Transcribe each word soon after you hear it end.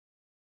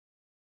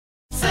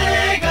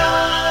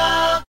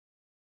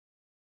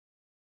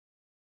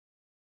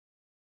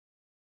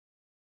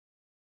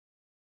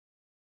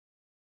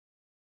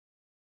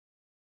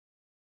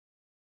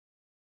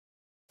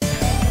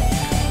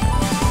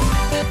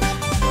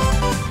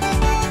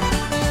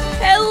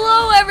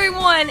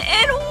everyone,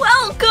 and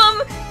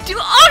welcome to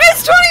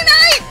August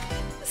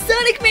 29th!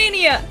 Sonic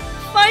Mania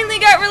finally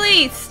got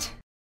released!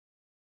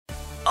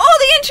 Oh,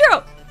 the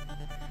intro!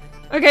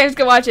 Okay, let's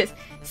go watch this.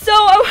 So,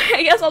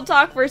 I guess I'll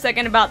talk for a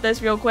second about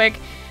this real quick.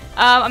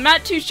 I'm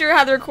not too sure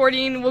how the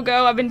recording will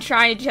go. I've been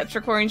trying to test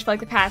recordings for like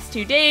the past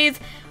 2 days.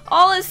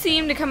 All has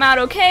seemed to come out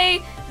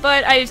okay,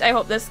 but I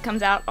hope this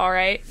comes out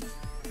alright.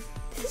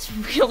 This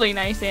is really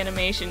nice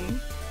animation,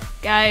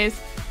 guys.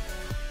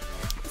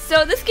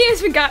 So this game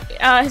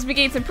has been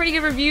getting some pretty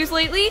good reviews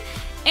lately,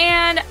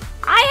 and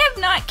I have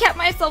not kept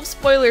myself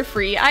spoiler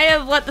free. I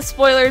have let the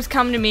spoilers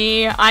come to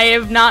me. I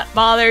have not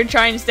bothered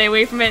trying to stay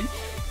away from it.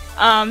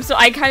 So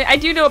I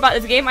do know about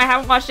this game. I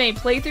haven't watched any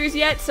playthroughs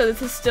yet, so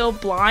this is still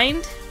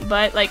blind,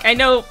 but like I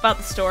know about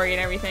the story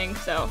and everything,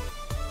 so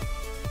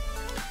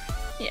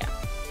yeah.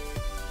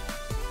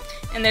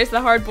 And there's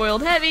the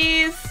hard-boiled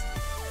heavies.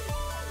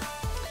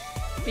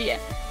 But yeah,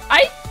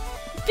 I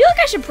feel like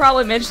I should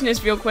probably mention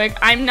this real quick.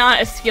 I'm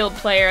not a skilled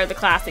player of the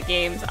classic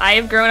games. I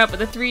have grown up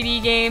with the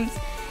 3D games,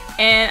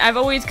 and I've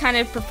always kind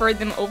of preferred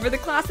them over the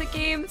classic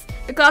games.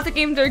 The classic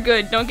games are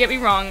good, don't get me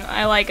wrong,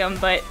 I like them,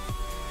 but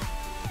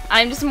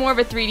I'm just more of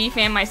a 3D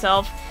fan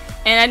myself,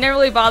 and I never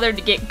really bothered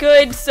to get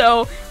good,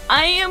 so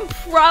I am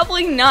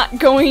probably not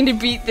going to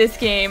beat this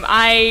game.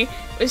 I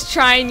was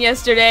trying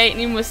yesterday, and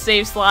even with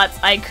save slots,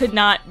 I could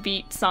not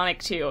beat Sonic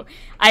 2.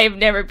 I have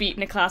never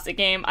beaten a classic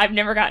game. I've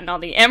never gotten all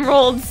the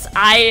emeralds.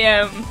 I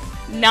am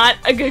not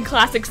a good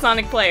classic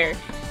Sonic player.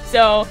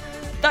 So,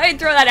 thought I'd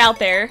throw that out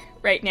there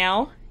right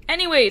now.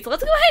 Anyways,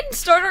 let's go ahead and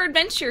start our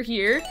adventure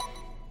here.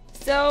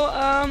 So,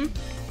 I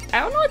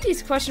don't know what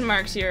these question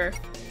marks here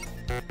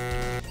are.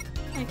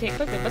 Okay,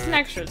 quickly, what's in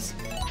extras?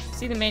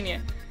 See the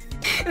Mania.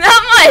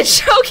 Not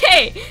much!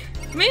 Okay!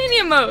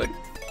 Mania mode.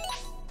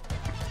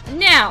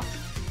 Now,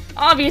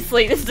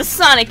 obviously, this is a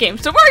Sonic game,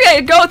 so we're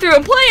gonna go through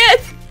and play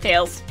it!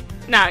 Tails.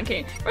 Nah,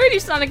 okay. We're gonna do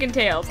Sonic and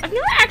Tails. I've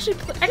never actually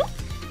played.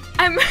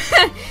 I'm.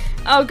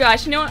 Oh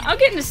gosh, you know what? I'll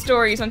get into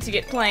stories once you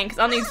get playing, because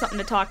I'll need something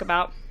to talk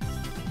about.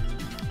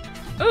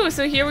 Ooh,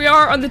 so here we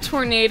are on the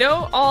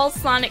Tornado, all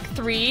Sonic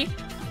 3.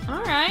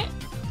 Alright.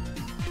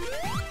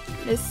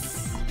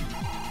 This.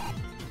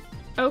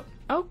 Oh,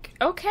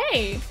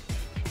 okay.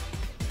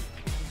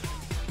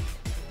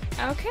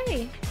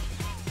 Okay.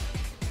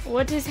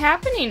 What is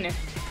happening?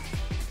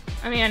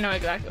 I mean, I know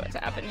exactly what's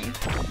happening.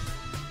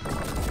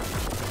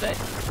 But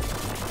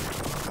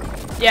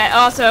yeah,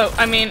 also,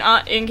 I mean,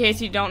 in case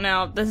you don't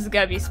know, this is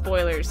gonna be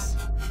spoilers.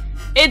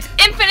 It's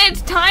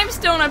Infinite's Time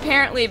Stone,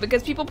 apparently,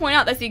 because people point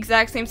out that's the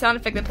exact same sound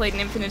effect that played in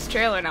Infinite's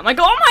trailer, and I'm like,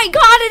 oh my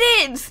god,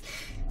 it is!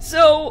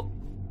 So,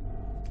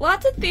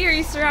 lots of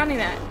theories surrounding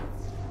that.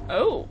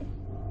 Oh.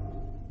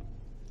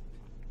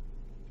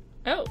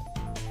 Oh.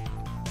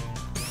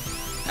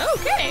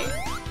 Okay.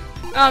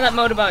 Oh, that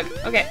Motobug.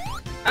 Okay.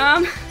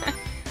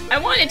 I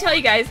wanted to tell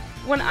you guys,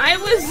 when I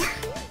was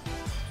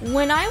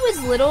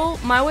little,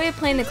 my way of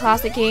playing the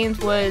classic games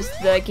was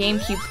the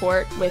GameCube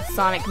port with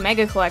Sonic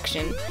Mega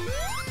Collection.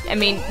 I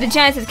mean, the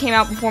Genesis came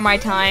out before my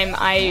time.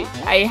 I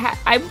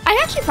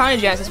actually found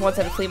a Genesis once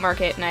at a flea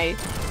market, and I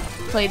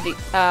played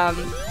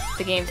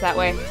the games that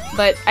way.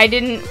 But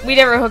we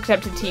never hooked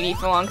up to the TV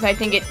for long, because I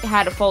think it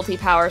had a faulty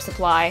power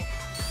supply.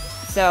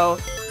 So,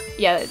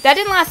 yeah, that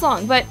didn't last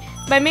long. But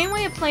my main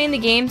way of playing the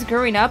games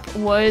growing up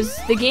was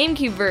the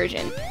GameCube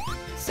version.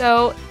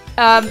 So,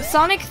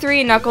 Sonic 3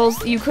 and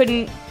Knuckles, you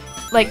couldn't,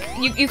 like,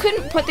 you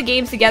couldn't put the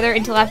games together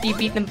until after you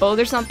beat them both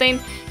or something,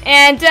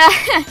 and,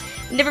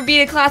 never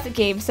beat a classic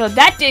game, so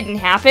that didn't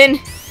happen.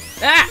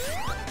 Ah!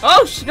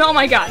 Oh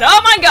my god,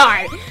 oh my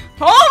god!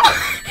 Oh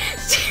my,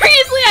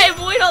 seriously, I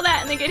avoid all that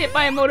and then get hit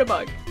by a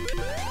Motobug.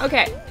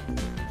 Okay.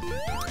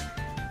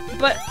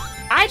 But,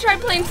 I tried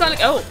playing Sonic,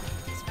 oh!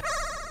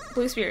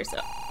 Blue Sphere, so,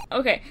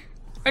 okay.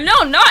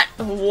 No, not,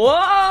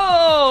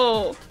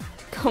 whoa!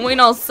 Going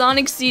all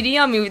Sonic CD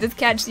on me with this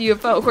Catch the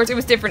UFO. Of course, it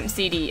was different in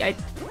CD.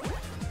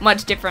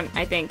 Much different,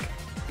 I think,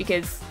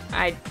 because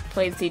I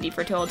played CD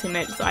for a total 2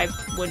 minutes, so I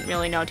wouldn't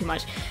really know too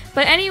much.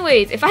 But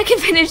anyways, if I can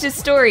finish this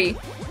story,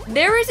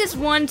 there is this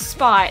one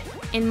spot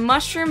in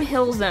Mushroom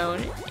Hill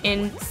Zone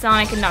in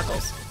Sonic and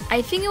Knuckles.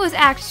 I think it was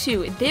Act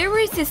 2. There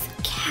was this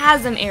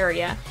chasm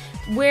area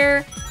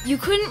where you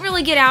couldn't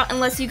really get out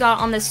unless you got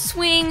on this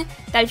swing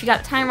that if you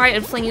got the time right, it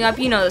would fling you up.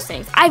 You know those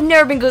things. I've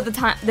never been good with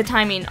the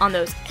timing on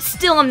those.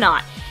 Still am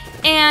not.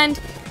 And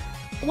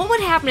what would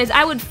happen is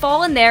I would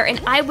fall in there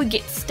and I would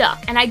get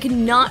stuck, and I could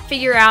not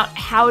figure out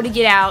how to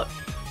get out.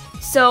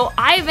 So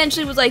I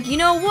eventually was like, you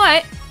know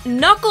what?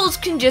 Knuckles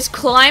can just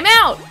climb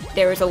out.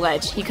 There was a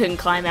ledge. He couldn't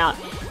climb out.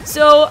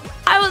 So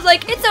I was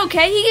like, it's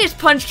okay. He can just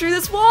punch through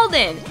this wall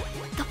then.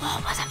 The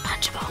wall wasn't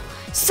punchable.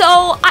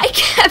 So I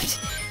kept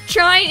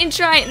trying,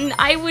 and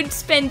I would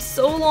spend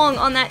so long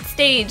on that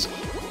stage,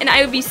 and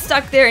I would be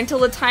stuck there until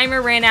the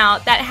timer ran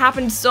out. That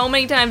happened so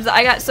many times that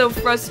I got so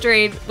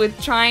frustrated with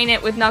trying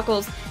it with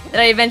Knuckles that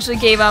I eventually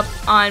gave up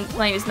on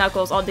playing as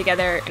Knuckles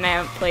altogether, and I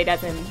haven't played as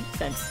him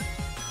since.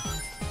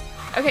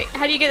 Okay,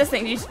 how do you get this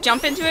thing? Do you just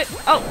jump into it?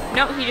 Oh,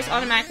 no, he just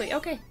automatically,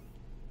 okay.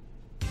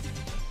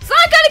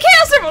 Sonic got a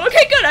Chaos career mode.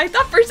 Okay, good. I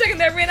thought for a second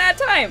that I ran out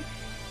of time.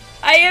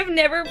 I have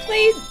never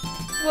played...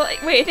 Well,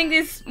 wait, I think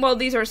these... Well,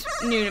 these are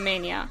new to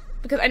Mania.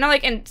 Because I know,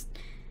 like,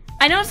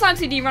 I know in Sonic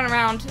CD you run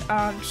around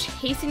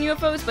chasing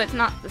UFOs, but it's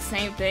not the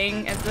same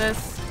thing as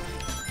this.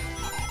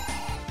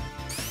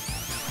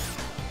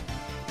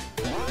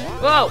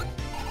 Whoa!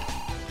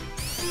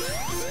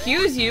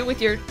 Excuse you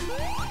with your...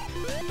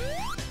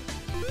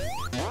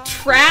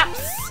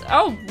 traps?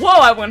 Oh, whoa,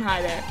 I went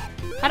high there.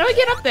 How do I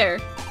get up there?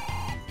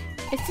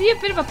 I see a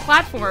bit of a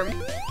platform.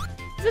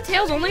 Is it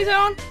Tails only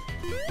zone?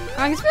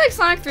 I guess it's like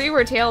Sonic 3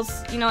 where Tails,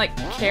 you know, like,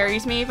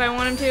 carries me if I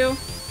want him to.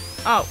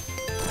 Oh.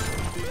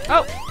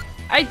 Oh.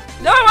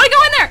 No, I want to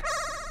go in there!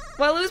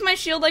 Will I lose my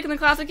shield like in the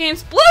classic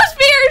games? Blue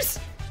spheres!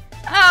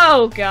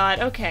 Oh, God.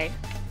 Okay.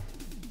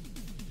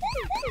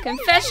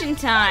 Confession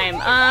time.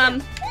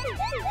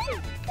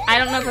 I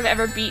don't know if I've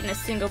ever beaten a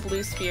single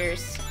blue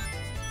spheres.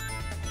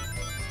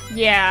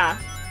 Yeah.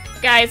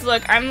 Guys,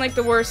 look, I'm like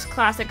the worst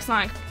classic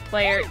Sonic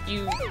player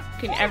you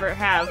can ever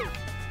have.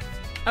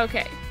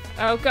 Okay.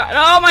 Oh god.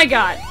 Oh my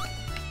god.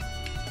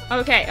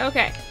 Okay,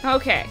 okay,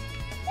 okay.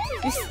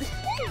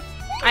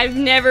 I've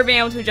never been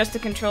able to adjust the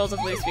controls of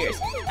blue spheres.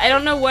 I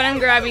don't know what I'm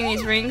grabbing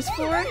these rings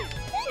for.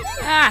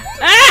 Ah!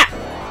 Ah!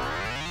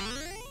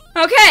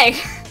 Okay.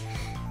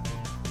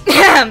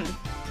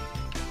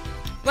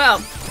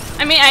 Well,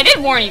 I mean, I did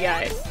warn you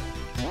guys.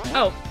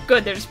 Oh,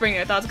 good, they're just bringing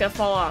it. I thought it was gonna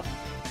fall off.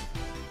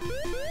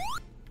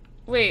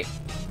 Wait.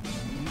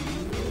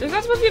 There's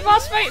not supposed to be a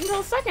boss fight until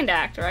the second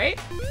act, right?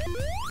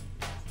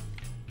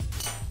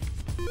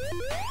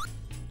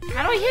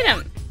 How do I hit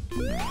him?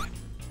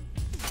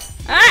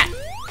 Ah!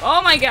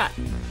 Oh my god.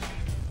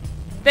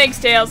 Thanks,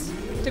 Tails.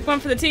 Took one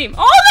for the team.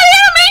 Oh,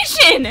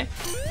 the animation!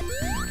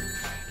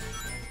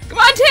 Come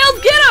on, Tails,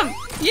 get him!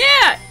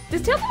 Yeah!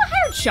 Does Tails have a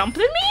higher jump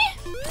than me?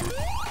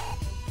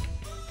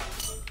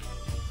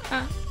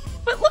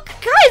 But look,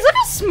 guys, look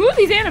how smooth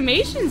these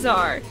animations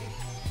are.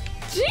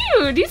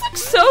 Dude, these look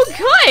so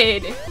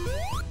good!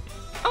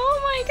 Oh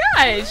my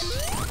gosh!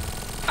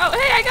 Oh,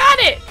 hey, I got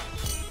it!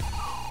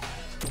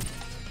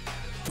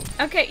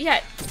 Okay,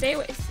 yeah, stay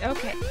away.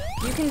 Okay,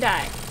 you can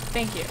die.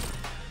 Thank you.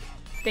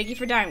 Thank you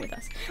for dying with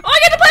us. Oh, I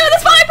get to play with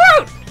this flying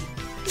fruit!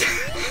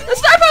 The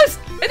star post,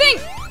 I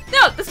think!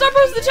 No, the star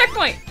post is the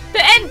checkpoint!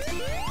 The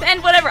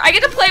end, whatever. I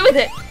get to play with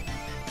it!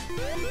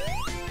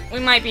 We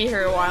might be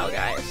here a while,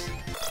 guys.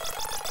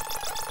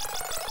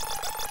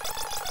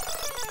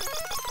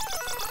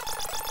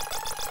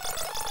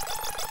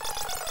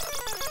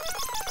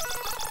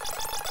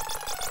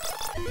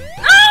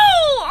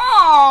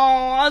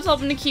 Oh, I was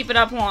hoping to keep it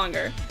up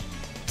longer.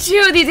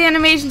 Dude, these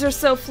animations are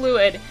so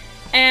fluid.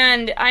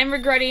 And I'm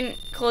regretting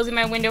closing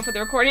my window for the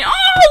recording.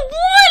 Oh,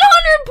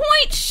 100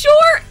 points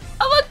short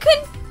of a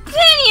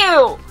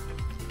continue!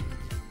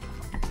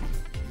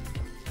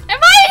 If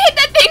I hit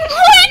that thing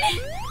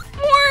one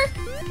more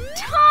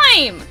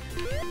time!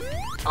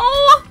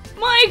 Oh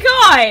my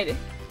god!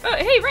 Oh,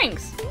 hey,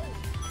 rings.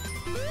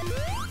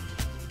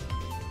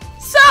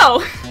 So,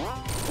 well,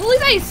 at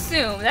least I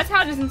assume. That's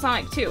how it is in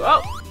Sonic 2.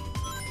 Oh!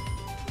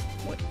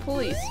 What?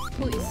 Police.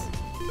 Police.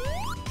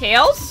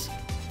 Tails?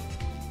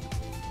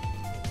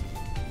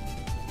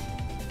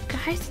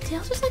 Guys, did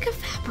Tails just like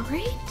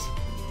evaporate?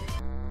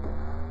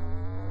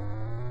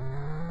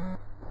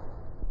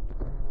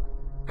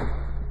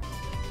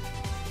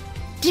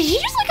 Did he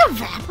just like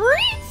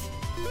evaporate?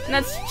 And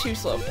that's too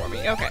slow for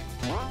me. Okay.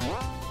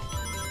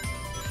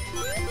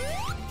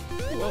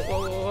 Whoa,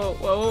 whoa, whoa, whoa,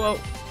 whoa, whoa.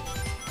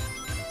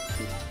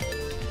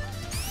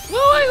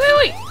 Whoa,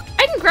 wait.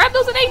 I can grab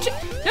those in ancient.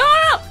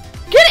 No.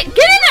 Get in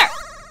there.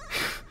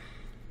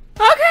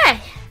 Okay.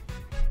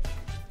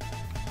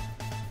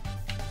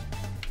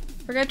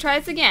 We're gonna try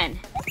this again.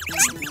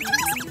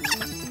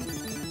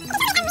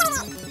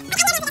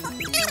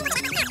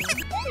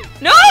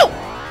 No!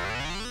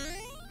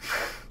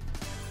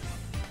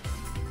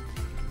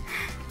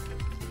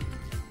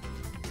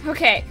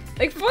 Okay,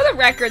 like for the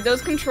record,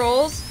 those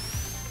controls,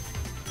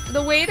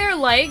 the way they're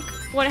like,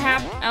 what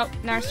happened? Oh,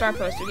 now our star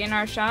post. We're getting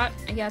our shot?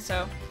 I guess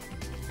so.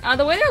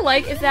 The way they're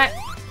like is that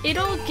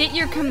it'll get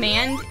your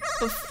command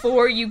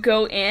before you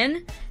go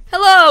in.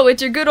 Hello,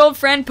 it's your good old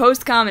friend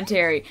Post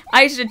Commentary.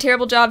 I did a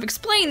terrible job of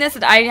explaining this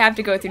that I'd have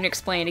to go through and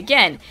explain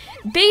again.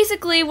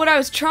 Basically, what I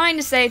was trying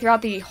to say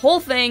throughout the whole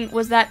thing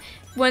was that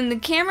when the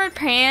camera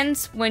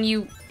pans, when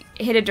you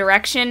hit a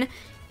direction,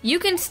 you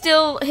can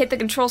still hit the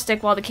control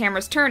stick while the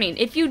camera's turning.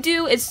 If you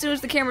do, as soon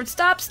as the camera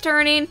stops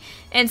turning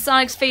and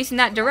Sonic's facing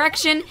that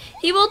direction,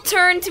 he will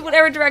turn to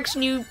whatever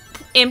direction you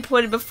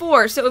inputted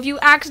before. So if you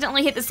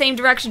accidentally hit the same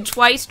direction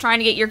twice trying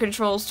to get your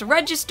controls to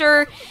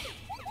register,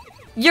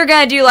 you're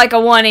gonna do like a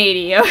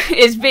 180,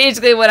 is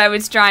basically what I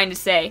was trying to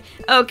say.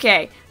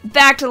 Okay,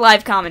 back to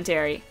live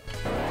commentary.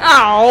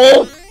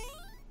 Oh!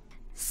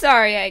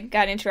 Sorry, I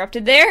got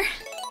interrupted there.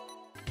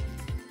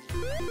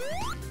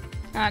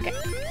 Okay.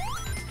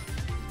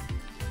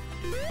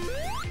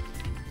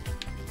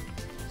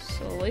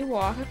 Slowly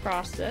walk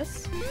across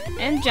this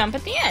and jump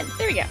at the end.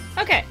 There we go.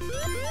 Okay.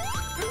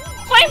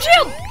 Flame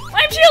shield!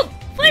 Flame shield!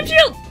 Flame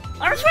shield!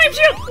 Our flame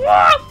shield!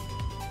 Whoa!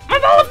 My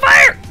ball of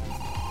fire!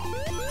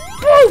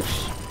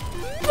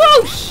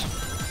 Whoosh!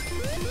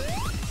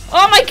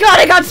 Oh my god,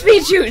 I got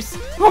speed shoes!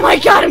 Oh my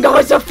god, I'm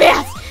going so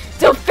fast!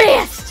 So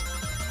fast!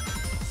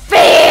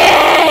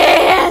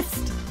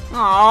 Fast!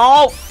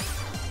 Oh!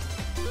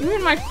 You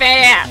ruined my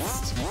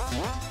fast!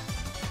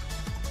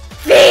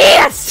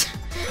 Fast!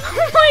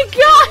 Oh my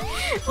god!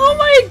 Oh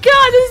my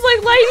god, this is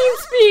like lightning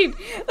speed!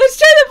 Let's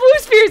try the blue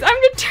spheres!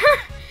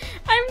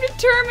 I'm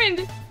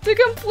determined to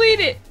complete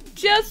it!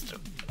 Just...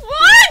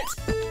 What?!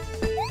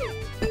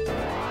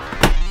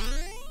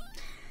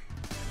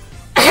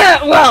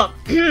 Well...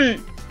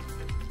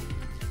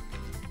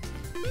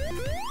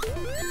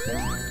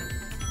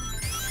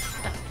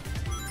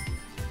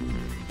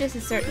 This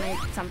is certainly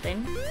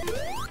something.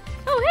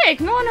 Oh hey, I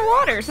can go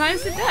underwater. It's not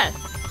instant death.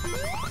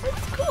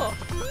 That's cool.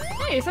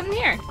 Hey, there's something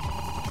here.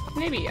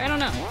 Maybe, I don't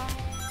know.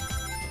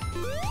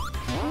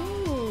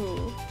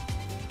 Ooh.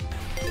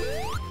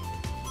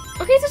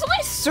 Okay, so there's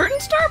only certain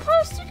star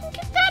posts you can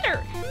get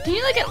better. Can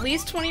you like at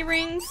least 20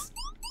 rings?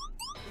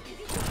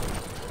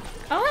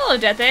 Oh, hello,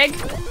 Death Egg.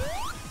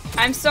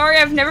 I'm sorry,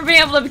 I've never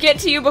been able to get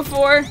to you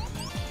before.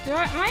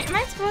 Am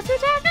I supposed to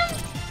attack him?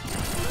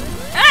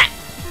 Ah!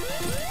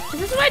 Is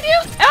this what I do?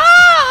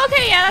 Oh,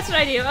 okay, yeah, that's what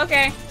I do.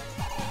 Okay.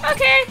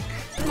 Okay.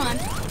 Come on.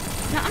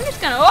 No, I'm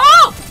just gonna.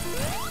 Oh!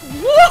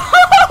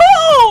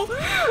 Whoa!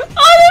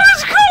 Oh, that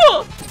was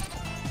cool!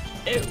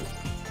 Ew.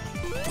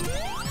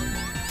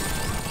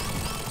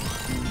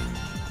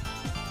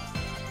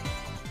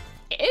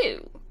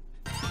 Ew.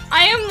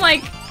 I am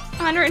like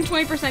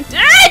 120%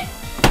 dead!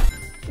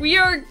 We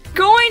are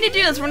going to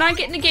do this. We're not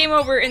getting the game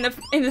over in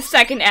the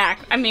second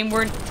act. I mean,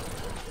 we're...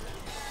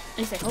 At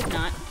least I hope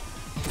not.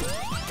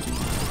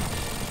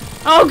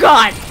 Oh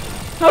god!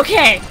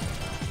 Okay.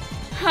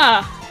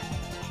 Huh.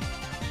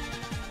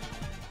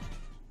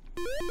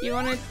 You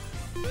wanna...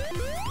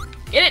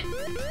 Get it!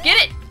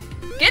 Get it!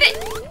 Get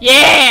it!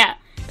 Yeah!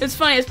 It was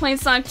funny, I was playing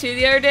Sonic 2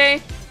 the other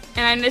day,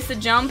 and I missed the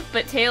jump,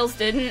 but Tails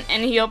didn't,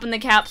 and he opened the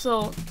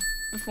capsule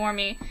before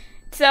me.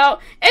 So,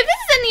 if this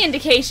is any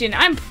indication,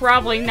 I'm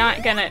probably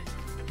not gonna...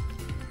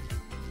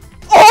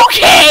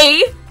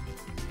 Okay!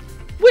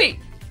 Wait,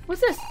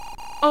 what's this?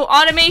 Oh,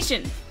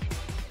 automation.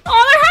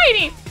 Oh, they're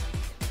hiding!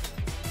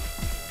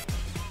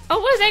 Oh,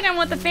 what is that guy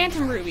with the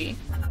Phantom Ruby?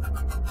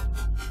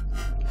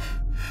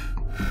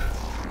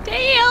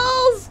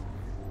 Tails!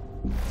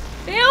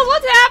 Tails,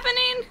 what's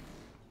happening?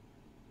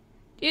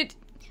 Dude,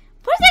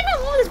 what is that guy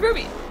with this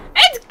ruby?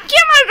 It's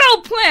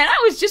Chemical Plant! I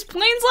was just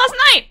planes last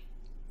night!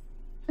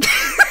 This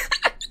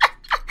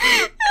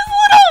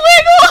little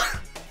wiggle!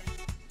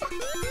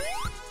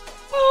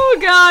 Oh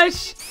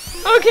gosh.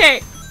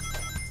 Okay.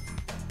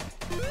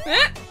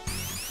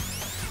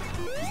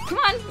 Come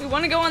on, we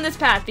want to go on this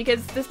path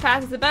because this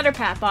path is the better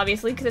path,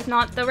 obviously, because it's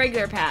not the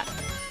regular path.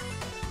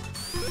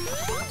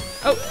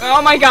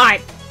 Oh my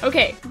god.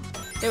 Okay.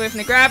 Stay away from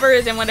the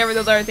grabbers and whatever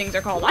those other things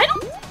are called. I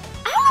don't know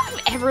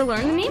if I've ever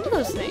learned the name of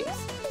those things.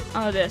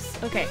 Oh, this.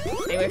 Okay.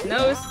 Stay away from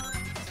those.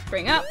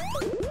 Bring up.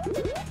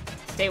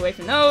 Stay away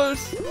from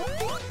those.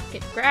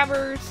 Get the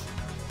grabbers.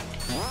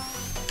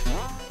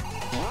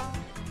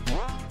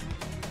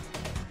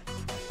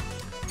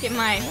 Get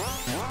my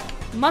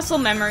muscle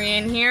memory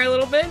in here a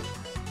little bit.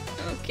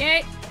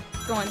 Okay.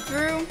 Going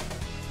through.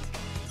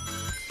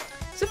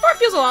 So far it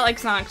feels a lot like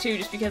Sonic 2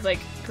 just because like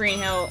Green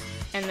Hill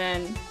and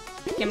then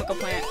Chemical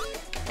Plant.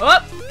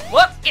 Whoop!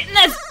 Whoop! Getting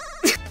this!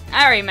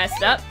 I already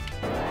messed up.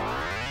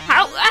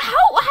 How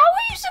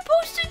are you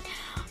supposed to...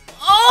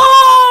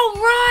 Oh,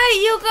 right!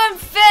 You can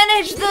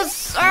finish the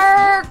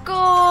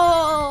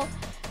circle!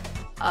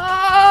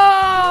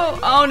 Oh!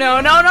 Oh,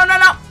 no, no, no, no,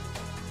 no!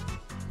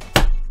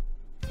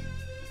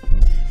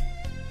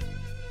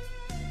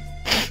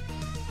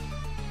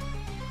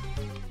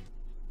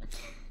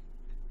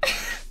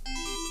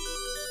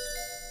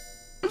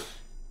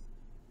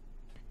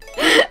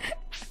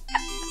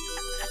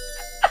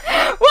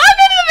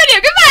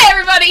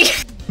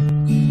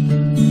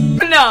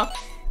 No,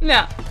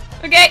 no.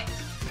 Okay,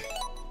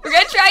 we're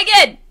gonna try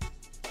again.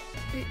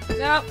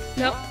 No,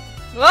 no.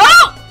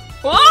 Whoa!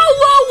 Whoa!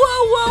 Whoa!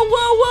 Whoa! Whoa!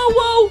 Whoa! Whoa!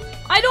 Whoa!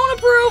 I don't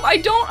approve. I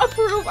don't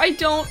approve. I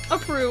don't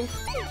approve.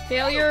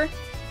 Failure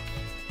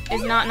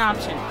is not an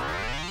option.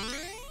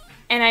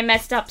 And I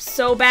messed up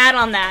so bad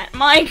on that.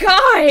 My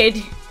God!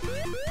 Okay.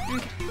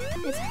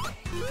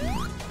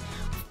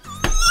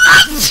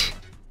 What?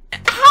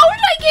 How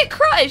did I get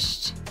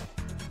crushed?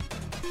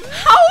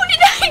 How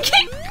did I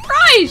get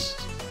crushed?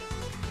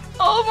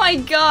 Oh my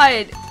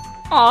god.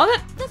 Oh,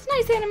 that's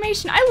nice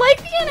animation. I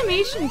like the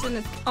animations in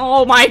this.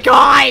 Oh my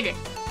god.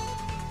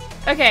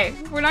 Okay,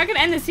 we're not gonna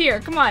end this here.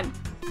 Come on.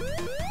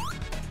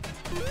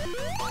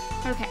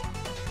 Okay.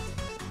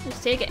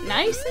 Just take it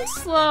nice and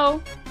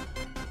slow.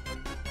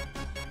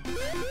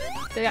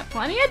 Still got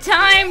plenty of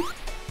time.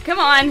 Come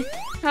on.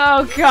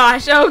 Oh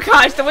gosh,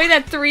 the way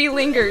that 3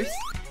 lingers.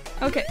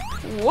 Okay.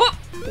 Whoop,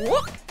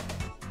 whoop.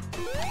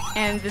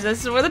 And this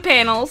is where the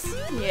panels.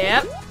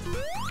 Yep.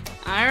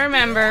 I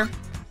remember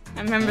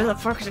the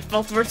fuckers have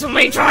fell through so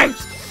many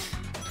times.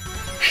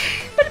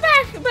 But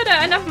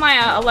enough of my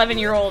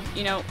 11-year-old,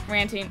 you know,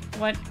 ranting.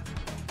 What?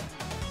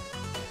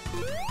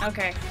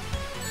 Okay.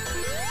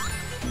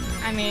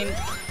 I mean,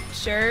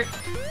 sure.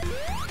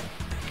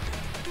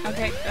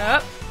 Okay,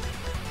 up.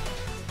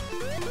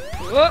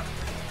 Whoop.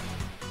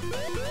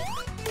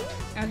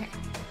 Okay.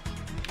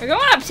 We're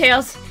going up,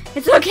 Tails.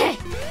 It's okay.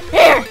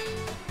 Here.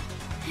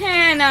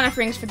 And now enough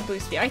rings for the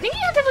boost speed. I think you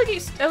have to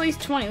at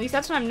least 20. At least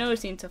that's what I'm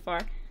noticing so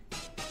far.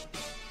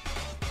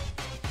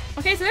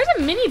 Okay, so there's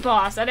a mini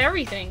boss at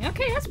everything.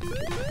 Okay, that's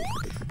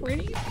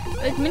pretty.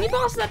 Like mini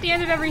bosses at the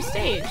end of every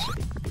stage.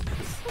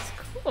 That's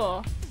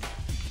cool.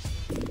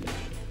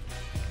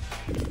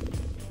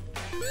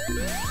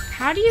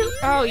 How do you?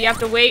 Oh, you have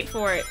to wait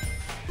for it.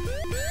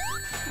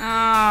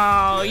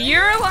 Oh,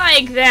 you're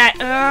like that.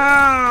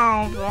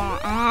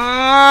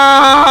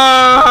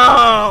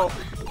 Oh,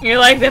 you're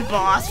like the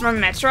boss from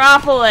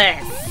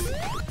Metropolis.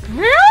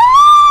 No!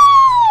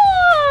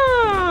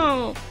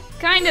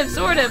 Kind of,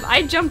 sort of.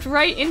 I jumped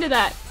right into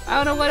that. I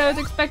don't know what I was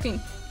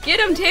expecting. Get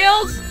him,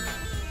 Tails!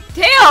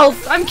 Tails!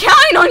 I'm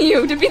counting on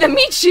you to be the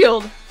meat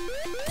shield!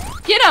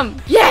 Get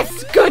him!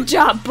 Yes! Good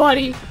job,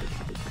 buddy!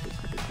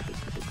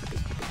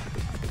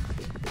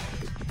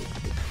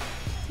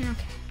 Okay.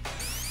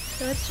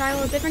 So let's try a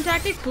little different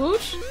tactic.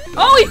 Pooch.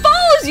 Oh, he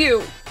follows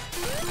you!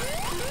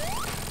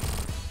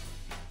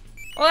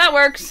 Well, that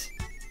works.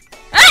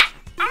 Ah!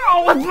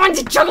 Oh, I wanted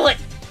to juggle it!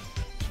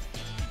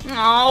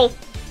 Oh.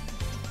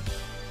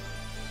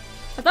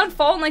 I thought it'd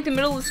fall in like the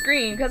middle of the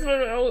screen, because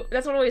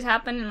that's what always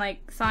happened in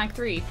like Sonic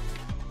 3.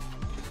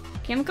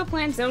 Chemical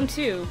Plant Zone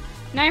 2.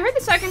 Now I heard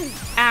the second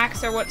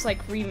acts are what's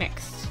like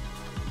remixed.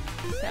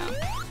 So.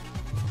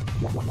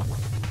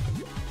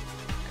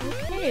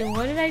 Okay,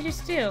 what did I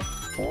just do?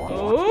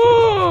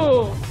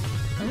 Oh!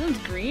 This one's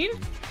green?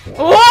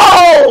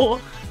 Whoa!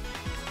 Oh,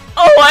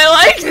 I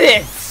like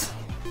this!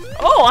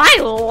 Oh, I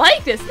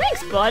like this!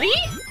 Thanks, buddy!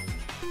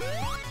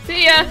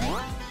 See ya!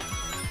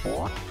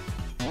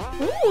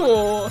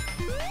 Ooh!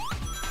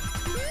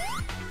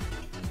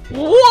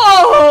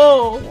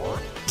 Whoa!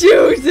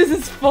 Dude, this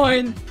is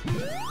fun!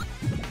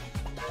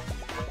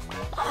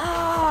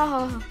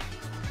 Oh!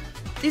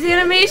 These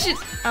animations!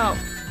 Oh.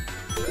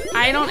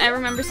 I don't ever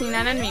remember seeing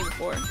that enemy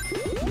before.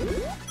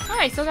 Oh,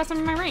 I still got some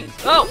of my rings.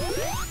 Oh!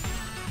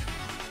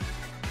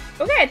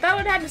 Okay, I thought I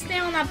would have to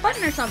stand on that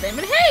button or something,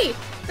 but hey!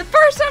 The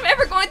first time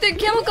ever going through a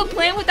chemical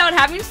plant without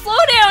having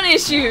slowdown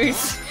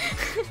issues!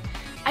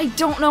 I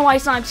don't know why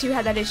Sonic 2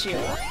 had that issue.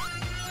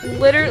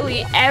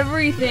 Literally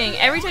everything.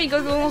 Every time you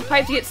go through one of those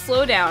pipes, you get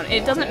slowdown.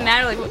 It doesn't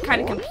matter like what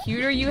kind of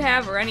computer you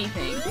have or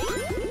anything.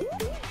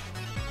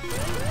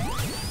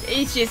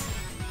 It's just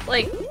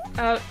like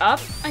up,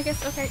 I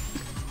guess. Okay,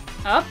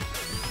 up.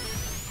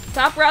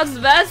 Top route's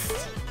the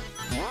best.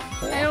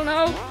 I don't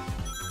know.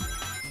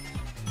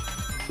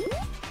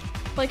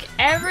 Like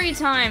every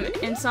time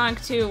in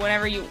Sonic 2,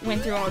 whenever you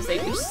went through one of those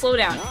things, you slow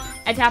down.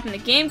 It happened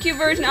in the GameCube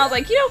version. I was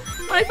like, you know,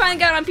 when I finally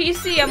got it on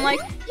PC, I'm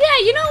like, yeah,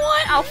 you know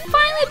what? I'll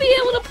finally be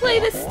able to play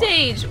this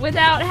stage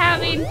without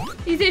having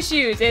these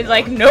issues. It's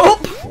like,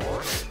 nope.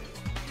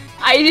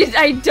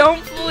 I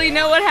don't fully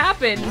know what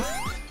happened.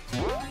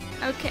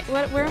 Okay,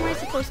 where am I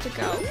supposed to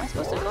go? Am I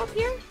supposed to go up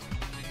here?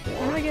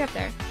 How do I get up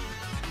there?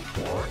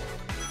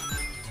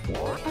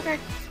 Okay.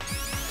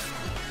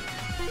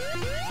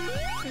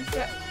 What's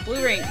that?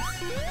 Blue rings.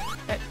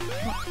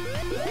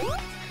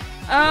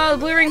 Oh, the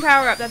blue ring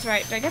power up. That's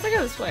right. I guess I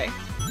go this way.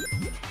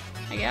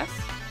 I guess.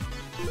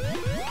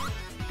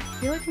 I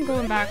feel like I'm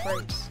going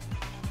backwards.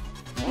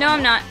 No,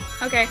 I'm not.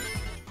 Okay.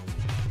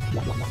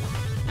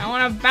 I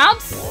want to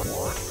bounce.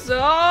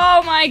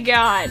 Oh my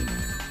god.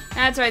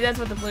 That's right. That's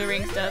what the blue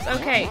rings does.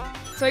 Okay.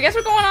 So I guess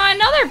we're going on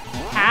another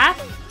path.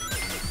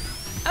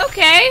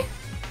 Okay.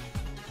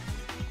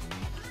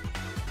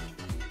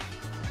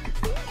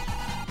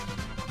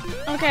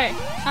 Okay.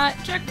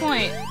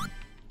 Checkpoint.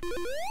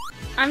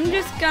 I'm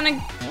just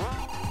gonna.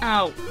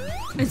 Oh,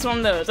 it's one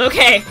of those.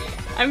 Okay.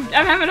 I'm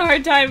having a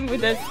hard time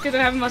with this because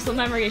I'm having muscle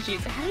memory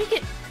issues. How do you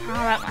get? Oh,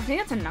 I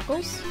think that's a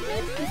Knuckles. Is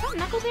that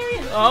Knuckles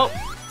area? Oh,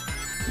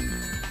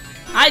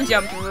 I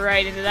jumped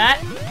right into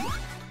that.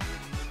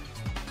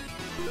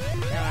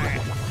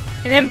 Alright.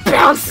 And then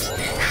bounce. I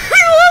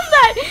love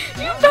that.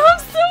 You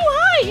bounce so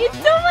high. It's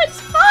so much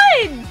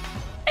fun.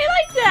 I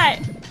like that.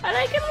 I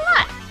like it a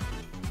lot.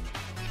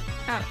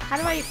 Oh, how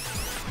do I?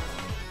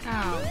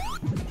 Oh.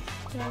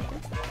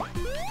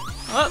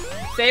 Oh,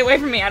 stay away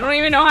from me. I don't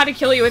even know how to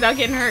kill you without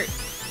getting hurt.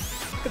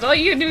 Because all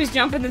you can do is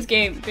jump in this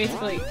game,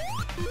 basically.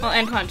 Well,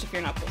 and punch if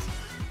you're Knuckles.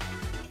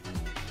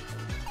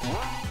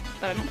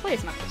 But I don't play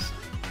as Knuckles.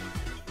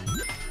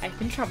 I've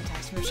been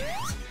traumatized from a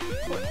child.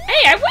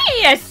 Hey,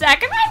 wait a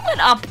second. I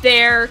went up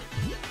there.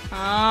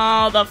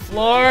 Oh, the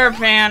floor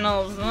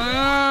panels.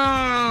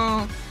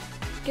 Oh.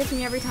 Gets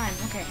me every time.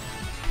 Okay.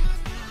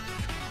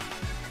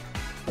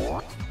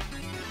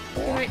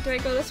 Do I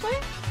go this way?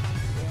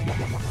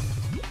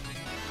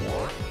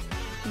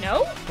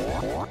 No?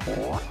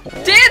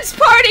 Dance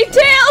party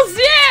Tails,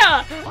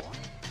 yeah!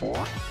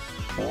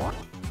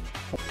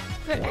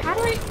 But how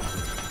do I?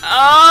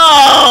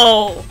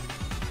 Oh!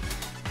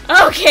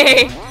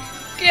 Okay.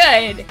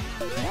 Good.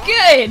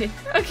 Good.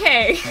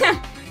 Okay.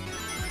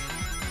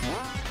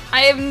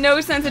 I have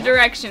no sense of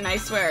direction, I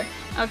swear.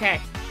 Okay.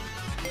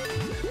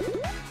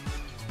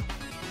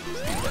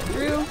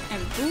 Through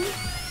and boom.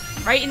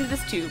 Right into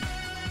this tube.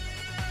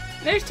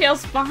 There's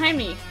Tails behind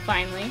me,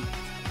 finally.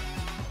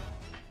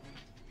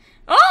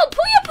 Oh,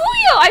 Puyo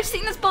Puyo! I've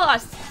seen this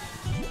boss!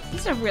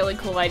 This is a really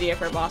cool idea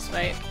for a boss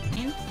fight.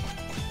 And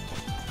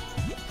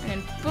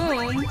then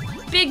boom,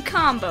 big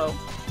combo.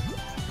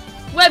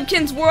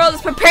 Webkin's world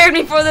has prepared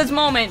me for this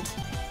moment!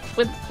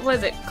 With, what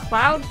is it,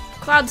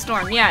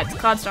 Cloudstorm. Yeah, it's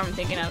Cloudstorm I'm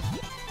thinking of.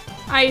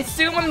 I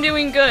assume I'm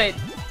doing good.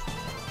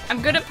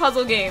 I'm good at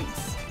puzzle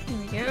games. Here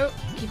we go,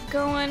 keep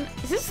going.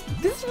 This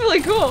is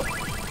really cool.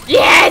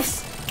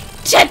 Yes!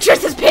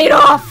 Tetris has paid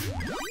off!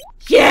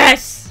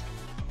 Yes!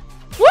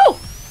 Woo!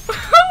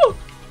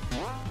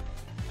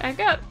 Back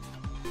up.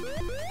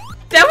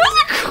 That was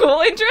a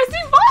cool,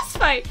 interesting boss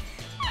fight!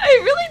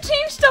 I really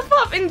changed stuff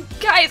up, and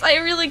guys, I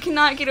really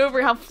cannot get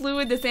over how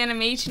fluid this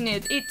animation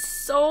is. It's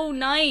so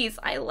nice.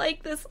 I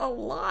like this a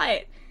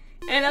lot.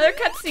 And another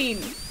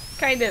cutscene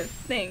kind of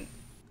thing.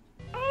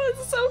 Oh,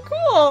 this is so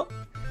cool!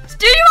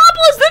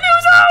 Studiopolis, the new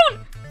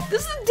zone!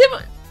 This is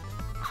different.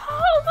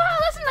 Oh, wow,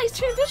 that's a nice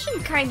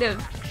transition, kind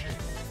of.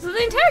 So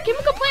the entire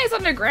chemical plant is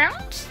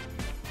underground?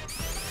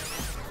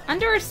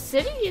 Under a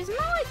city? Isn't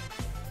that like...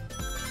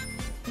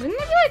 Wouldn't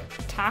there be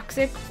like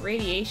toxic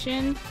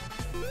radiation?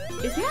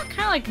 Isn't that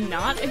kind of like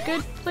not a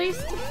good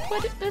place to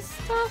put this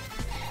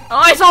stuff? Oh,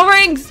 I saw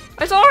rings!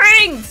 I saw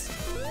rings!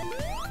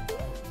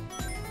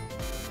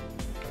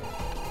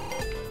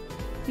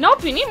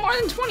 Nope, you need more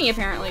than 20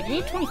 apparently. Do you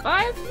need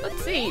 25?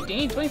 Let's see. Do you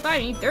need 25?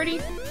 Do you need 30?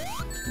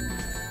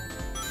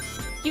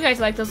 You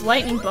guys like those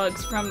lightning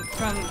bugs from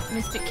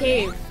Mystic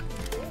Cave.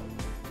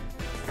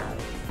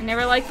 I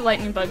never liked the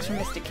lightning bugs from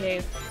Mystic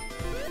Cave.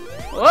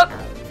 Whoop!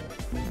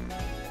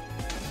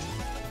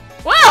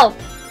 Well!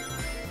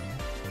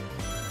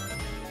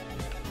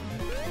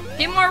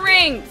 Get more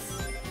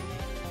rings!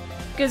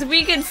 Because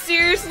we could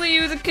seriously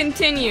use a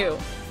continue.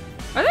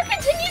 Are there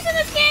continues in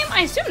this game?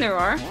 I assume there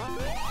are.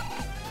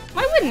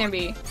 Why wouldn't there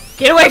be?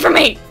 Get away from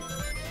me!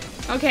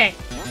 Okay.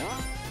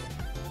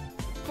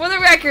 For the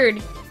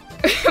record,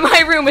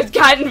 my room has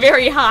gotten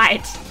very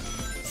hot.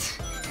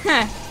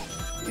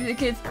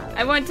 Because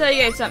I want to tell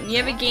you guys something. You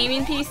have a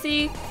gaming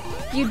PC,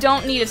 you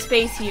don't need a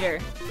space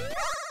heater.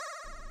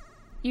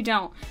 You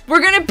don't.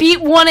 We're gonna beat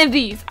one of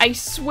these, I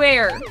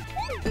swear.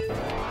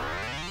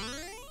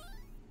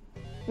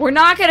 We're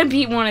not gonna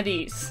beat one of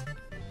these.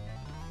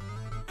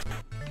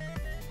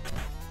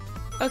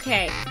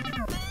 Okay.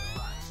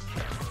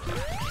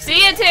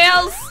 See ya,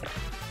 Tails!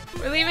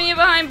 We're leaving you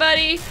behind,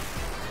 buddy.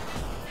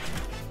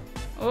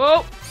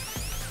 Oh.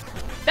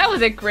 That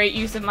was a great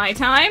use of my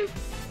time.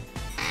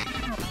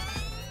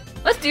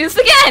 Let's do this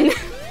again!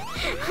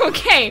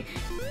 Okay.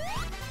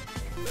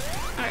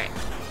 Alright.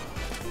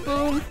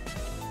 Boom.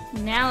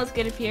 Now let's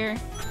get up here.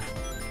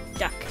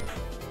 Duck.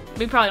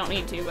 We probably don't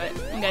need to, but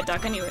I'm gonna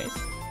duck anyways.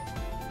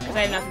 Because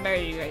I have nothing better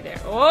to do right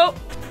there. Oh!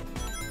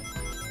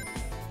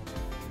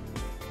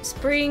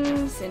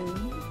 Springs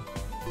and...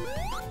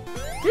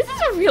 This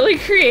is a really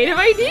creative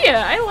idea.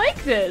 I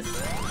like this.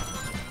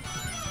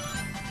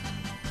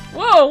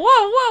 Whoa,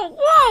 whoa, whoa,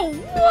 whoa,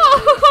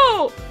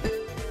 whoa!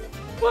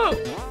 Whoa.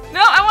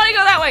 No, I want to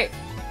go that way.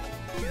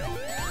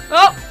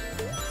 Oh!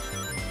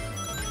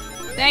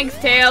 Thanks,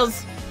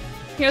 Tails.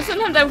 You know,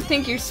 sometimes I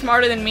think you're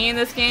smarter than me in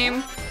this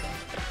game.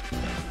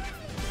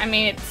 I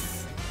mean,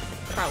 it's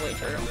probably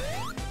true.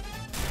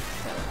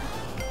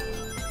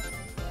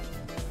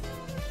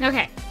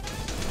 Okay.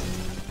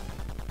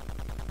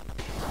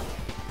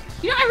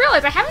 You know, I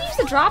realized I haven't used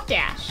the drop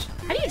dash.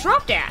 How do you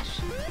drop dash?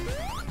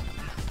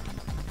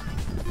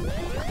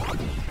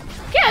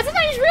 Yeah, that's what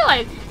I just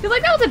realized. Because,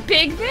 like, that was a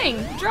big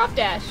thing. Drop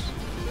dash.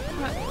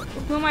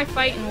 Who am I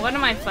fighting? What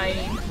am I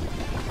fighting?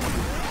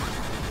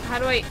 How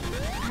do I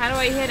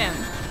hit him?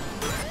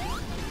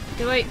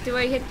 Do I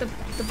hit the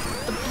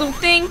blue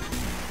thing?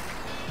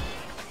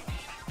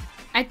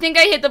 I think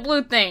I hit the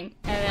blue thing.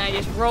 And then I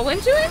just roll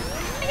into it,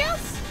 I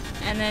guess?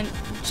 And then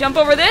jump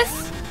over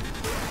this?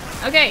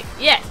 Okay,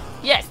 yes,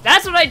 yes,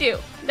 that's what I do.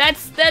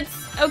 That's,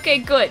 okay,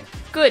 good,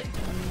 good.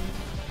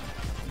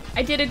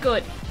 I did it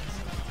good.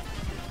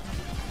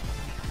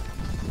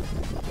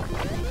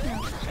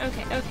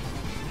 Okay, okay.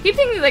 Keep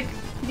thinking like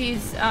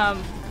these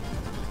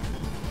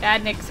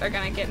badniks are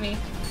gonna get me,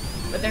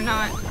 but they're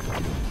not.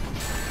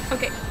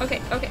 Okay,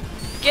 okay, okay.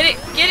 Get it,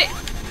 get it!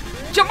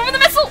 Jump over the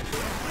missile!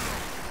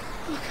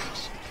 Oh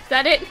gosh. Is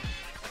that it?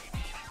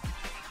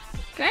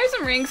 Can I have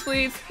some rings,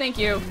 please? Thank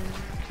you.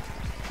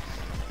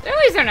 At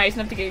least they're nice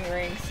enough to give me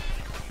rings.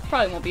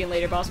 Probably won't be in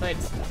later boss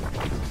fights.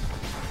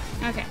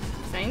 Okay,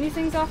 setting these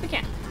things off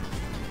again.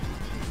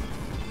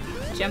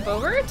 Jump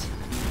over it.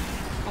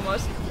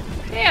 Almost.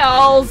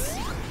 Tails!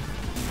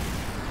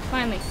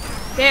 Finally.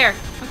 There.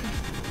 Okay.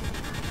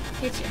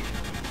 Hit you.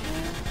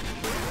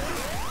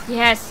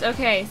 Yes,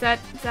 okay. Is that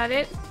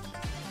it?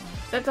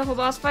 Is that the whole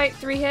boss fight?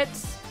 3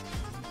 hits?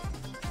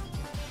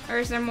 Or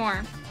is there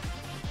more?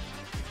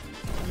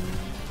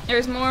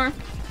 There's more.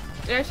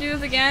 Do I have to do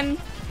this again?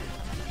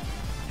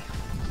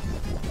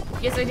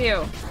 Yes, I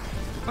do.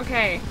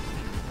 Okay.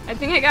 I I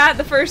think I got it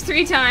the first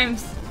 3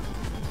 times.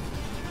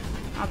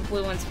 Oh, the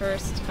blue one's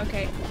first.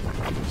 Okay.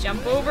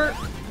 Jump over.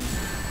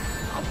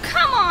 Oh,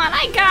 come on!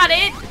 I got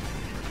it!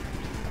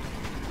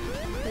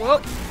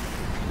 Whoop.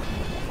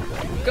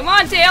 Come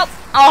on, Tails!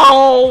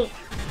 Oh!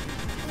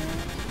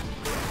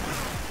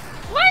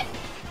 What?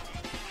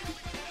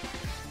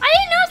 I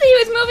didn't know that he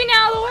was moving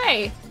out of the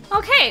way.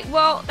 Okay,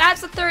 well,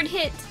 that's the 3rd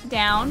hit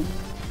down.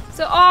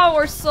 So, oh,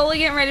 we're slowly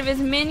getting rid of his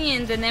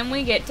minions, and then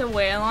we get to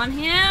wail on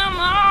him.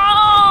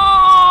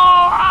 Oh,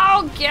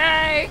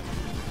 okay.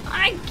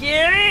 I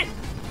get it.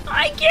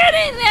 I get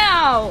it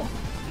now.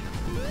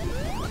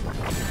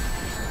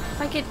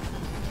 If I could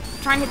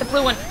try and hit the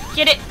blue one.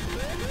 Get it.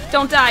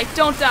 Don't die.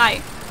 Don't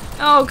die.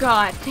 Oh,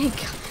 God. Thank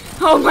God.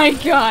 Oh, my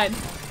God.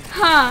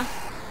 Huh.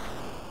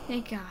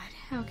 Thank God.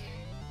 Okay.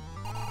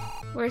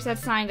 Where's that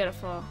sign gonna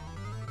fall?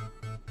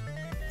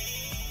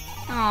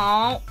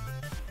 Oh.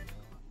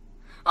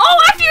 Oh,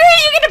 after you hit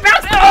it, you get to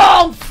bounce.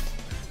 Oh!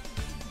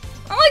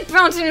 I like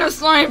bouncing the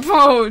slime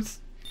pose.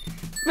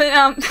 But,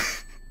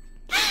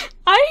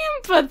 I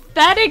am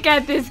pathetic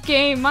at this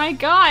game. My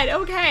God.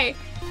 Okay.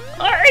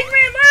 Oh,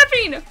 Eggman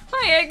laughing.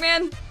 Hi,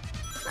 Eggman.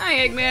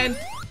 Hi, Eggman.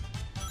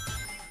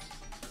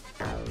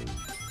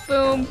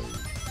 Boom.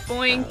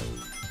 Boing.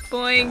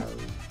 Boing.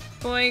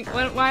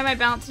 Boing. Why am I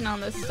bouncing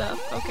on this stuff?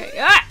 Okay.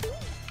 Ah!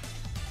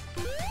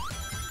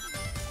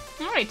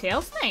 Alright,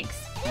 Tails. Thanks.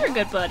 You're a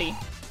good buddy.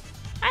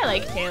 I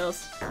like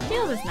Tails.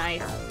 Tails is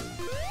nice.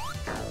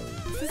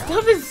 This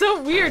stuff is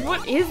so weird.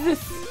 What is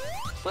this?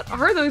 What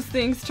are those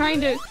things trying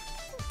to...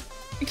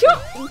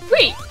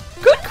 Wait!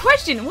 Good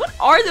question. What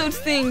are those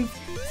things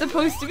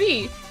supposed to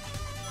be?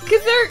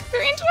 Because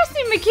they're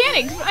interesting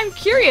mechanics. I'm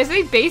curious. Are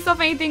they based off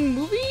anything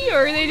movie,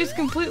 or are they just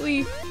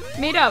completely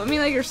made up? I mean,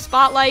 like, there's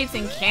spotlights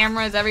and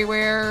cameras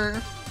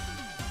everywhere.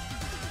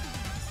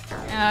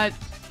 But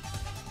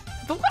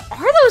what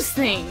are those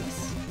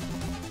things?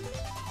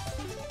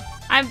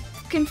 I'm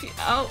confused.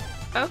 Oh,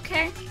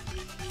 okay.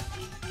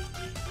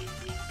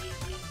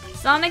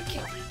 Sonic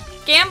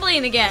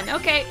gambling again.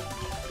 Okay.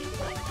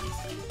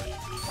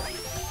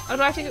 Oh,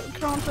 do I have to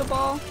control him to a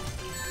ball?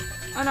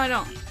 Oh, no, I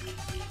don't.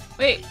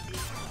 Wait.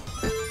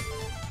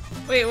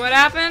 Wait, what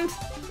happened?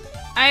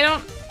 I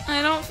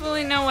don't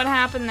fully know what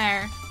happened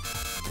there.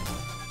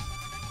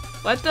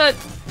 What the?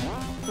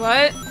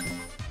 What?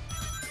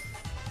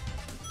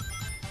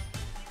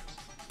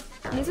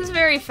 This is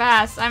very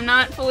fast. I'm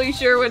not fully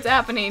sure what's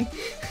happening.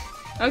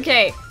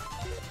 Okay.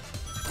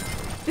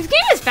 This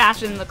game is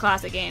faster than the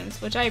classic games,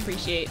 which I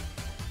appreciate.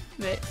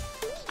 But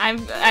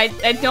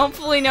I don't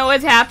fully know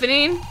what's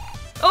happening.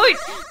 Oh wait!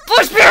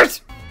 Bush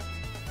Bears!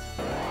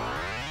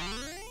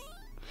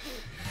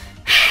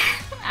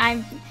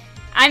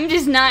 I'm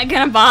just not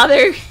gonna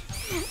bother.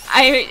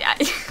 I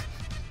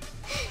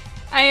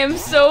am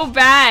so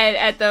bad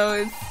at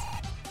those.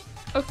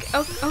 Okay,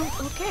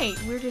 oh, okay.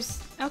 We're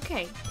just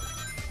okay.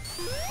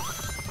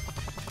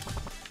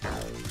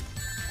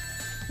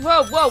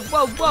 Whoa, whoa,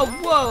 whoa, whoa,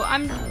 whoa!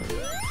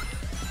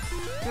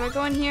 Do I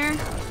go in here?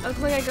 Looks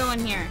like I go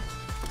in here.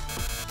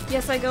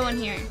 Yes, I go in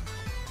here.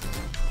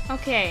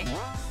 Okay.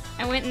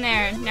 I went in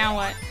there. Now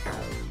what?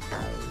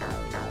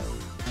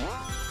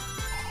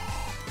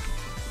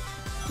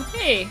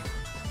 Hey.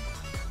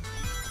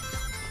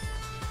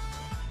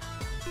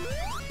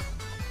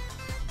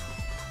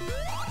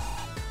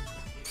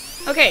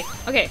 Okay,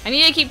 okay. I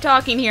need to keep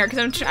talking here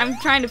because I'm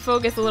trying to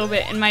focus a little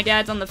bit, and my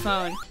dad's on the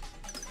phone.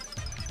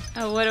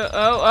 Oh, what?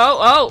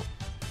 Oh.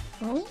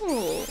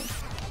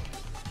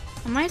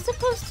 Am I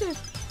supposed to?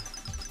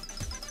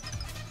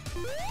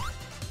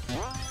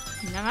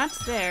 No,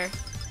 that's there.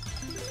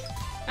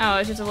 Oh,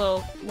 it's just a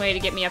little way to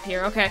get me up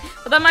here. Okay.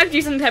 Well, that might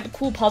do some type of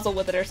cool puzzle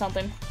with it or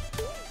something.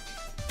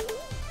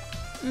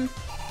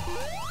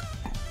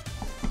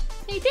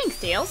 Hey, thanks,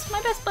 Tails.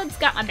 My best bud's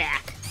got my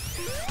back.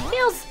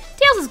 Tails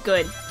is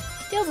good.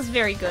 Tails is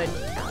very good.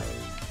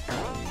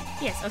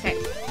 Yes, okay.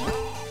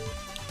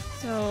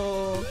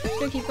 So, just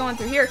gonna keep going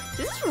through here.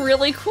 This is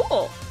really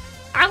cool.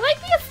 I like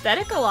the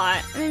aesthetic a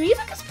lot. And the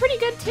music is pretty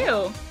good,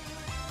 too.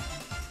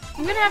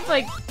 I'm gonna have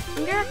to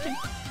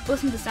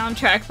listen to the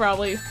soundtrack,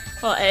 probably,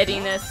 while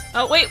editing this.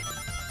 Oh, wait.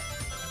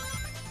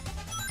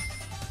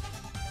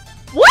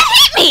 What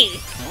hit me?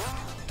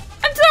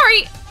 I'm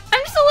sorry.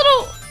 I'm just a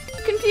little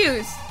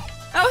confused.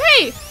 Oh,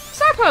 hey.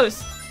 Star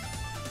Post.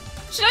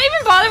 Should I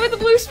even bother with the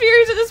blue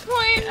spheres at this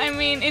point? I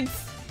mean, it's...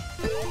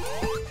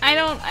 I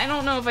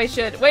don't know if I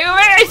should. Wait,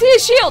 I see a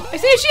shield! I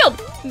see a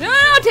shield! No,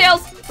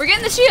 Tails! We're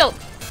getting the shield!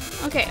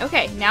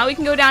 Okay, now we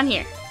can go down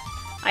here.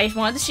 I just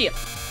wanted the shield.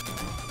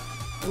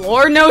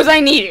 Lord knows I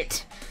need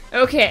it.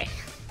 Okay.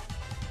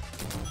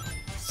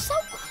 So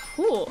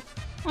cool.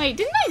 Wait,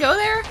 didn't I go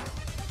there?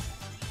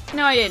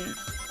 No, I didn't.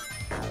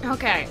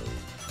 Okay.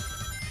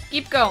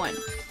 Keep going.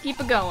 Keep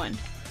it going.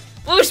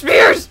 Blue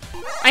spears!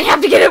 I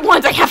have to get it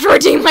once. I have to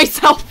redeem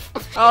myself.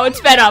 Oh, it's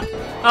sped up.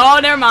 Oh,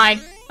 never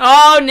mind.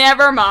 Oh,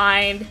 never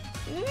mind.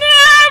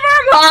 Never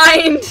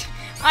mind.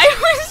 I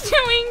was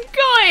doing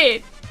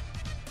good.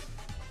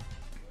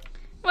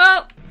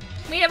 Well,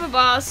 we have a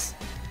boss.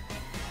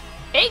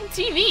 Egg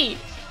TV.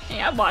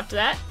 Hey, I watched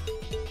that.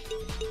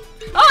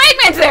 Oh,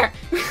 Eggman's there!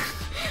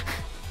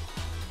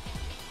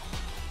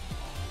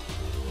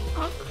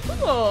 Oh,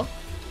 cool.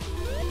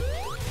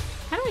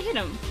 How do I hit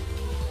him?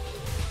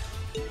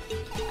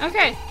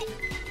 Okay.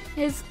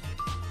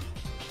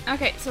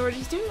 Okay, so we're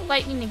just doing the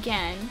lightning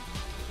again.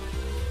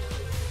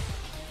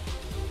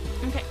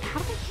 Okay, how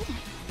do I hit him?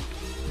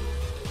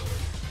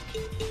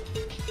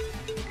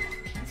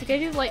 It's okay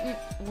to do lightning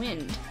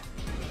wind.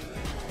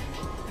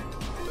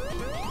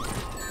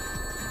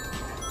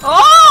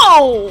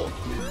 Oh!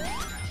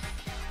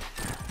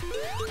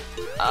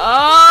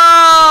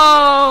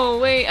 Oh!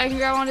 Wait, I can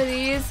grab onto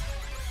these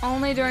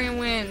only during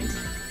wind.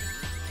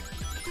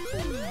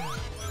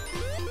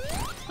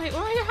 Wait, how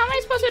am I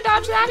supposed to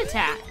dodge that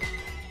attack?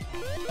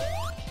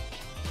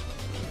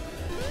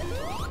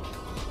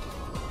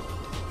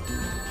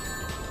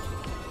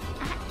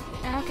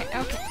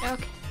 Okay.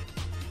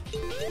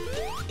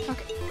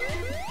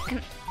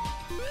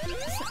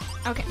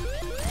 Okay.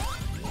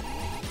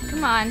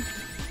 Come on.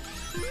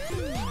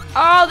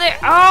 Oh, there.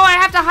 Oh, I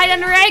have to hide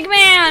under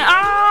Eggman.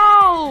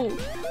 Oh.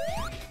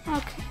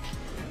 Okay.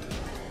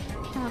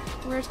 Oh,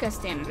 we're just gonna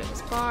stand under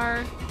this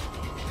bar.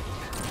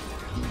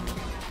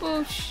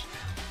 Whoosh.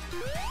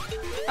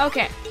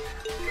 Okay.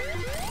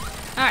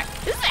 All right.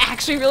 This is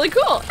actually really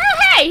cool. Oh,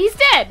 hey, he's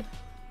dead.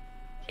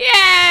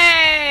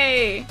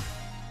 Yay!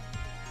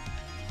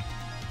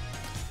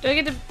 Do I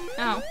get to?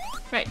 Oh,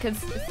 right,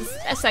 because it's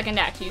a second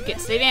act. You get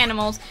to save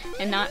animals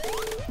and not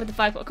with the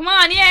 5 volt. Come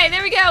on, yay!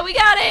 There we go. We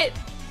got it.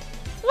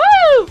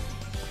 Woo!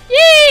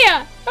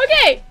 Yeah!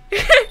 Okay.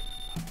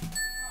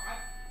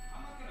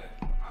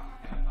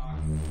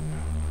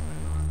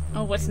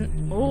 Oh, what's?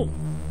 Oh!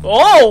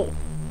 Oh!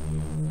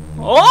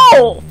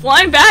 Oh!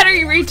 Flying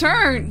battery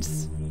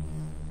returns.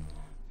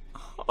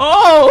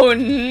 Oh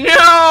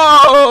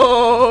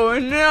no!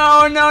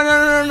 No!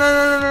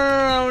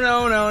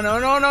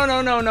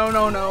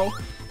 No!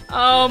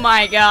 Oh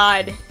my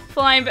God!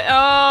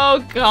 Oh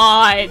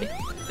God!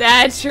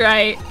 That's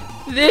right.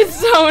 This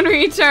zone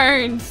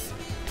returns.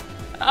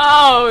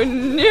 Oh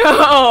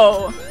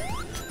no!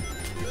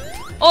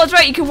 Oh, that's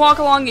right. You can walk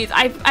along these.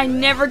 I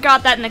never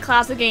got that in the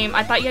classic game.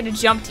 I thought you had to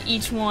jump to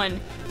each one.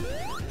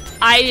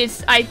 I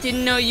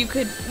didn't know you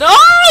could.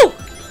 No!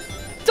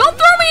 Don't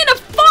throw me in a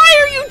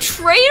fire, you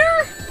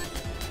traitor!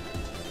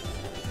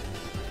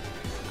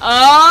 Oh,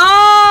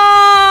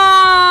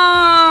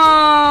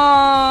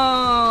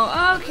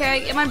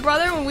 okay. And my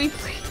brother, when we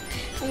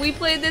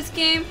played this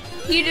game,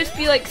 he'd just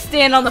be like,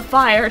 "Stand on the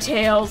fire,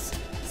 Tails.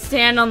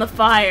 Stand on the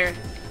fire.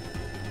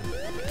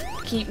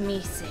 Keep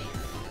me safe."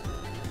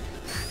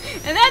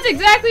 And that's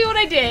exactly what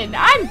I did.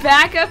 I'm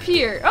back up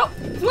here. Oh,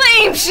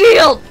 flame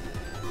shield!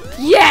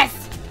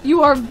 Yes,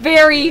 you are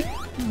very,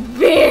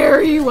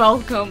 very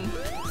welcome,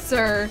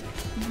 sir.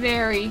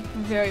 Very,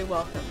 very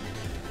welcome.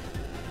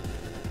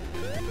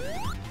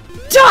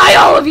 Die,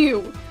 all of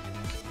you!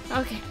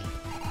 Okay.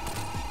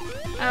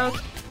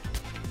 Okay.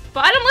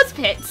 Bottomless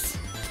pits.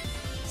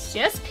 It's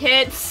just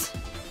pits.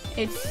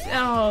 It's,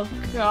 oh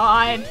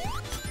God.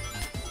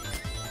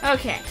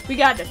 Okay, we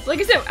got this. Like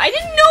I said, I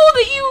didn't know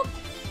that you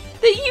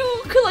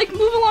could like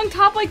move along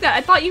top like that.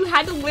 I thought you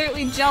had to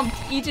literally jump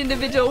each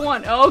individual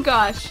one. Oh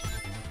gosh.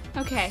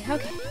 Okay,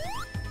 okay.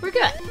 We're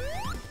good.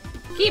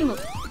 Keep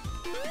moving.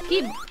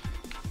 Keep moving.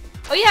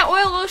 Oh yeah,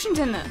 oil lotion's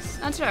in this.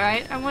 That's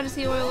alright. I want to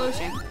see oil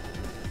lotion.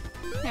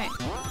 Okay.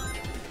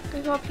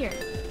 Gonna go up here.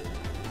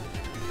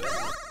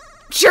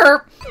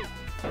 Chirp!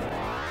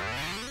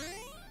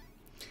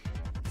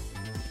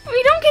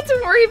 We don't get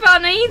to worry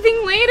about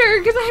anything later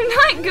because I'm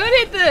not good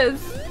at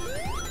this.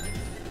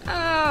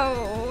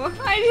 Oh,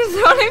 I just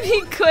want to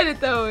be good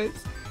at those.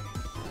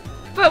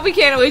 But we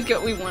can't always get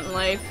what we want in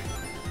life.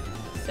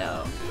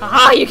 So,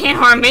 aha, you can't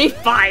harm me,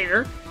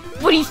 fire.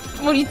 What do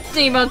you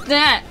say about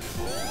that?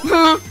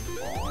 Huh?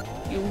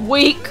 You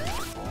weak.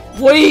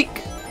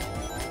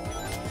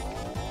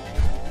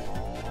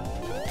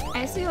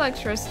 I see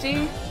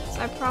electricity,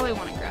 so I probably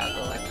want to grab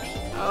the electricity.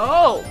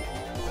 Oh!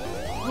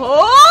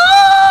 Oh!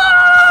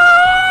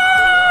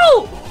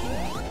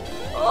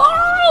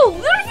 Oh!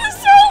 This is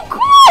so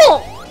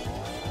cool!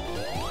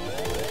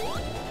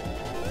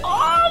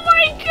 Oh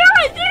my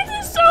God! This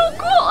is so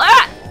cool!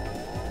 Ah!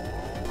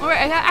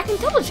 Alright, I can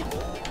double jump.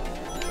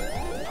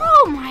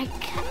 Oh my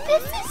God!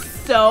 This is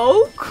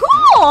so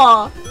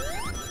cool!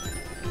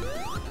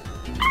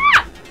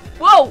 Ah!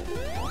 Whoa!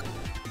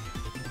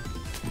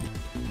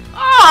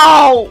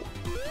 Oh!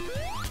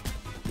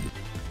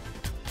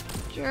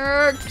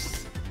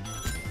 Jerks.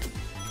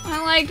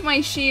 I liked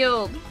my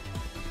shield.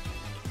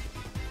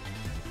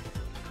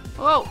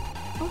 Whoa.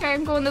 Okay,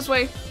 I'm going this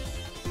way.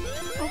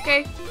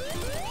 Okay.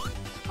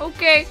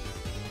 Okay.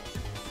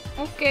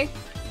 Okay.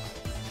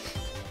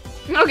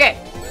 Okay.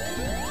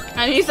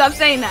 I need to stop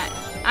saying that.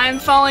 I'm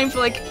falling for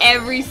like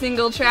every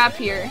single trap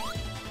here.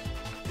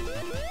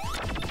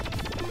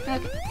 Okay,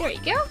 there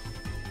you go.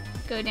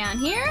 Go down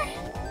here.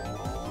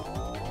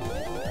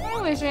 I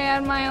wish I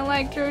had my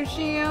electro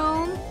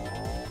shield.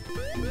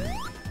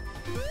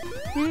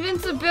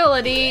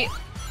 Invincibility.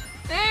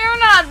 They're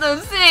not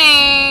the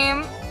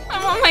same.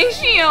 I want my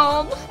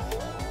shield.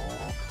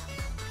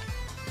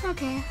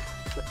 Okay.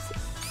 Let's see.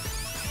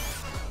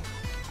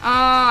 Oh,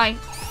 I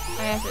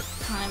have to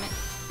time it.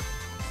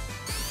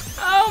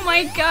 Oh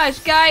my gosh,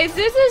 guys,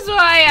 this is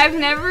why I've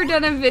never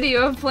done a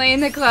video of playing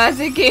the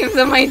classic games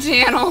on my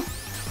channel.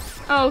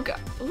 Oh god.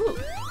 Ooh.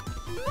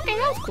 Okay,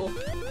 that was cool.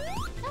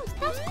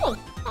 That was cool.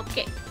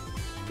 Okay.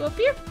 Go up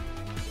here.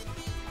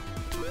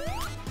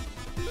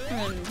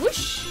 And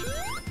whoosh.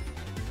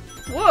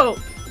 Whoa.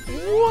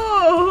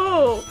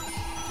 Whoa.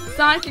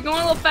 Sonic, you're going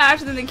a little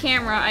faster than the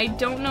camera. I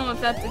don't know if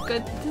that's a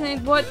good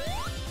thing. What?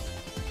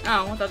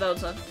 Oh, I thought that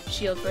was a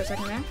shield for a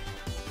second there.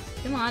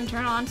 Come on,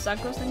 turn on, suck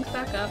those things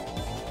back up.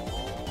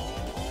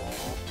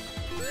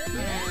 And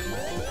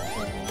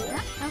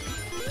that. Okay.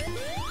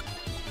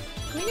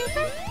 Can we get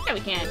there? Yeah, we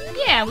can.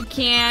 Yeah, we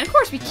can. Of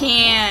course we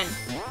can.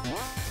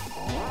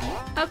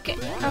 Okay,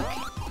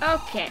 okay,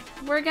 okay.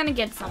 We're gonna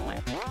get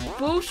somewhere.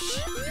 Boosh.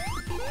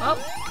 Oh.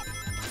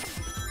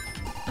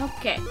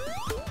 Okay.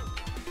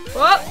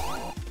 Whoop.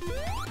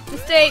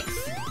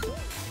 Mistakes.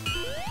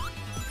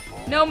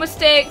 No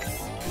mistakes.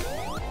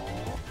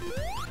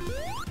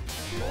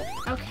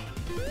 Okay.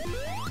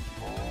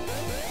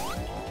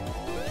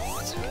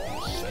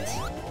 Sweet.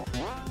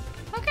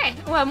 Okay.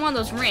 Well, I'm one of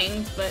those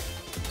rings, but.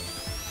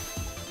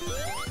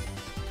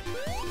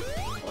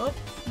 Whoa.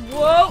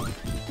 Whoa.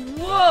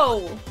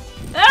 Whoa.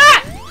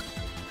 Ah!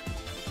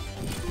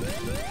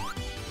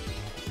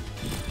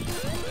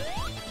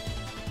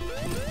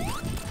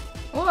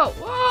 Whoa.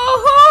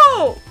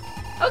 Whoa.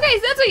 Okay,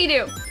 so that's what you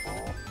do.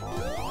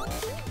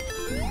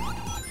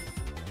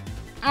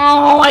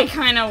 Oh, I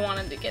kind of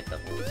wanted to get the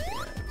blue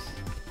spirits.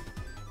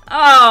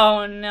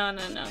 Oh, no,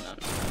 no, no, no, no,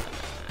 no.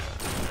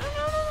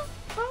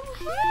 Oh,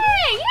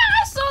 hey, yeah,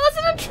 I saw this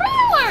in a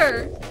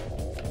trailer.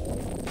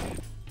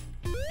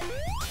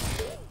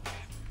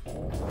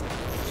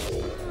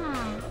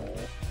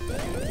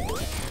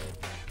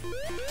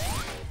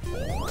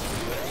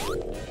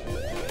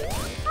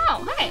 Oh,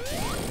 hey.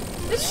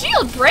 This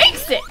shield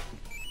breaks it.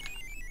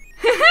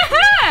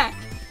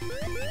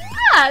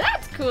 Ah,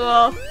 that's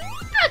cool.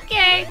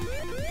 Okay.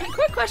 A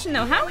quick question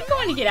though, how are we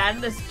going to get out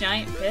of this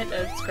giant pit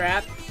of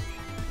scrap?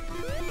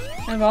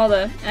 Of all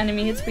the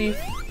enemies we've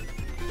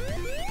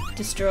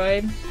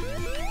destroyed.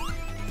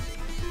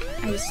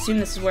 I just assume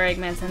this is where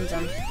Eggman sends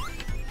them.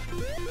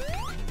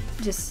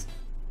 Just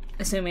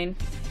assuming.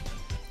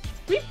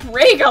 We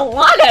break a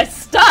lot of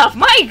stuff!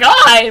 My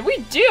god! We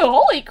do!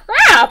 Holy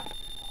crap!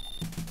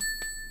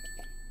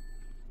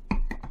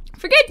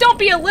 Forget don't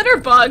be a litter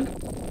bug!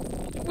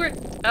 We're-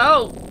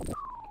 oh.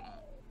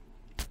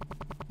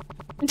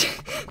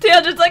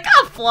 Tail just like,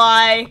 I'll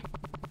fly!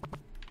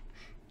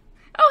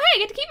 Oh hey, I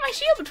get to keep my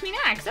shield between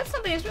acts. That's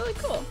something that's really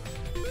cool.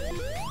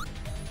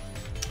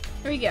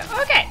 Here we go.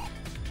 Okay.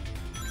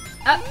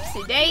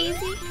 Upsy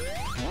daisy.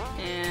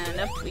 And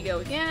up we go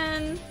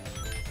again.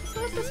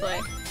 So what's this way?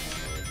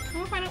 I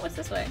wanna find out what's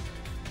this way.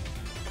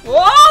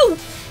 Whoa!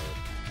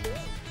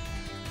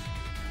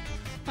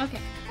 Okay.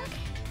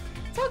 Okay.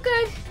 It's all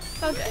good.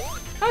 It's all good.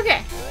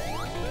 Okay.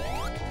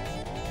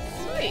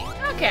 Sweet.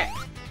 Okay.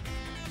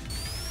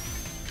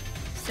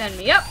 Send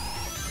me up.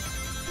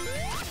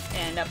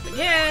 And up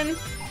again.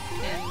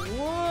 And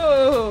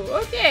whoa.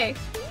 Okay.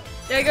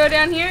 Did I go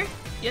down here?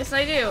 Yes,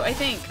 I do. I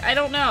think. I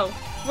don't know.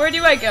 Where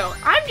do I go?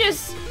 I'm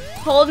just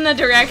holding the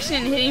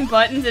direction, hitting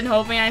buttons, and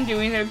hoping I'm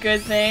doing a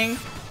good thing.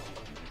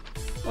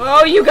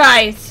 Whoa, you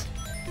guys!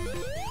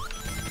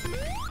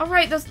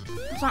 Alright, those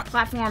aren't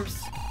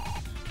platforms.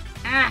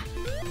 Ah.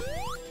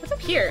 What's up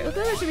here? Looks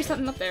like there should be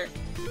something up there.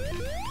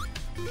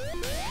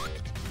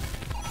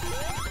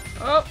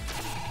 Oh.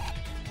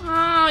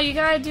 Oh, you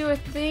gotta do a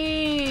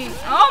thing.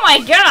 Oh my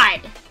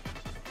god!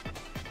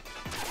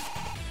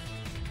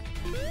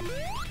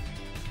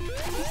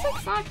 Is this like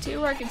Sonic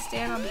 2 where I can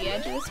stand on the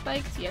edge of the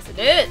spikes? Yes, it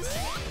is.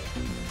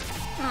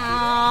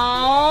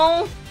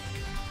 Oh.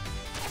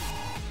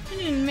 I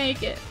didn't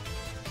make it.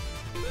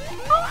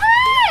 Oh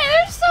hey!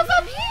 There's stuff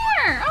up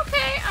here!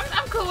 Okay,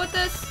 I'm cool with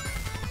this.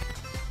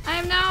 I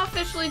am now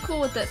officially cool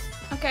with this.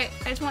 Okay,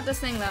 I just want this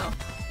thing though.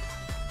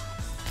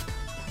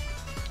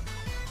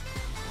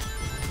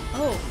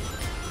 Oh.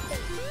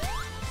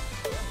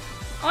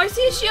 Oh, I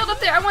see a shield up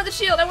there! I want the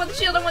shield! I want the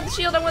shield! I want the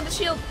shield! I want the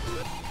shield!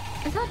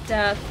 Is that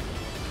death?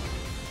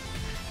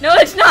 No,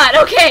 it's not!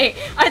 Okay!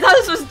 I thought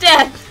this was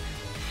death!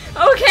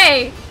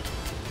 Okay!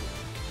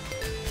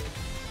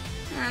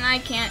 And I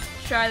can't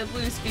try the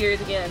blue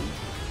spears again.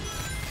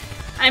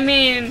 I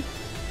mean,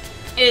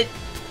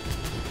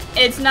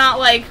 it's not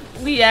like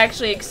we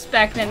actually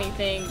expect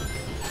anything.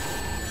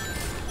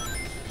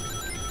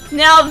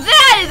 Now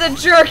that is a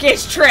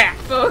jerkish trap,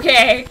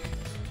 okay?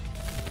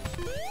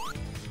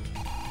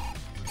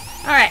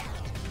 Alright.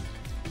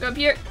 Go up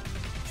here.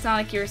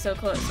 Sonic, you're so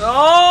close.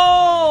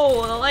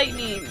 Oh, the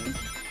lightning.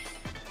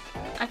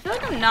 I feel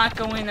like I'm not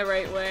going the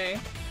right way.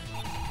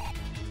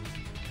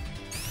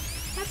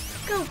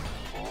 Let's go.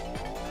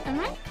 Am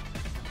I?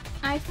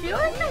 I feel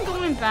like I'm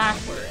going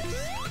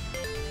backwards.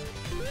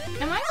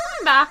 Am I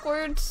going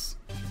backwards?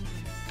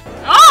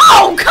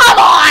 Oh, come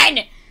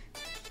on!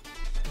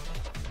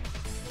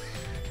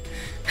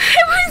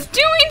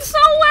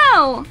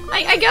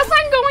 I guess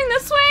I'm going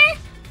this way?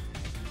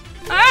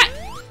 Alright!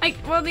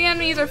 Well, the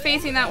enemies are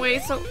facing that way,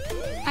 so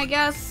I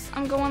guess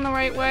I'm going the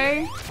right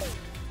way.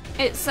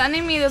 It's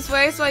sending me this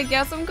way, so I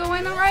guess I'm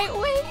going the right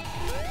way.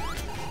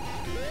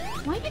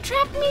 Why are you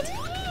trapping me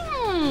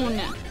down?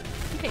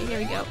 Okay, here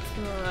we go.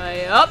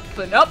 Try up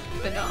and up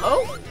and up.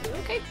 Oh,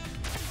 okay.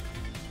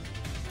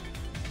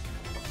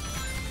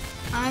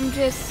 I'm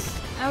just...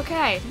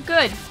 Okay,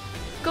 good.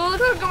 Go,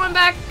 look, we're going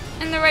back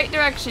in the right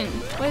direction.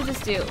 What does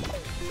this do?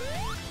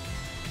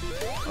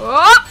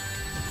 Oh!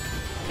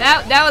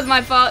 That was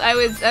my fault. I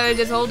was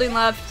just holding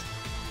left.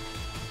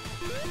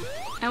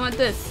 I want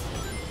this.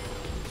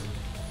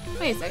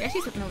 Wait a sec, I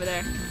see something over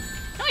there.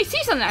 No, I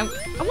see something. I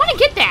want to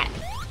get that.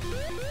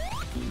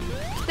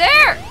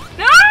 There!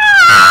 No!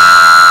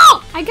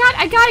 I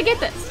gotta get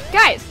this.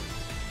 Guys.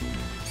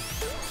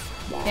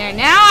 There,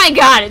 now I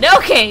got it.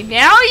 Okay,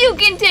 now you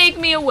can take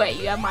me away.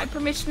 You have my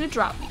permission to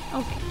drop me.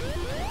 Okay.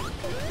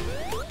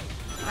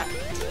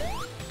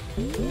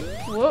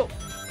 Whoa.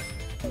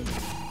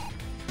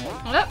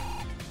 Up.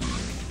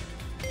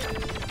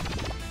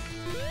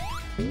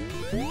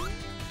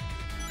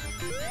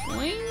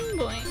 Boing,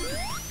 boing.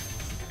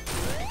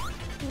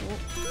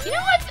 You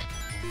know what?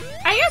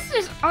 I guess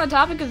just on the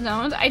topic of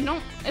zones,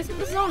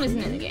 the zone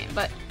isn't in the game,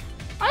 but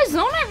on a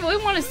zone I really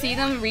want to see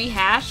them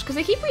rehash, because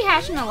they keep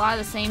rehashing a lot of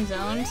the same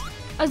zones.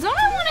 A zone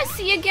I want to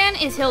see again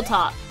is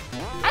Hilltop.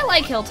 I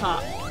like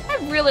Hilltop. I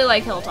really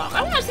like Hilltop.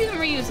 I want to see them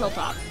reuse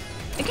Hilltop.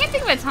 I can't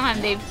think of a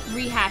time they've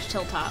rehashed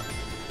Hilltop.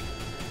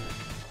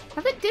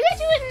 Did they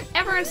do it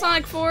ever in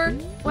Sonic 4?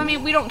 Well, I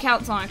mean, we don't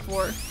count Sonic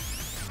 4.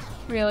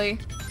 Really.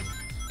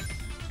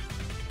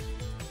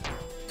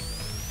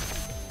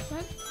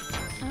 What?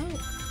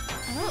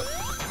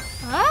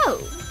 Oh.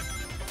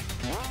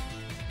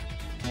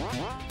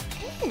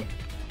 Ew.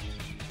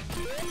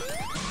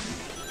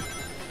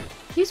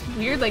 These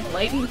weird, like,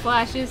 lightning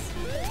flashes.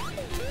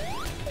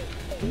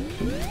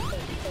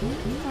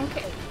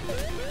 Okay.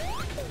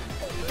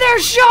 Their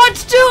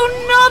shots do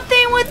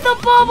nothing with the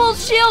bubble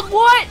shield!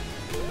 What?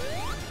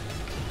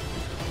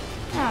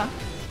 Oh.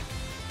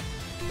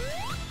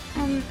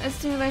 And as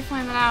soon as I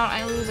find that out,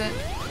 I lose it.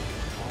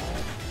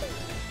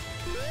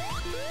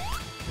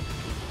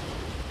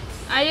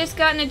 I just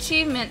got an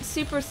achievement,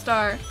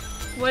 Superstar.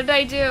 What did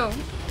I do?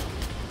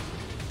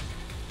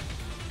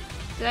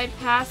 Did I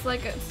pass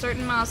like a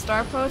certain amount of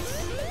star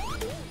posts?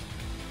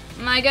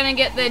 Am I gonna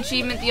get the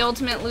achievement, the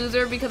ultimate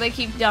loser, because I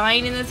keep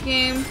dying in this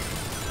game?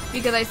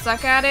 Because I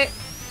suck at it?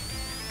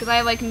 Because I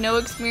have like no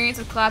experience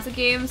with classic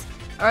games?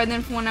 Other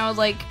than from when I was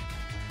like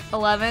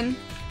 11?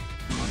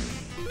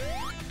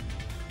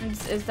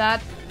 Is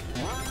that...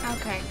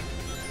 Okay.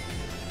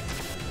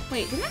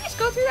 Wait, didn't I just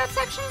go through that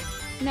section?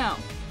 No.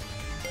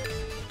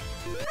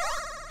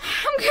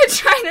 I'm gonna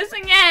try this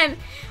again!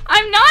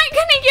 I'm not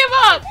gonna give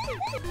up!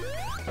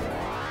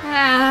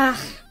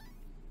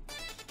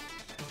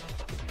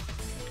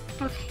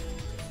 Okay.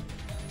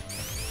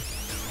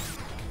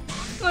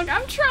 Look,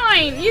 I'm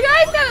trying! You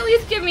guys gotta at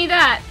least give me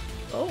that!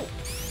 Oh.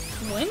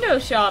 Window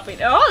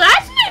shopping. Oh,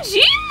 that's an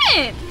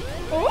achievement!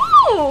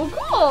 Oh,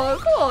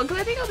 cool. Because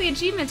I think all the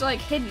achievements are like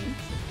hidden.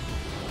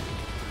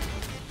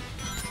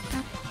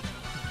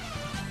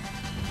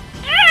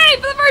 Hey!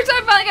 For the first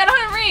time I finally got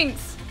 100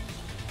 rings!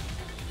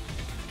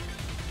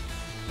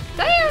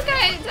 Did I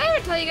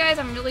ever tell you guys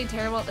I'm really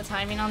terrible at the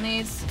timing on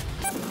these?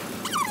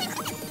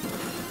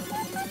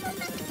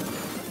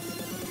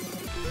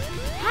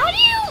 How do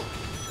you...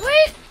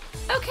 Wait.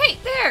 Okay,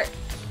 there.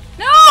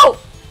 No!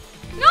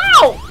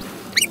 No!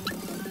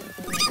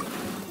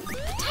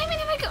 What timing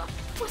have I got?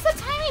 What's the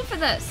timing for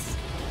this?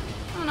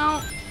 I don't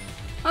know.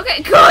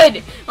 Okay,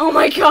 good! Oh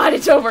my god,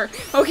 it's over.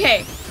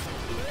 Okay.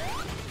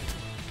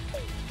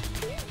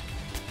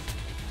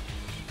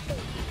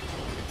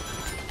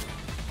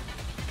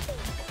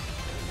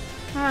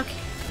 Okay.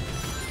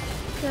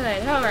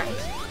 Good, alright.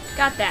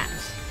 Got that.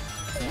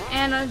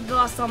 And I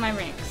lost all my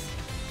rings.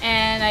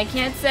 And I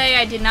can't say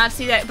I did not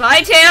see that.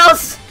 Bye,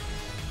 Tails!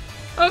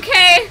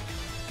 Okay.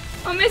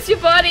 I'll miss you,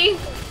 buddy.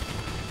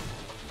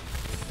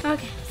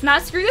 Okay, let's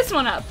not screw this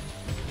one up.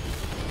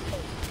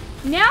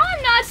 Now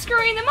I'm not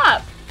screwing them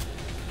up.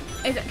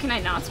 Can I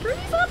not screw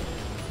these up?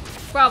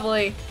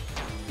 Probably.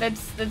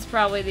 That's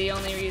probably the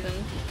only reason.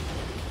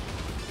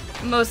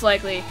 Most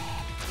likely.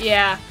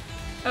 Yeah.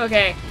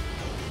 Okay.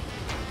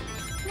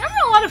 I'm having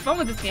a lot of fun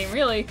with this game,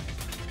 really.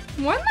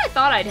 More than I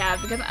thought I'd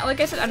have, because, like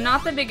I said, I'm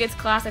not the biggest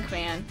classic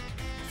fan.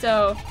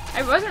 So,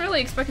 I wasn't really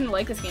expecting to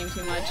like this game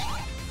too much.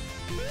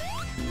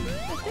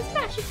 But this is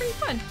actually pretty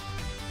fun.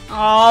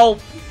 Oh!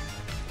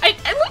 I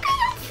look at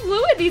how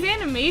fluid these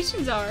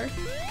animations are.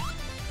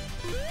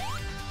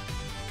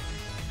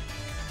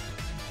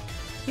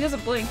 He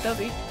doesn't blink, does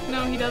he?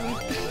 No, he doesn't.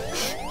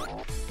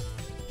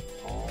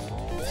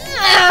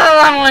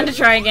 I wanted to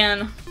try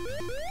again.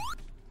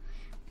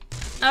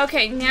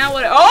 Okay, now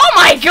what? Oh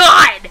my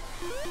god!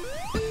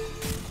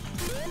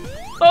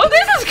 Oh,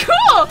 this is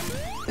cool!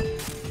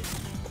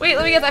 Wait,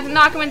 let me guess. I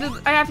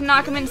have to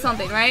knock him into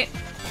something, right?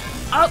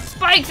 Oh,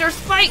 spikes! There's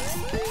spikes!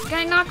 Can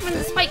I knock him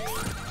into spikes?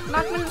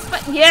 Knock him into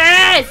spikes.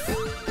 Yes!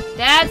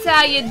 That's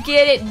how you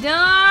get it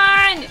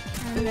done!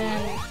 And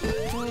then...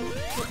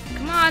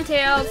 Come on,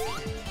 Tails.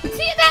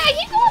 See that? I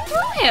keep going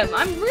through him!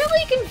 I'm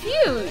really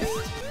confused.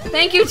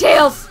 Thank you,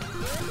 Tails!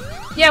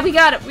 Yeah, we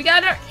got it. We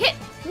got our hit.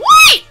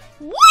 Wait!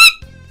 What?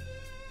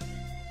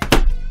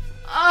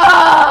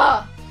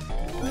 Ah!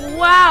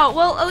 Wow.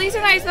 Well, at least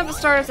they're nice enough to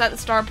start us at the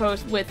star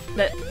post with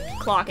the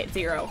clock at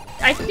 0.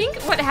 I think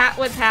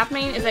what's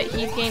happening is that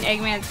he's getting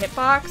Eggman's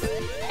hitbox,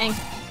 and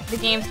the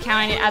game's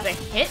counting it as a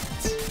hit.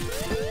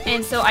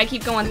 And so I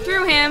keep going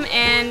through him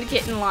and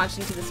getting launched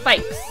into the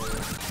spikes.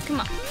 Come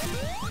on.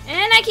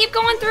 And I keep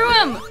going through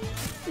him!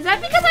 Is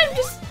that because I'm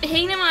just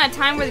hitting him at a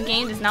time where the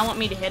game does not want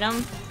me to hit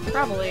him?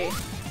 Probably.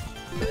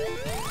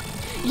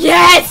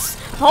 Yes!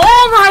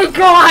 Oh my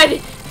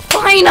god!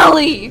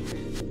 Finally!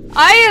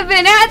 I have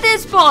been at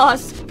this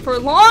boss for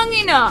long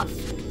enough.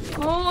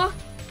 Oh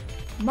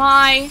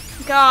my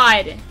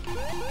god.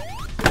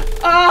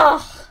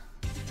 Ugh.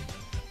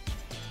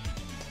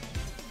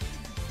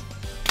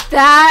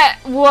 That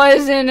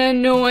was an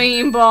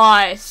annoying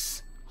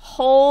boss.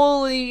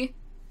 Holy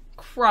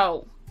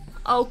crow.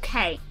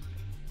 Okay.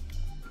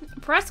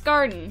 Press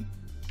garden.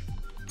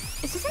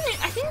 Is this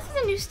I think this is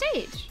a new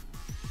stage.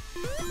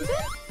 Is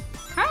it?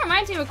 Kind of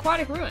reminds me of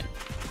Aquatic Ruin.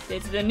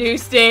 It's the new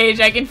stage.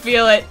 I can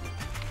feel it.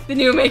 The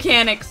new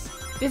mechanics.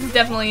 This is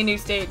definitely a new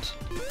stage.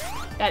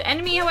 That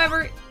enemy,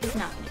 however, is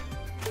not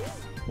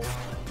new.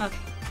 Okay.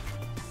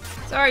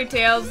 Sorry,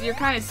 Tails. You're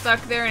kind of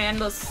stuck there in an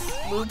endless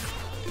loop.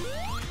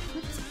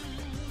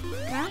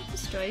 Can I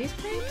destroy these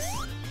crates?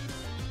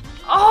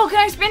 Oh, can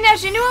I spin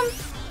dash into him?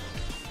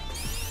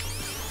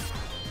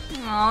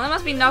 Oh, that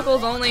must be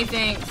Knuckles only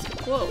things.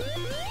 Whoa.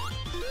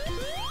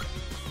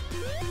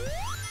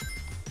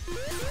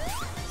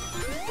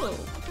 Whoa.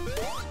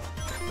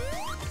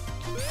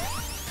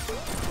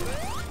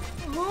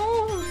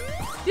 Oh,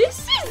 this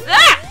is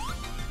that!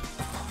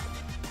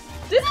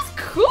 This is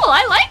cool,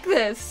 I like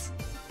this!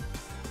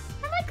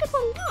 I like this a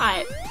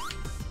lot.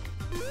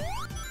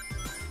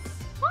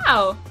 Wow.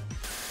 Oh.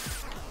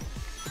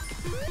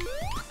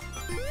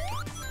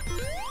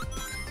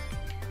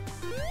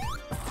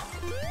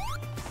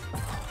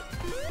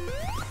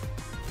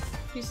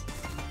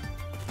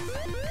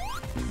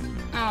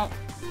 I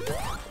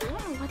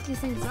don't know what these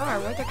things are,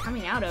 what they're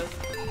coming out of.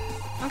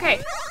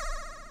 Okay.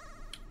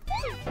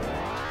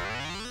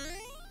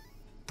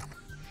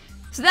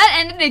 So that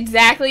ended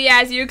exactly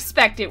as you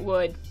expect it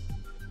would.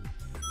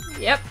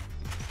 Yep.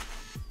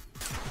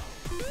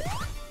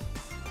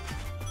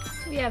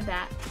 We have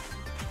that.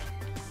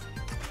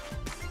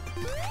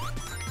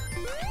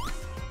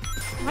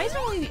 Why is it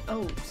only the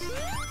O's?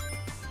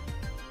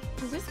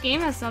 Does this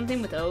game have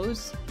something with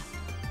O's?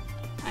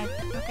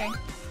 Okay.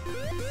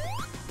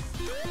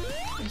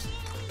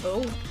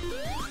 Oh.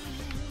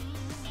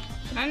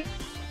 Can I?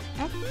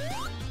 Oh.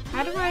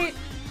 How do I?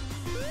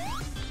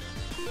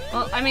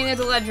 Well, I mean, there's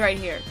a ledge right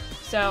here,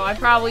 so I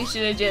probably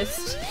should have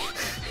just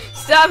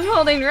stopped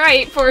holding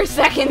right for a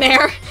second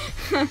there.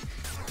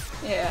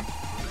 Yeah,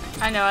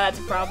 I know that's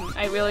a problem.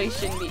 I really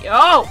shouldn't be.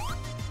 Oh.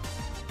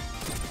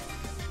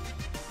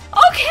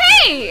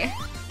 Okay.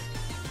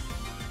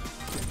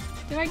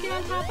 Did I get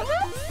on top of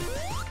this?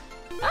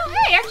 Oh,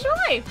 hey, extra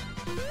life.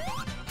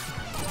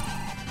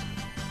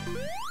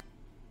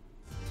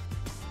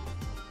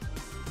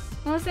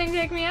 Will this thing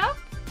take me up?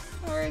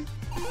 Or...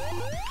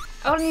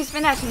 Oh, I need to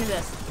spin dash into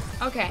this.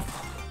 Okay.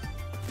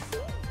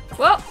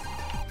 Well,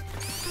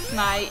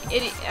 my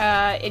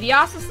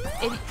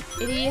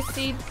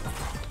idiocy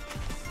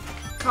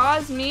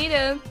caused me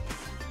to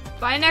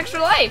buy an extra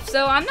life,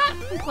 so I'm not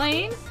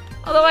complaining.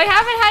 Although I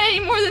haven't had any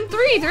more than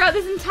 3 throughout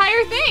this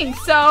entire thing,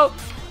 so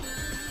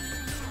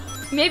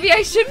maybe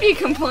I should be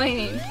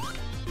complaining.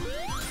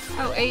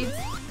 Oh,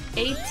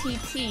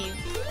 ATT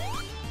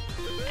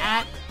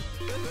at.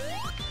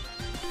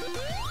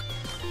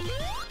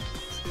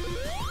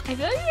 I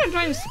feel like you're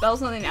trying to spell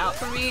something out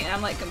for me, and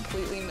I'm like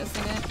completely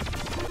missing it.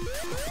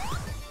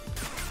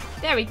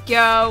 There we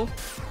go.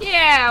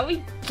 Yeah,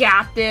 we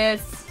got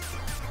this.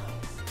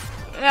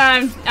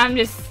 I'm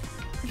just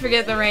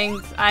forget the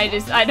rings. I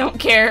don't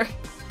care.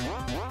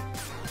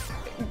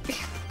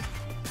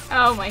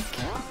 Oh my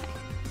god.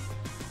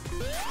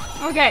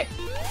 Okay.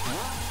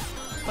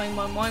 Boing,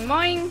 boing, boing,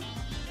 boing.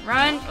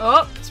 Run.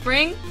 Oh,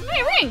 spring.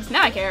 Hey, rings.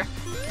 Now I care.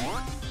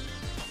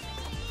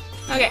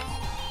 Okay.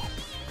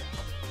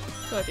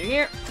 Go through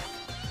here.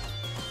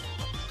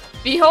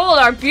 Behold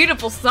our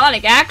beautiful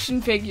Sonic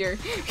action figure.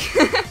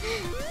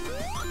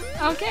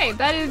 Okay,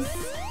 that is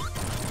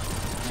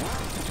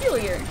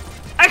peculiar.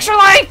 Extra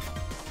life!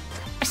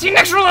 I see an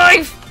extra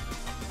life!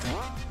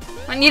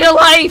 I need a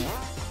life!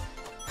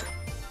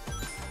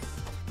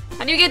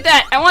 How do you get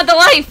that? I want the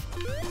life!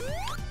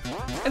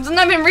 It's something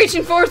I've been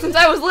reaching for since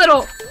I was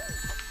little.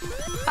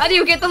 How do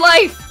you get the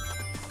life?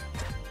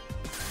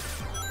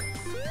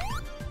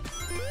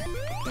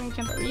 Can I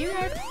jump over you guys?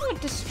 I don't know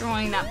what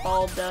destroying that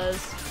bulb does.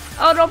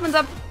 Oh, it opens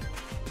up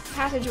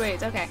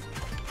passageways. Okay.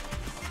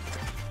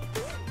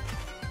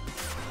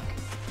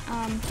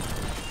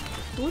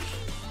 Whoosh,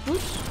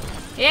 whoosh.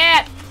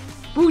 Yeah!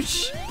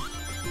 Whoosh!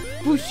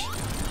 Whoosh!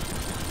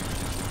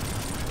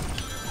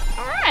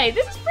 okay,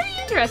 this is pretty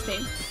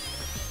interesting.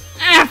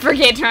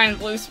 Forget trying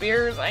blue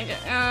spears.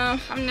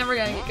 I'm never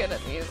gonna get good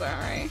at these,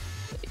 alright.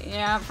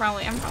 Yeah, I'm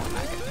probably not gonna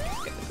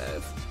get good at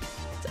those.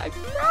 So I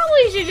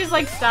probably should just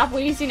like stop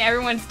wasting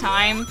everyone's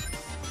time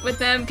with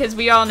them, because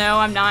we all know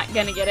I'm not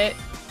gonna get it.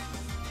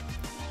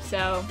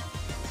 So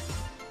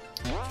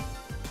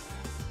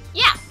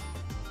yeah.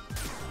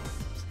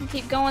 Just gonna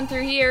keep going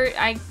through here.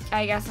 I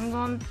guess I'm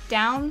going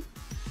down.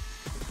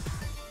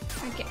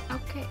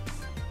 Okay.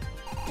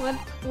 What?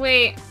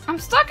 Wait, I'm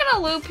stuck in a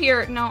loop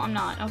here. No, I'm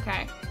not.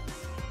 Okay.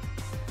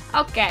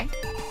 Okay.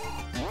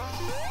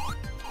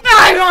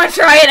 I'm gonna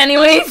try it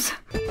anyways.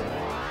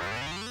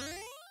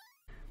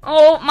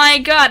 Oh my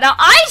god. Now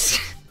I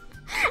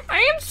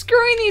am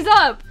screwing these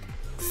up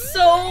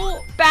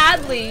so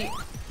badly.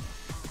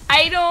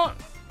 I don't...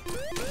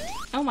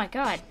 Oh my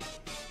god.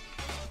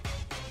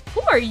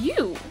 Who are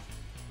you?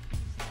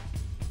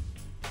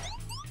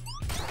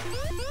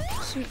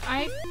 Should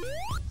I...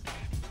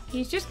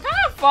 He's just kind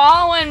of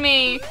following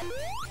me.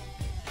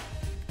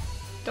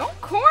 Don't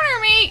corner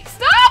me!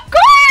 Stop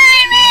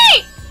cornering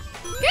me!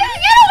 Get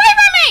away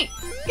from me!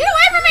 Get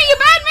away from me, you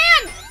bad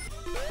man!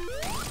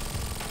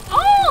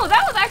 Oh,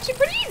 that was actually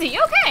pretty easy.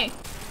 Okay.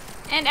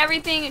 And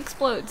everything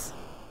explodes.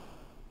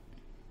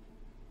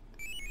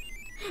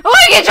 Oh,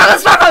 I get juggle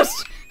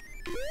starburst!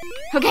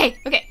 Okay.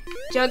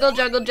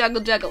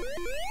 Juggle.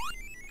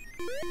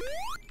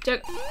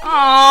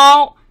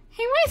 Oh.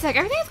 Hey, wait a sec.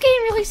 Everything's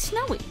getting really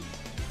snowy.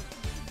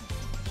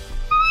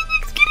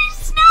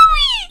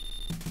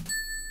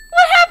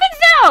 What happens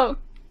now?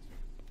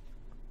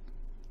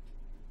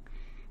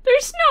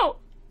 There's snow.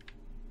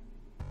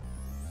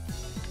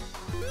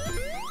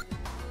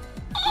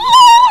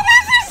 Oh,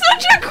 this is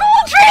such a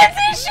cool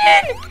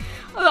transition!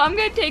 Oh, I'm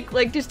gonna take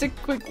like just a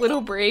quick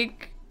little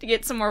break to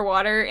get some more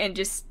water and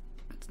just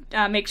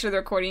make sure the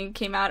recording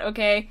came out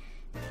okay.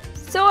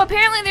 So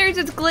apparently there's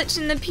this glitch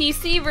in the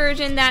PC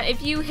version that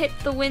if you hit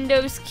the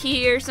Windows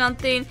key or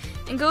something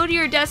and go to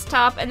your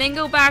desktop and then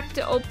go back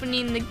to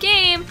opening the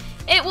game,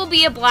 it will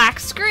be a black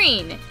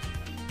screen.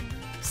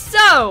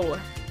 So,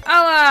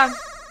 I'll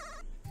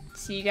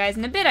see you guys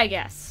in a bit, I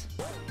guess.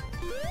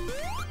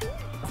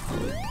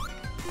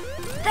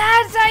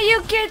 That's how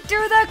you get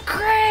through the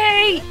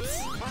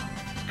crates!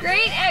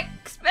 Great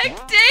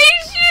expectations!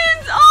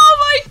 Oh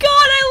my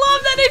god, I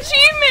love that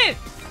achievement!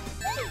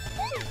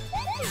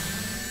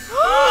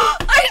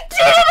 I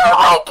did it! Oh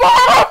my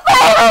god, I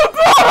finally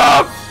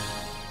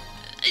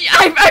did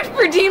it! I've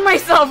redeemed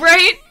myself,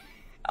 right?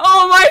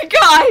 Oh my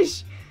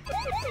gosh!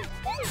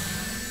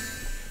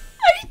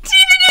 I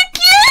did it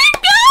again,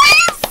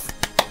 guys!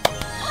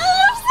 Oh,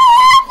 I'm so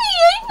happy!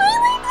 I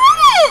finally did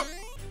it!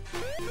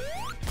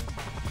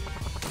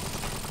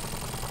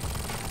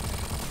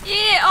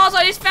 Yeah, also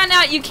I just found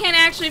out you can't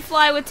actually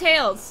fly with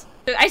tails.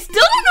 I still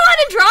don't know how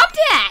to drop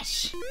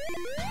dash!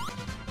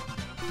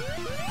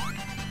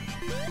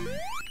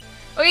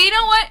 Okay, you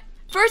know what?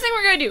 First thing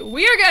we're gonna do,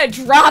 we are gonna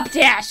drop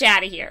dash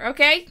out of here,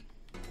 okay?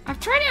 I've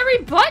tried every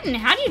button.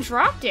 How do you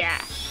drop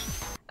dash?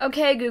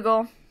 Okay,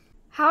 Google.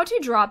 How to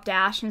drop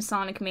dash in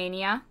Sonic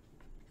Mania?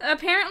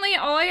 Apparently,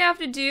 all I have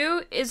to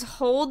do is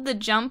hold the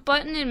jump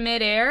button in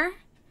midair.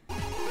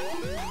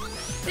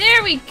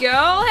 There we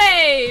go.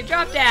 Hey,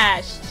 drop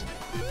dashed.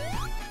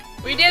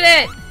 We did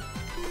it.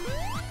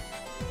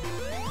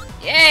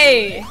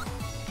 Yay.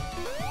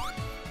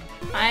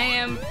 I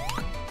am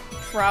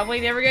probably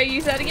never gonna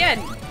use that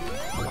again.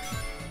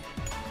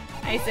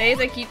 I say as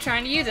I keep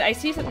trying to use it. I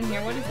see something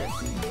here. What is this?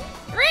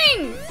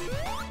 Rings!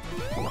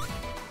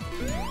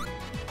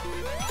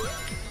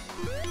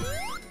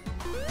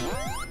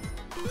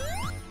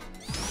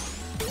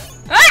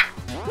 Ah!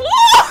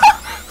 Whoa!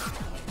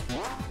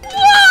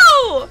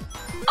 Whoa!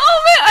 Oh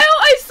man,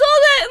 I saw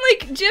that in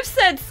like GIF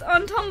sets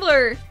on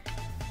Tumblr.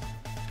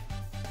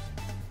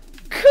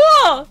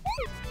 Cool!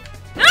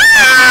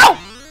 No!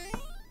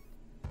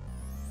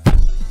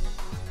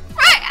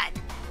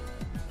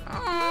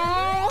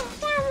 Oh,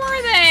 where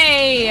were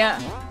they?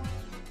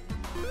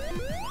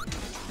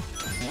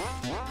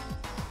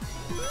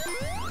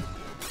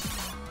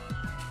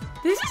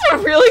 This is a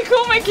really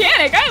cool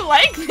mechanic. I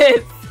like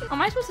this.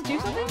 Am I supposed to do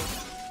something?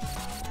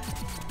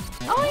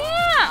 Oh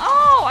yeah.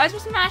 Oh, I was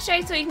supposed to mash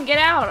A so you can get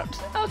out.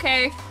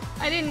 Okay.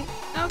 I didn't.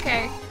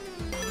 Okay.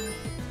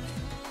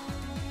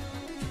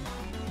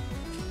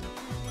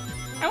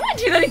 I want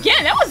to do that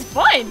again. That was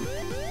fun.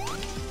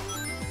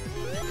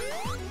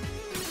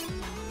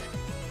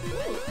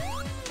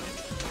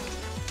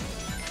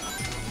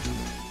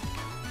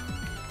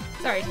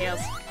 Sorry, Tails.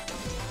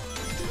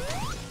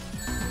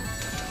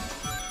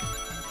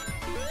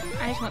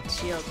 I just want the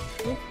shield.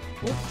 Whoop,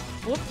 whoop,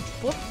 whoop,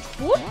 whoop,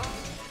 whoop.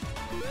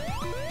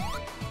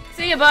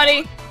 See ya,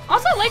 buddy.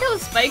 Also, I like how the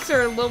spikes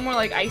are a little more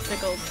like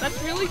icicles.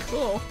 That's really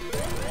cool.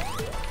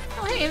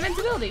 Oh, hey,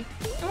 invincibility.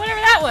 And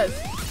whatever that was.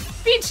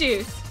 Speed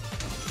shoes.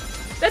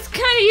 That's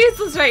kind of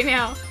useless right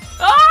now.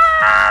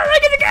 Ah,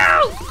 look at the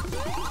go!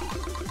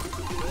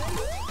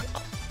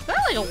 Is that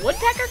like a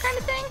woodpecker kind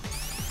of thing?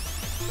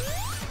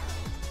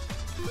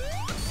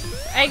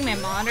 Eggman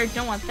monitor,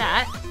 don't want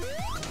that.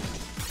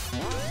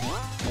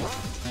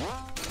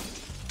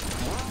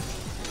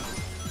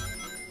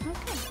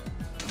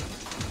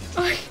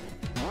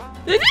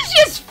 This is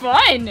just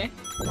fun!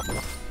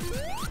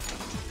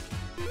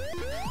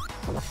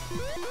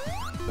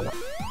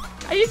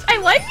 I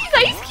like these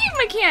ice cube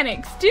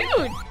mechanics,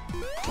 dude!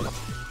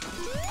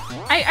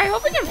 I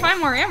hope we can find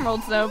more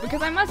emeralds though,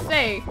 because I must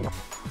say,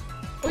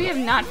 we have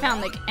not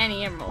found like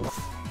any emeralds.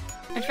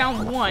 I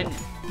found one,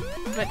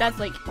 but that's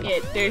like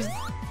it.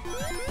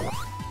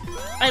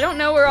 I don't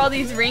know where all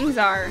these rings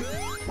are.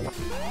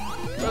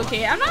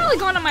 Okay, I'm not really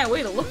going on my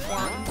way to look for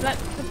them.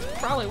 That's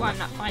probably why I'm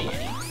not finding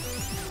any.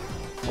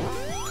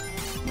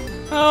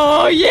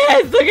 Oh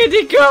yes, look at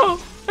it go!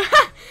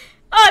 Oh,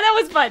 that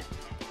was fun.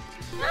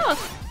 Oh,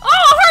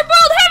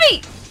 hard-boiled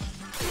heavy!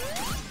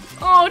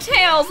 Oh,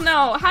 Tails,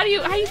 no. How do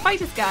you fight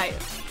this guy?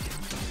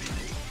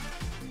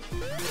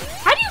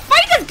 How do you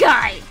fight this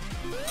guy?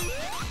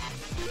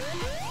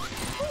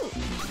 Ooh.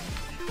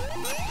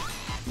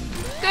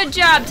 Good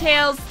job,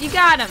 Tails. You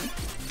got him.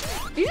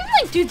 He doesn't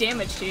like do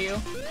damage to you.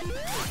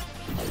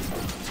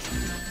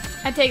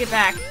 I take it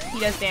back. He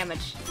does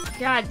damage.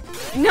 God.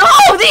 No,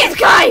 these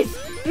guys!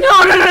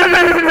 No, no, no, no,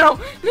 no, no, no, no,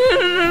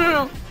 no, no,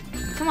 no.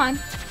 Come on.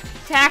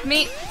 Attack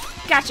me.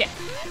 Gotcha.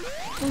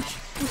 Oosh,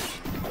 oosh.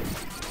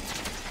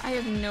 I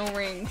have no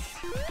rings.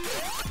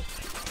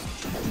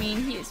 I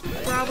mean, he is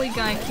probably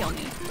gonna kill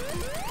me.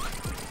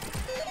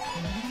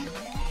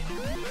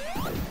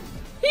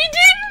 He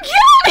didn't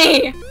kill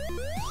me!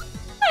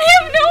 I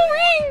have no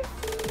rings!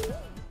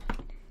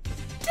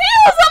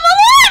 Tails, I'm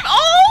alive!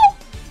 Oh!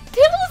 Tails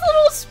is a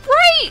little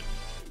sprite!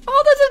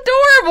 Oh, that's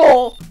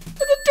adorable!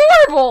 That's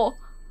adorable!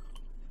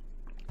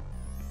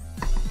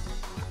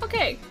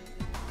 Okay.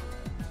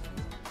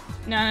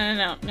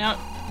 No.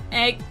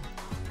 Egg.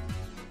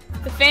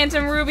 The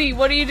Phantom Ruby,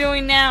 what are you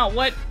doing now?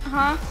 What?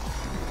 Huh?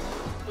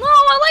 No,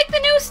 I like the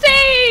new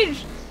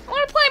stage! I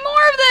want to play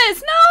more of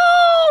this!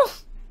 No!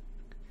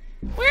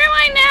 Where am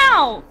I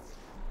now?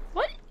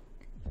 What?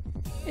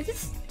 Is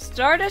this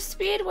Stardust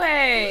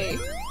Speedway?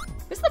 Is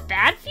this the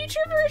Bad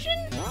Future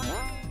version?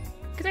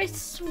 Because I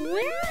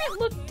swear it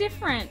looked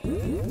different.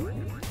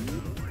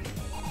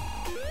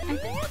 I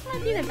think this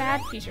might be the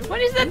Bad Future.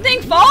 What is that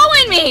thing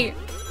following me?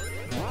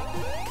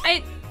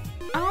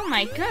 Oh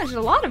my gosh, there's a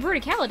lot of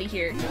verticality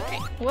here. Okay,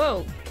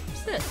 whoa.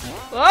 What's this?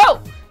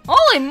 Whoa!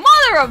 Holy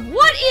mother of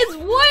what is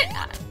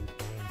what?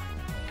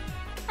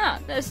 Oh,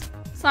 this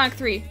Sonic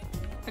 3.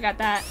 I got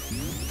that.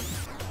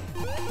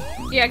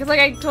 Yeah, because like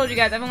I told you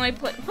guys, I've only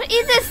played. What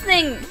is this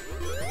thing?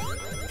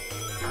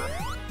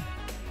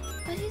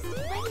 What is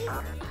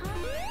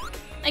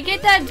I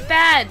get that it's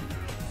bad.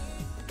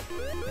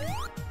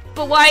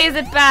 But why is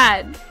it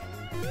bad?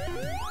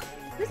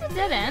 Is this a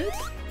dead end?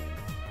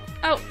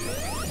 Oh.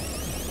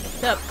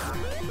 Up.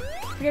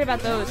 Forget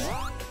about those.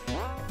 Oh,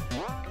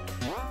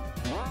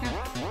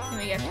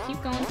 we have to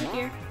keep going through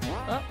here.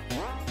 Oh.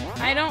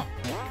 I don't.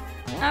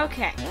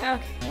 Okay.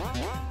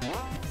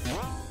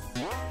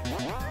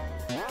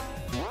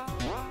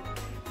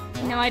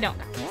 No, I don't.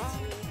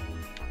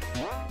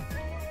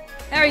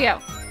 There we go.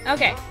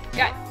 Okay.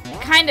 Got.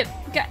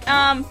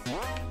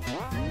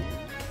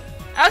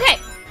 Okay.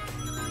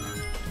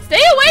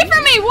 Stay away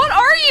from me! What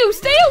are you?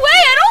 Stay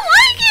away! I don't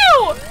like you!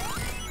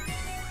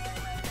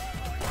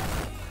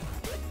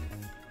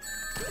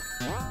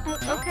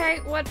 Okay,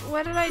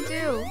 what did I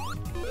do?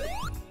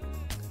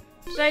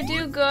 Did I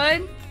do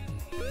good?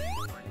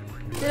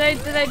 Did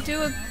I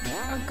do a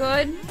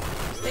good?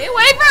 Stay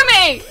away from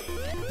me!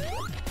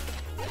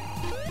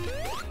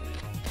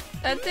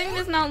 That thing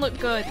does not look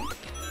good.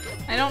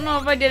 I don't know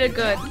if I did it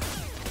good.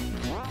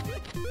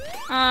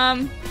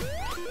 I'm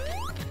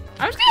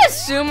just gonna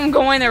assume I'm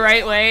going the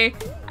right way.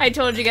 I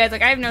told you guys,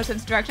 like, I have no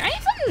sense of direction. I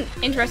need something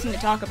interesting to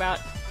talk about.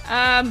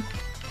 What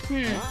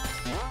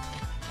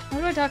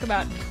do I talk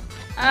about?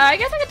 I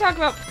guess I could talk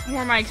about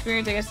more of my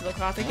experience, I guess, with the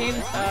classic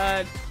games.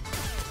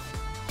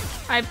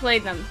 I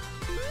played them.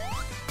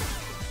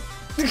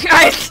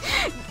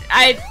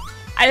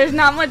 There's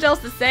not much else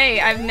to say.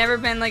 I've never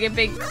been, like, a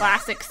big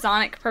classic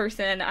Sonic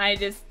person. I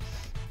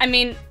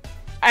mean,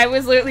 I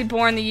was literally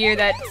born the year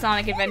that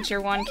Sonic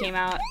Adventure 1 came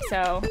out,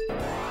 so...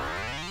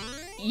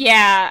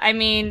 Yeah, I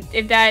mean,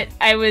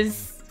 I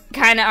was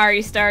kind of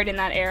already started in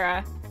that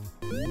era.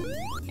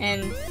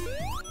 And,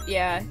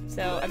 yeah,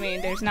 so, I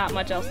mean, there's not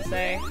much else to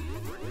say.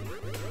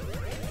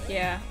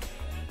 Yeah.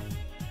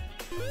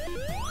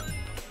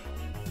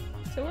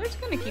 So we're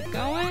just gonna keep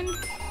going.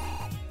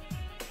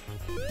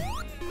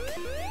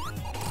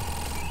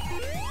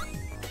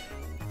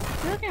 I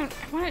feel like I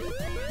want to...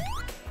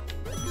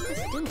 What's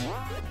this doing?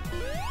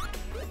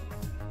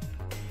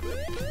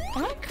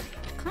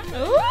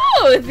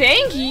 Ooh,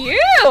 thank you!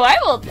 I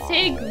will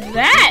take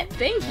that!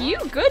 Thank you,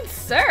 good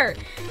sir!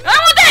 I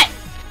want that!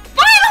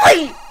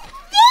 Finally! Finally!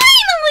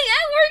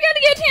 We're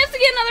gonna get a chance to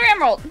get another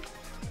emerald!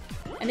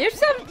 And there's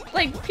some,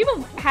 like,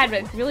 people had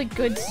like, really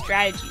good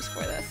strategies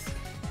for this.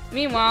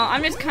 Meanwhile,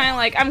 I'm just kind of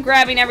like, I'm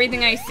grabbing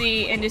everything I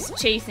see and just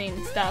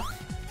chasing stuff.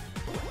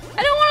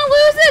 I don't want to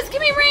lose this!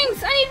 Give me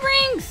rings! I need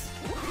rings!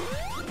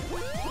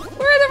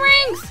 Where are the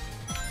rings?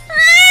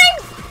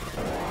 Rings!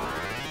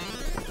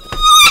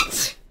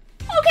 What?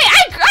 Okay, I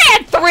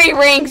had 3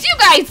 rings! You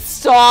guys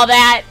saw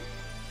that!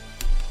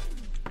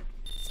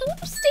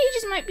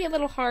 might be a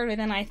little harder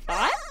than I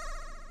thought.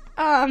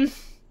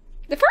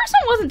 The first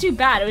one wasn't too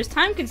bad. It was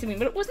time-consuming,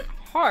 but it wasn't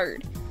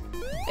hard.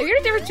 There's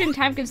a difference between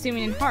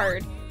time-consuming and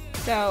hard.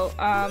 So,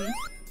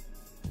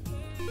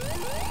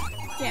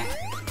 yeah.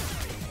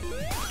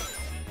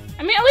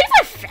 I mean, at least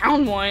I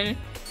found one.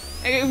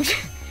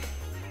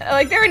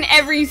 Like, they're in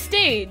every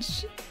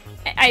stage,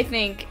 I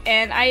think.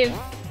 And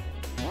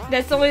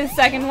that's only the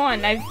second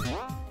one.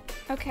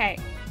 Okay.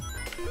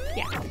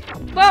 Yeah.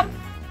 Well.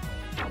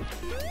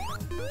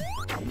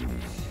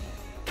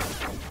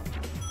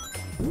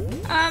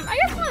 I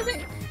guess one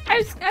thing, I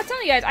was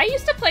telling you guys, I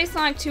used to play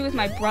Sonic 2 with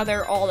my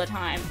brother all the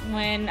time.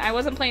 When I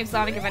wasn't playing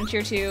Sonic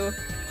Adventure 2,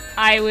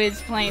 I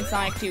was playing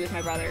Sonic 2 with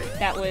my brother.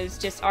 That was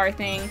just our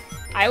thing.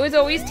 I was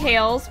always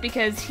Tails,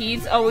 because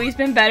he's always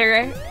been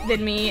better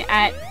than me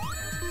at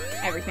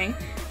everything.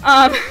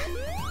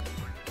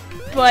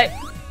 But,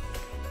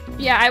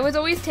 yeah, I was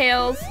always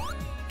Tails.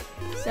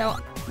 So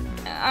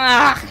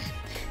I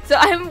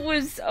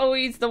was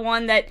always the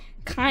one that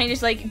kind of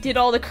just, like, did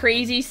all the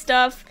crazy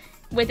stuff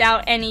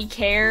without any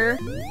care,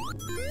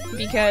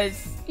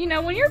 because, you know,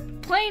 when you're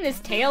playing as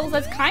Tails,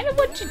 that's kind of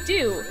what you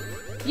do.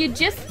 You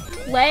just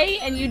play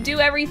and you do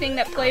everything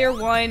that player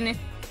 1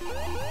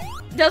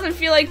 doesn't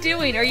feel like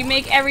doing, or you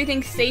make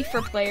everything safe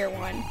for player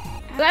 1.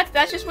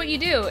 That's just what you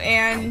do,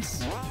 and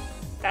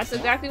that's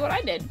exactly what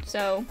I did.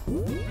 So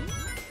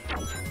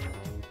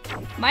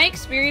my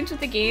experience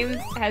with the game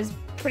has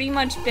pretty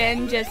much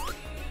been just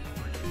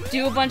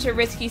do a bunch of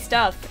risky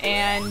stuff,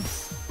 and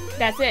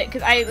that's it.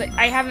 Because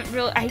I haven't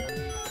really,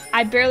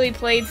 I barely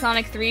played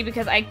Sonic 3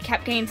 because I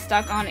kept getting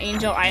stuck on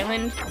Angel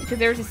Island, because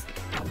there's this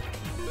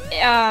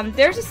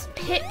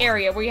pit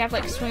area where you have to,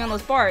 like, swing on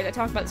those bars. I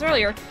talked about this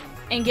earlier,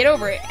 and get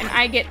over it. And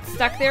I get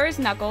stuck there as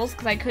Knuckles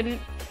because I couldn't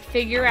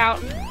figure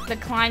out the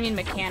climbing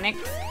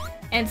mechanics.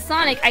 And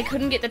Sonic, I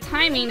couldn't get the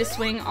timing to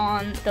swing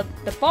on the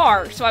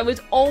bar, so I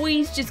was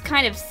always just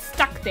kind of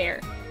stuck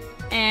there.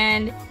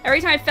 And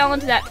every time I fell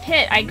into that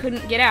pit, I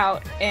couldn't get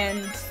out,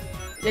 and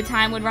the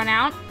time would run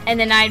out, and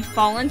then I'd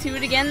fall into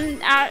it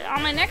again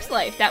on my next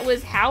life. That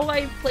was how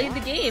I played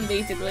the game,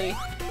 basically.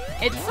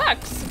 It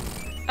sucks.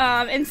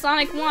 In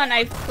Sonic 1,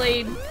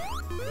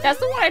 that's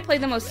the one I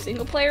played the most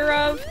single player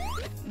of,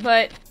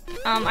 but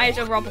I just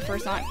overall prefer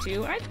Sonic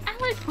 2. I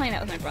like playing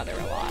that with my brother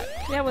a lot.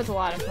 That was a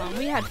lot of fun.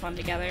 We had fun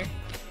together.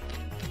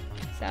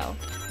 So,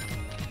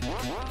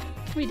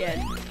 we did.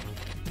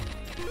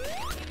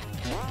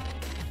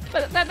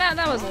 But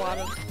that was a lot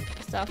of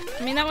stuff.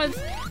 I mean, I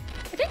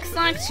think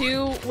Sonic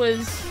 2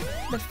 was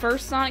the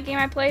first Sonic game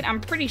I played. I'm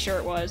pretty sure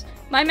it was.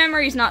 My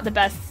memory's not the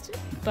best,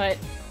 but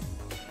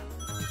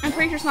I'm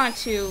pretty sure Sonic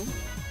 2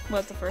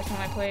 was the first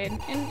one I played.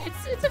 And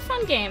it's a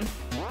fun game.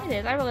 It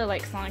is. I really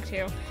like Sonic 2.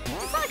 And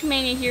Sonic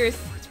Mania here is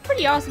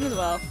pretty awesome as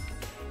well.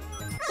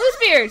 Blue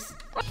Spears!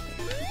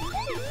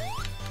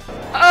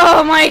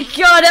 Oh my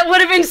god, that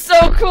would have been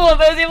so cool if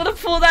I was able to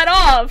pull that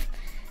off!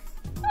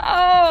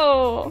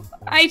 Oh,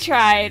 I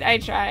tried.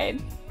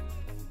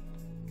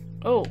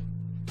 Oh.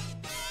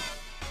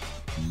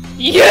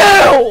 You!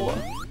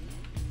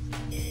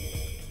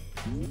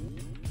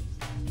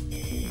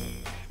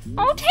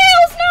 Oh,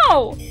 Tails,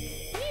 no!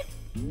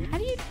 How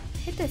do you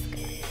hit this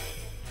guy?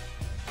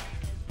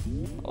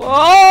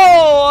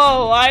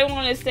 Whoa, I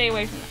want to stay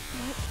away from that.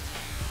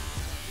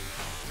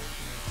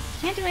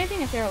 Can't do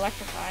anything if they're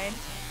electrified.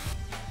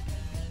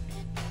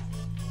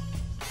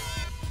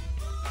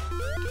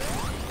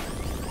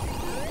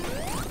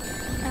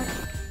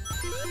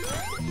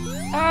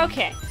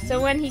 Okay,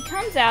 so when he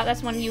comes out,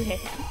 that's when you hit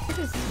him. This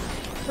is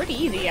pretty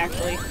easy,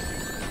 actually.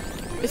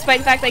 Despite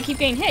the fact that I keep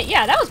getting hit.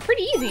 Yeah, that was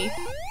pretty easy.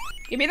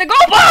 Give me the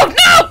gold bomb!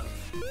 No!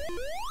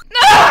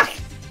 No!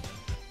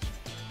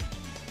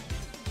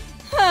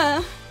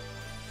 Huh.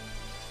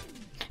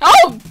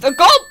 Oh! The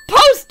gold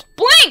post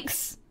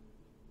blinks!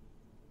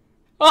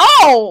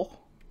 Oh!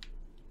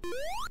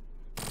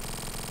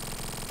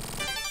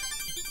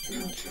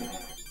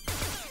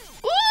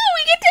 Ooh,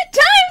 we get to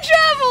time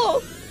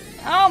travel!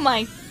 Oh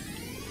my...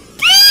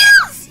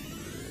 Tails!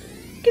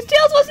 Because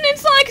Tails wasn't in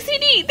Sonic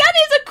CD. That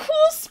is a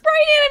cool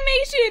sprite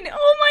animation.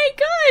 Oh my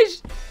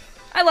gosh.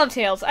 I love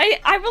Tails. I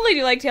really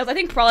do like Tails. I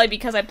think probably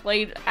because I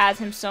played as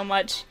him so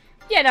much.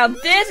 Yeah, now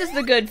this is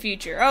the good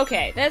future.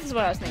 Okay, this is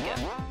what I was thinking of.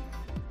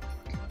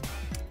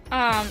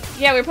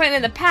 Yeah, we were playing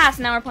in the past,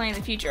 now we're playing in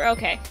the future.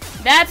 Okay,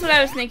 that's what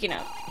I was thinking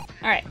of.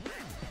 Alright.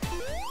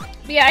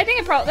 But yeah, I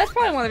think that's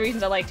probably one of the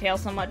reasons I like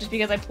Tails so much, just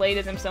because I played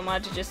as him so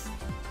much. It just...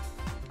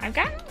 I've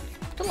gotten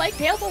to like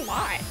Tails a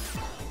lot.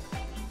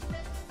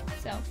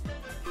 So.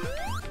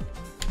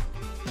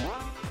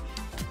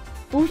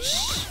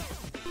 Boosh.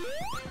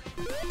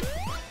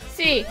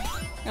 See.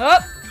 Oh,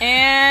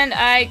 and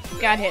I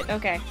got hit.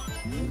 Okay.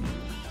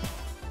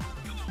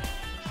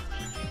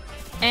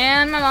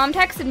 And my mom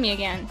texted me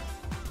again.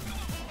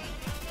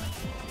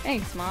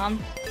 Thanks,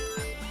 Mom.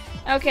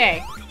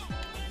 Okay.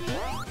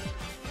 Let's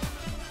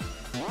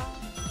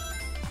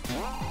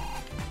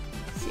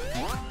see.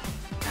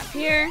 Up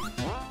here.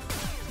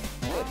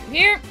 Go through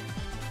here.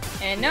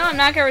 And no, I'm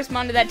not gonna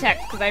respond to that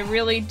text, because I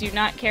really do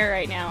not care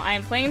right now. I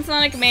am playing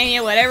Sonic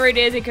Mania, whatever it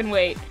is, it can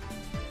wait.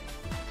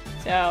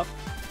 So,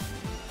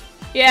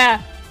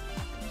 yeah.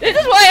 This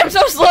is why I'm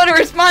so slow to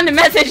respond to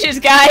messages,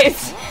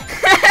 guys!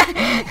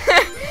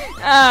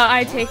 Oh,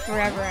 I take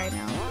forever, I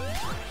know.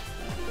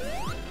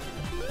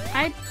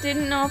 I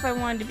didn't know if I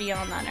wanted to be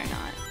on that or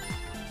not.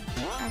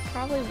 I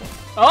probably will.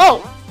 Oh!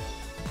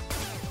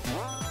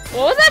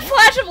 What was that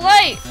flash of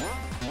light?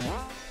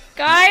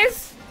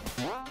 Guys?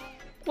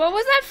 What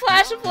was that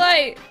flash of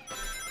light?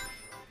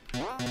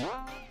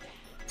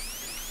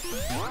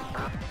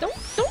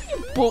 Don't you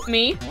boop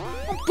me.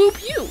 I'll boop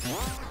you.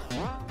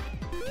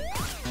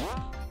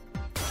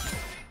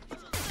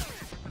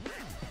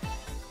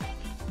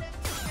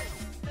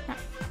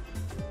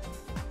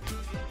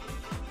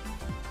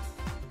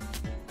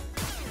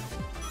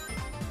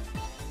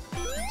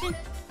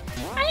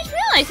 I just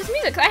realized this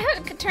music, I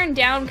have it turned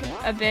down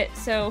a bit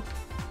so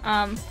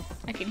I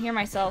can hear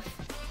myself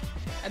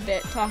a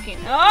bit talking.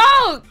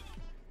 Oh!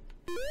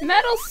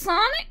 Metal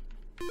Sonic?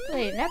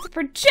 Wait, that's a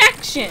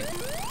projection!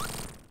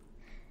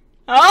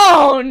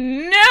 Oh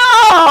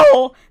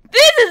no!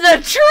 This is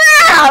a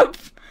trap!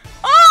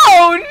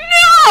 Oh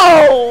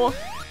no!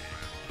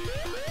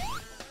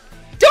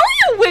 Don't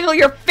you wiggle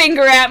your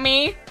finger at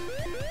me!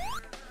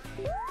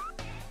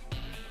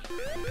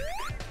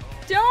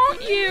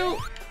 Don't you...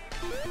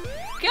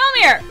 Come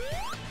here!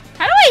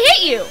 How do I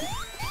hit you?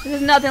 This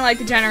is nothing like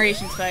the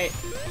Generations fight.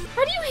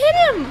 How do you hit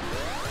him?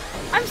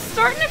 I'm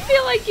starting to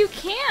feel like you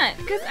can't,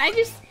 because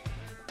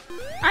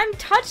I'm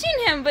touching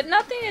him, but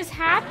nothing is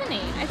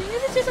happening. I think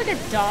this is just like a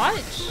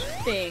dodge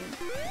thing.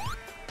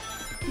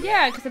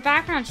 Yeah, because the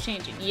background's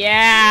changing.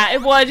 Yeah,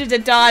 it was just a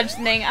dodge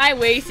thing. I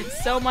wasted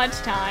so much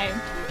time.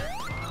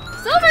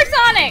 Silver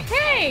Sonic,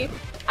 hey!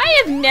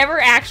 I have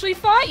never actually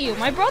fought you.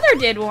 My brother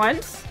did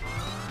once.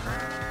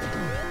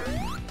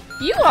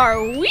 You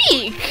are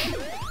weak!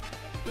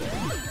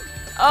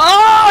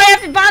 Oh, I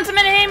have to bounce him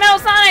into Hey Metal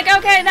Sonic!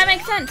 Okay, that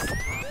makes sense.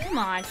 Come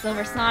on,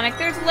 Silver Sonic,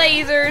 there's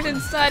lasers and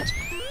such.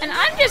 And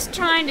I'm just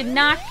trying to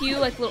knock you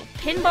like a little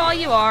pinball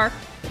you are.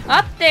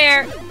 Up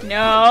there.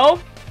 No.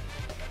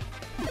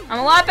 I'm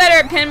a lot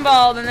better at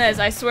pinball than this,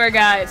 I swear,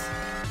 guys.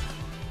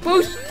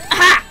 Boost!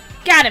 Aha!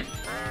 Got him!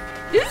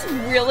 This is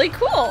really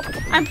cool.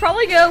 I'm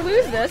probably gonna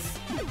lose this,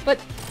 but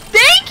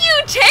thank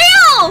you,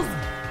 Tails!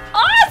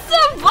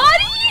 Awesome,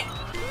 buddy!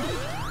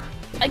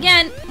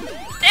 Again,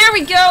 there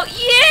we go.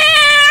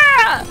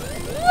 Yeah!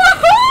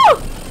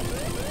 Woohoo!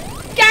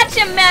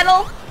 Gotcha,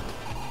 Metal.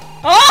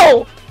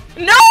 Oh!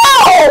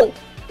 No!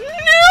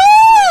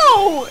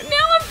 No!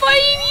 Now I'm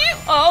fighting you.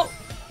 Oh.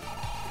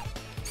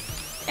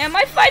 Am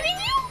I fighting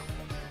you?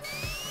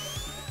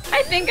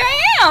 I think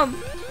I am.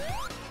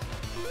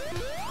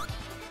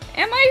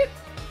 Am I?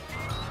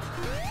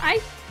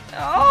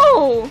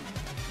 Oh.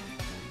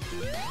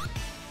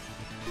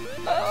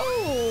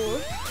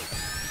 Oh.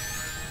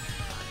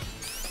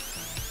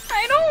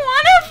 I don't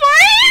want to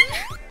fight!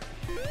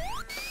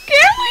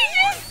 Can't we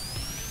just...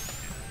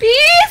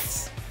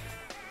 Peace?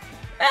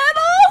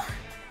 Metal?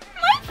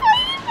 Am I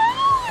fighting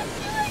Metal? I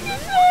feel like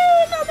it's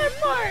another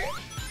part.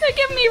 They're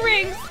giving me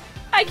rings.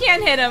 I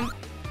can't hit him.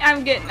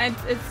 I'm getting...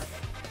 It's...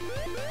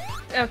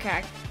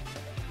 Okay.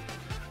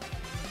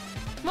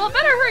 Well,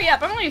 better hurry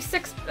up. I only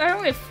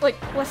have like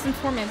less than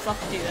 4 minutes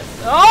left to do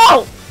this.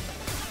 Oh!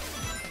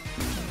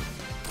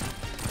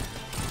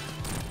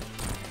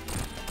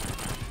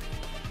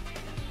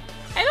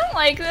 I don't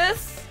like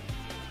this.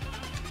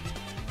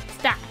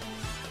 Stop.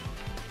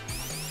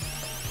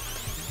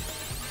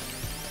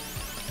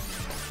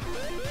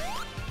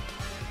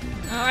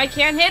 Oh, I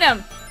can't hit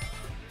him.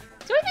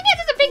 So I think this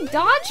is a big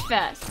dodge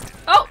fest.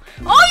 Oh!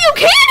 Oh, you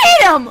can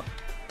hit him!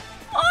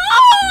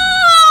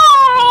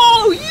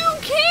 Oh! You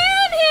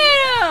can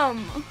hit him!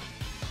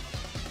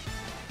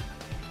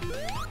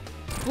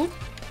 Oop.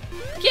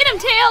 Get him,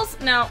 Tails!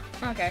 No.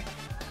 Okay.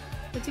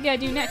 What's he gotta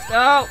do next?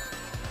 Oh!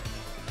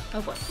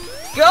 Oh boy.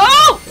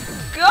 Go!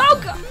 Go!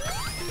 Go!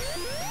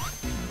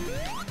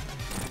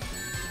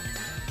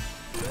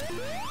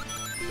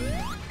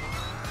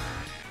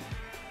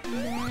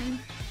 And then...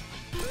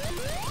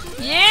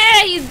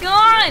 Yeah, he's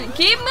gone!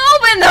 Keep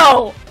moving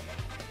though!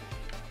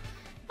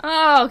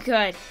 Oh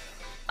good.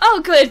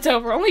 Oh good, it's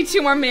over. Only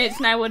 2 more minutes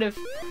and I would have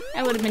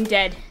been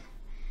dead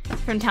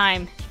from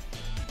time.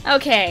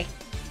 Okay.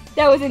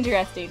 That was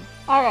interesting.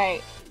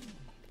 Alright.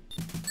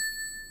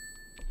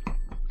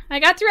 I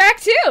got through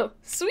Act 2!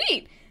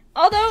 Sweet!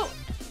 Although,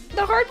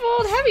 the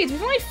hard-boiled heavies,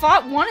 we've only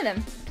fought one of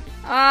them.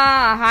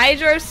 Ah,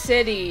 Hydro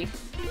City.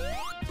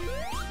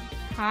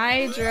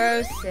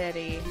 Hydro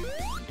City.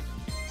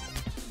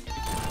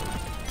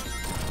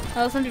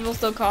 Oh, some people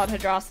still call it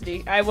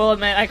Hydrocity. I will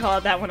admit, I called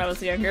it that when I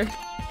was younger.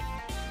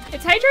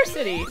 It's Hydro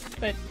City,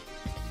 but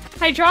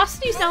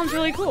Hydrocity sounds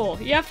really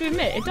cool. You have to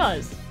admit, it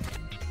does.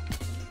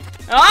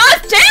 Ah,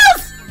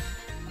 Tails!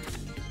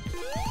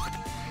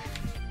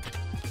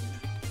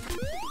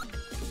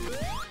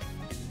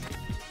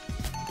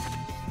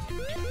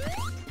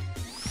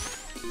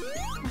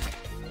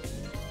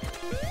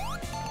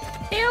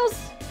 Tails!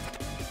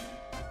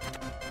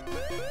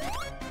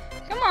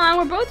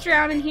 we're both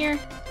drowning here.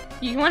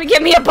 You want to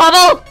get me a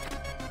bubble?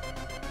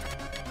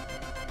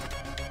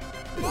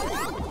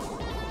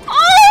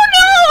 Oh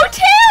no,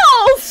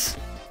 Tails!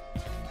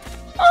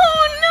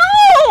 Oh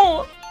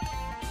no!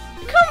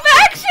 Come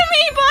back to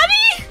me,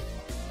 buddy!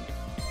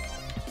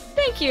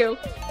 Thank you.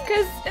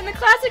 Because in the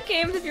classic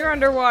games, if you're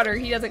underwater,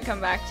 he doesn't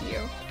come back to you.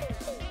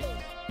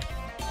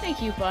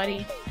 Thank you,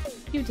 buddy.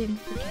 You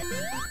didn't forget me.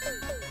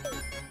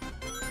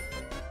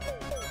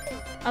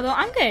 Although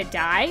I'm gonna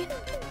die.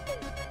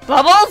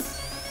 Bubbles!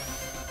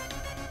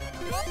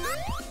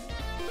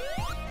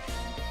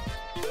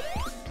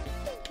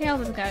 Tails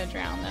has gotta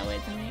drown though,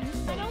 isn't he?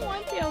 I don't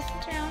want Tails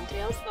to drown.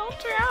 Tails, don't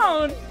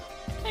drown!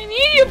 I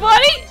need you,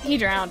 buddy! He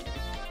drowned.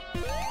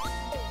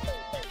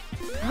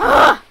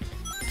 Ah!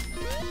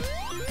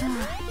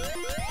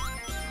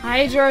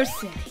 Hydro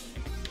City.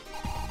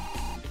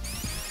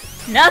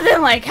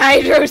 Nothing like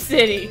Hydro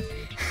City.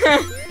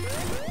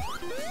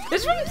 This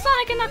is from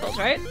Sonic and Knuckles,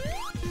 right?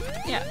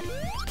 Yeah,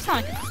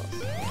 Sonic and Knuckles.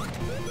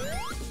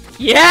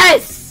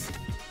 Yes!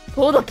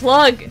 Pull the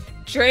plug.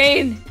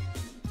 Drain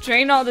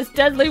all this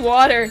deadly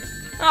water.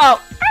 Oh,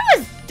 I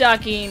was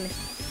ducking.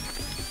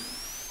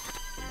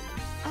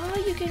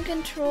 Oh, you can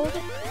control the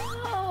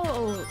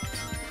boat.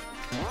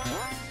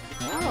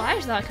 Oh, I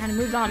just thought it kind of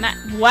moved on that.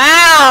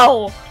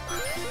 Wow!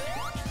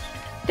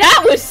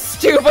 That was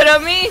stupid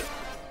of me!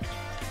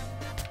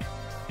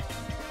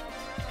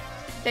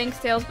 Thanks,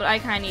 Tails, but I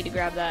kind of need to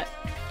grab that.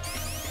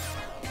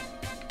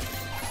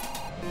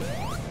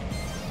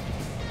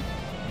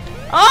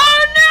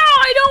 Oh no!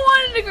 I don't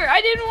want to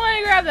I didn't want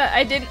to grab that.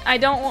 I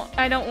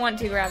don't want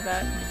to grab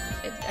that.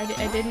 I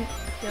didn't.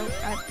 What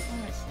am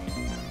I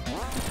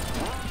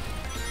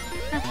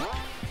saying?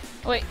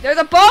 Wait, there's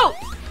a boat!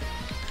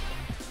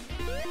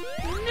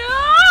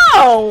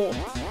 No!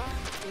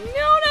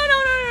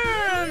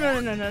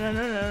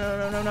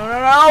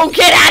 No,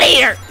 get out of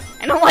here!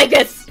 I don't like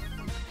this.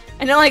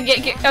 I don't like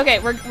it. Okay,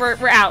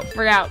 we're out.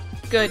 We're out.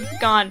 Good.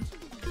 Gone.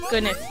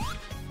 Goodness.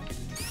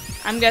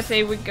 I'm gonna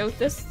say we go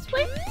this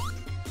way.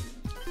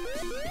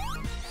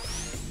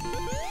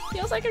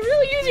 Feels like I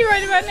really use you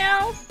right about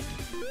now.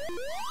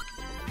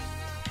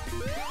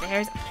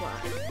 There's a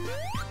plug.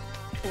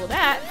 Pull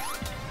that.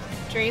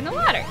 Drain the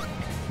water.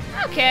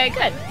 Okay,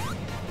 good.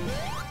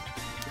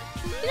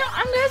 You know,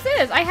 I'm gonna say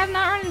this. I have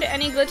not run into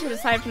any glitches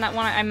aside from that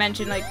one I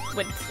mentioned. Like,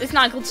 it's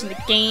not a glitch in the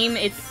game.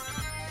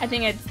 I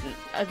think it's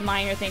a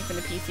minor thing from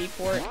the PC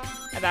port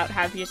about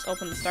how you just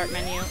open the start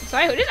menu. So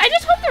I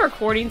just hope the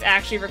recording's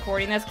actually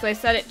recording this because I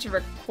set it to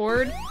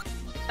record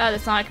the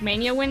Sonic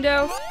Mania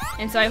window,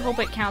 and so I hope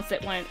it counts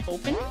it when it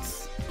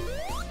opens.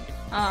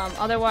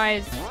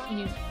 Otherwise,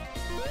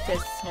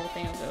 this whole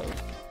thing will go,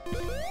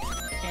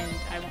 and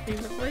I won't be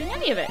recording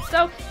any of it.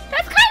 So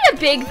that's kind of a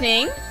big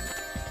thing,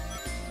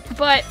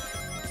 but.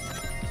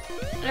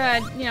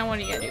 You know, what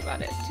are you gonna do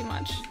about it? Too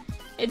much.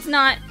 It's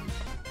not...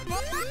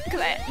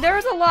 Because there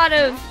was a lot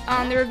of...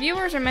 the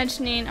reviewers are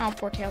mentioning... Oh,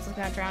 poor Tails is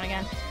gonna drown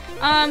again.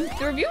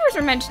 The reviewers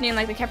are mentioning,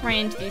 like, they kept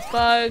running into these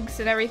bugs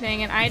and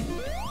everything, and I...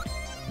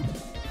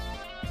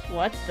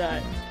 What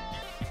the...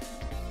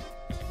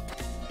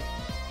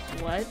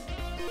 What?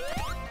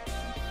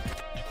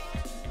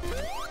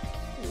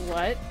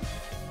 What?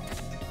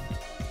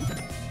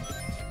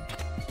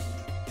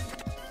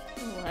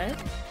 What?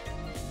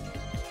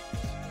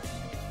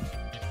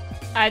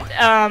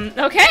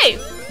 Okay!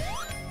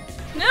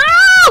 No!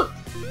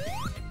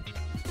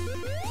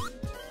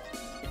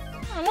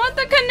 I want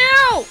the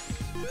canoe!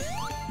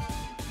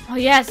 Oh,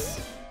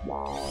 yes!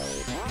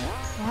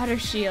 Water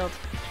shield.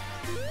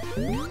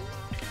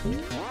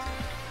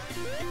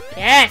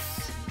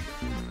 Yes!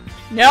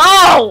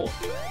 No!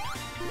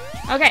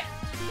 Okay.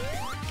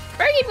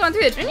 Before I keep going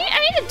through this, I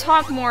need to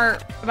talk more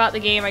about the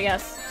game, I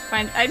guess.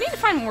 I need to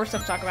find more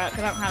stuff to talk about,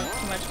 because I don't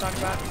have too much to talk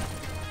about.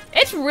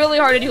 It's really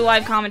hard to do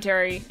live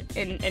commentary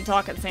and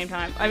talk at the same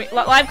time. I mean,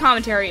 live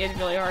commentary is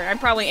really hard. I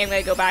probably am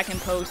going to go back and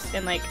post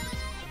and, like,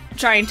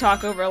 try and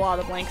talk over a lot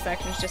of the blank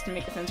sections just to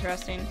make this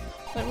interesting.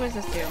 What does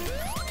this do?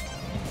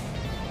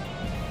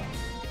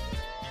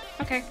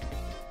 Okay.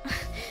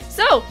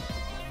 So,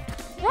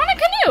 we're on a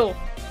canoe!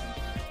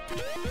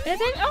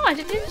 Oh, I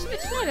just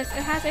noticed.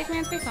 It has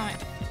Eggman's face on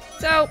it.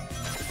 So,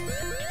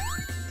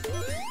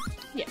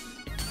 yeah.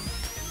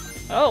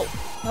 Oh,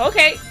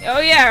 okay. Oh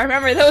yeah, I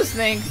remember those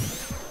things.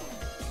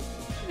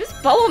 This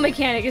bubble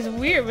mechanic is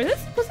weird. Was this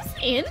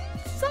in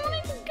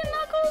Sonic and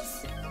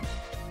Knuckles?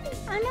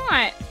 Or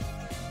not?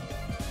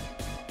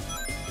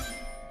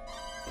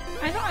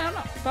 I don't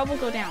know. Bubble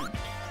go down.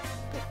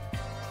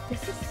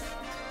 This is...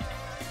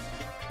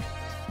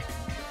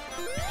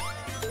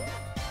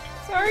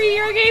 Sorry,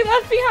 you're getting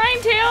left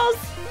behind, Tails!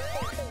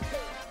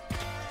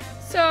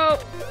 So...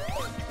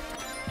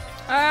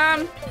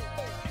 Am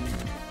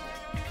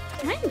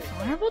I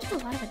invulnerable to a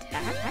lot of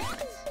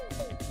attacks?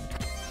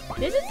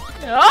 This is...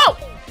 Oh!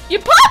 You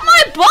popped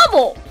my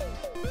bubble!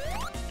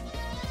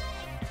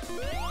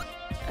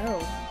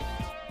 Oh.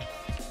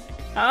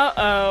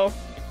 Uh-oh.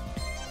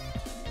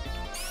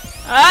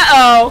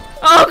 Uh-oh.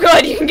 Oh,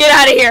 good. You can get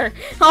out of here.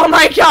 Oh,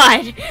 my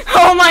God.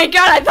 Oh, my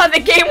God. I thought the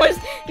game was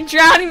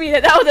drowning me.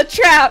 That was a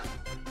trap.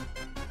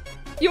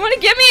 You want to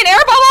give me an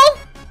air bubble?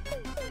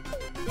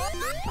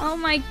 Oh,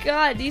 my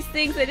God. These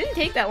things, they didn't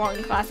take that long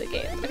in classic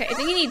games. Okay, I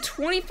think you need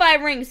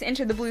 25 rings to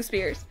enter the blue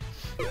spheres.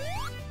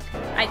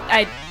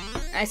 I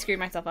screwed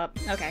myself up.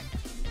 Okay.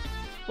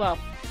 Well.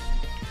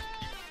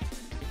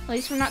 At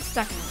least we're not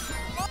stuck in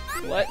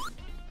it. What?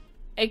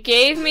 It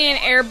gave me an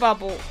air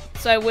bubble.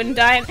 So I wouldn't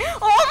die.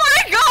 Oh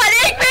my God!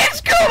 Eggman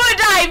scuba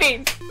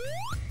diving!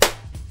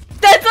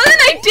 That's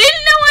something I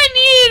didn't know I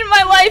needed in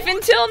my life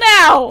until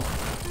now!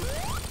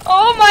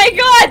 Oh my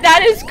God,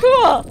 that is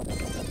cool!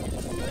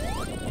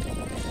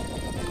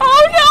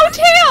 Oh no,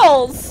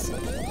 Tails!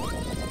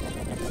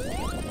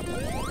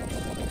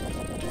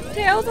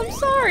 Tails, I'm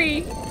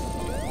sorry.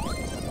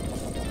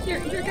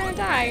 You're gonna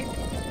die.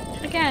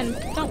 Again,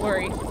 don't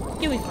worry.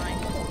 You'll be fine.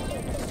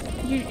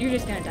 You're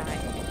just gonna die.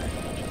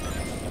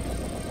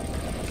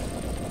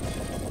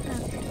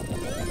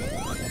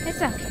 It's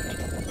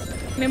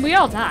okay. I mean, we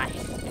all die.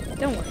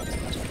 Don't worry.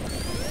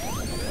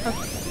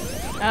 Okay.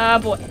 Oh,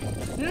 boy.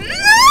 No!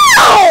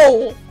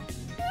 No!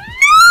 I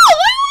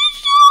was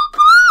so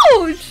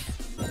close!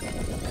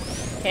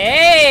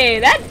 Hey,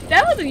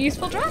 that was a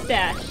useful drop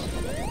dash.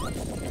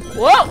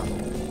 Whoa!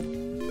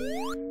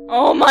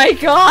 Oh my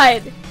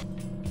God!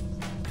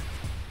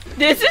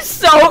 This is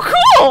so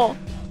cool!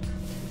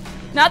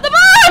 Not the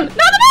bomb! Not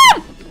the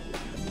bomb!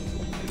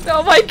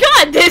 Oh my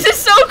God, this is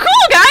so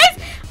cool, guys!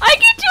 I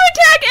get to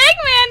attack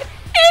Eggman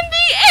in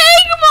the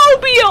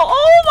Eggmobile!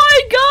 Oh my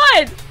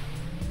God!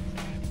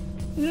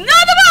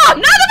 Not the bomb!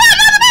 Not the bomb!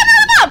 Not the bomb!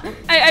 Not the bomb!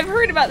 I've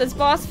heard about this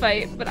boss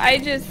fight, but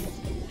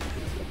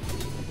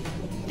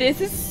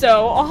this is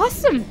so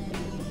awesome!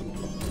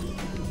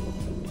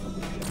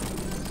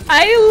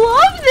 I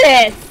love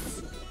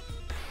this!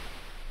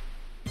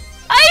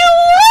 I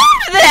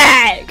love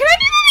that! Can I do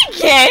that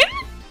again?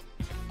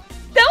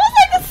 That was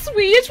like the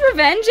sweetest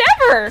revenge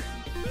ever!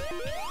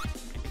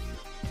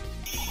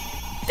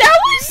 That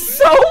was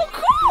so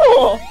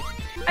cool!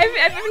 I've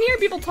been hearing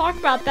people talk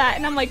about that,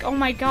 and I'm like, oh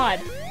my God,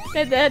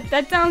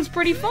 that sounds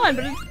pretty fun,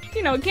 but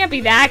you know, it can't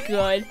be that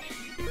good.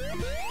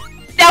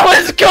 That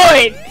was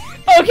good!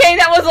 Okay,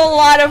 that was a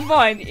lot of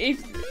fun.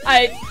 It's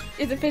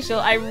official.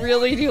 I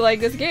really do like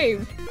this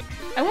game.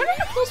 I wonder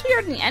how close we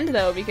are to the end,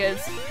 though, because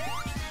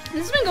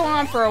this has been going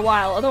on for a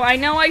while. Although I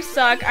know I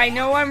suck, I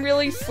know I'm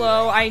really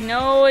slow, I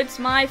know it's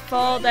my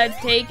fault that's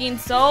taking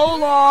so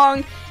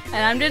long, and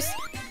I'm just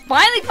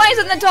finally finding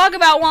something to talk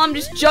about while I'm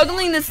just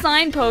juggling the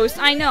signpost.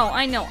 I know.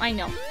 I'm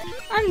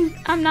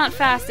not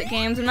fast at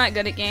games, I'm not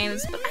good at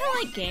games, but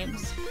I like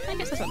games. I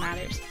guess that's what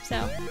matters.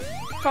 So,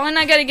 probably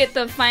not gonna get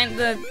the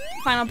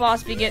final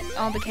boss if you get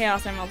all the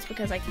Chaos Emeralds,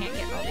 because I can't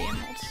get all the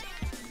emeralds.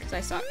 Because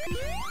I suck.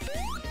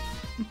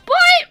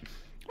 But,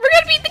 we're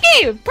gonna beat the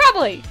game!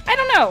 Probably! I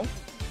don't know.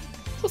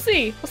 We'll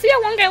see. We'll see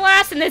how long I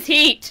last in this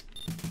heat!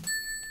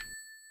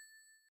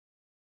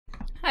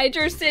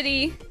 Hydro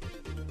City,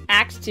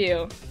 Act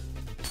 2.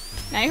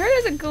 Now, I heard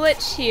there's a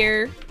glitch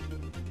here.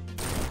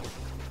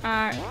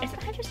 Is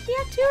it Hydro City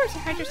Act 2 or is it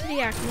Hydro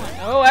City Act 1?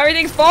 Oh,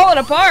 everything's falling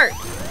apart!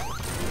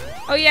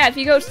 Oh yeah, if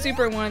you go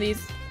super in one of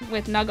these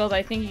with Nuggles,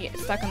 I think you get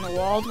stuck on the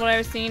walls, what I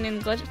was seeing in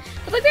glitches.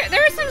 But like,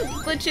 there are some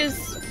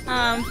glitches,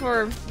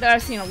 that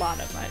I've seen a lot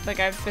of, like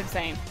I've been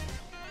saying.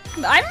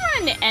 But I haven't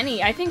run into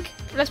any. I think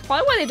that's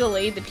probably why they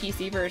delayed the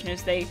PC version,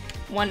 is they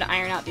wanted to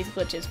iron out these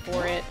glitches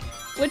for it.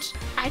 Which,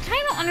 I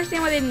kind of don't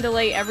understand why they didn't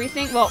delay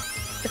everything. Well,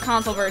 the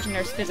console version,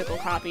 there's physical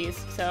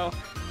copies, so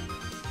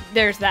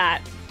there's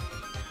that.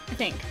 I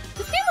think.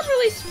 This game was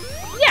released...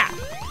 Yeah.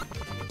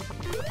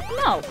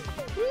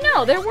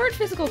 No, there weren't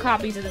physical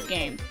copies of this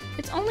game.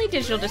 It's only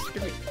digital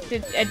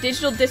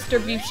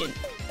distribution.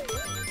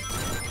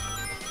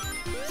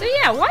 So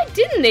yeah, why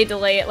didn't they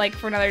delay it like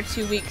for another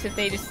 2 weeks if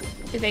they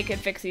could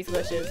fix these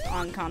glitches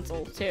on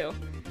console too?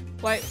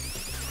 Why?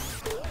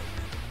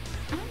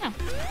 I don't know.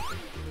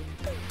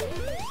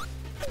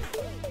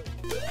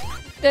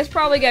 There's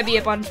probably gonna be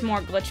a bunch more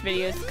glitch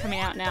videos coming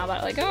out now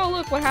about like, oh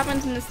look what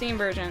happens in the Steam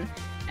version.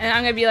 And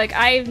I'm gonna be like,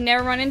 I've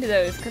never run into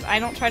those because I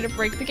don't try to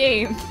break the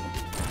game.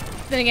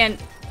 Then again,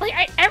 like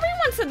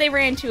everyone said they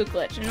ran into a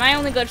glitch, and my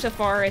only glitch so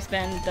far has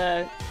been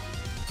the...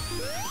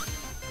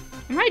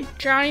 Am I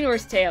drowning or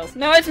is Tails?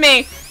 No, it's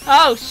me!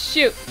 Oh,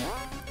 shoot.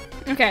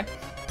 Okay.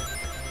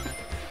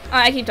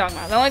 I keep talking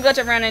about it. The only glitch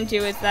I've run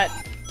into is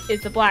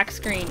the black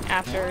screen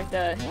after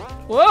the...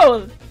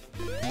 Whoa!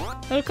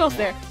 A little close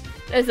there.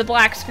 Is the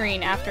black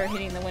screen after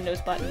hitting the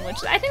Windows button,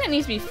 which I think that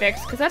needs to be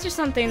fixed, because that's just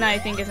something that I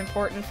think is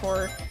important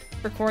for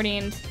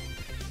recordings.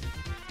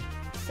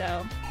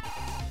 So...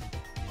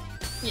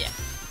 yeah.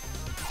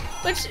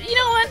 Which, you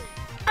know what?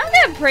 I'm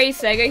gonna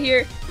praise Sega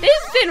here.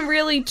 They've been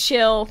really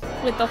chill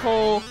with the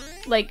whole,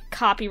 like,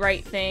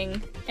 copyright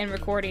thing and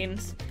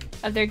recordings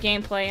of their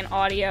gameplay and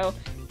audio.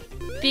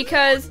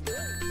 Because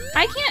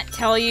I can't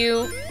tell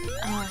you...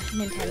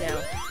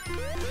 Nintendo.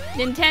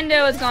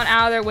 Nintendo has gone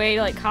out of their way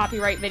to, like,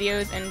 copyright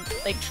videos and,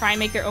 like, try and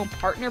make their own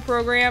partner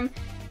program.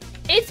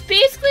 It's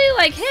basically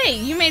like, hey,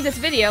 you made this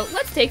video,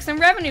 let's take some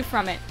revenue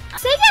from it.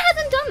 Sega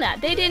hasn't done that.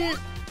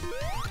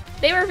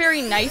 They were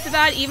very nice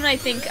about it. Even I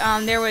think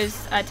there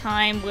was a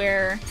time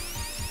where,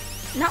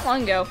 not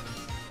long ago,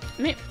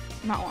 maybe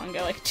not long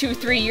ago, like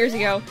 2-3 years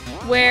ago,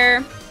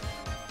 where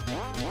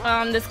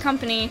this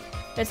company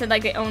that said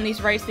like they own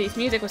these rights to these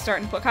music was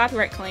starting to put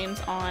copyright claims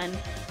on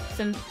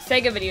some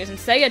Sega videos, and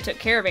Sega took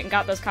care of it and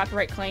got those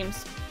copyright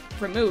claims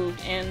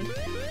removed. And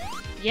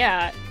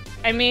yeah,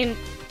 I mean,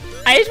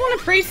 I just want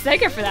to praise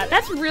Sega for that.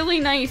 That's really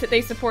nice that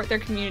they support their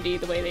community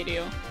the way they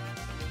do.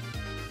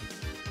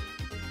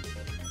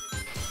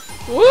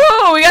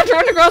 Whoa, we got to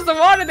run across the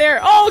water there.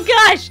 Oh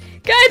gosh,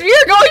 guys, we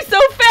are going so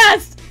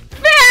fast!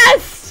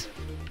 Fast!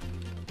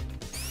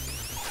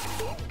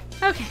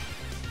 Okay,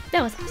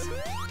 that was awesome.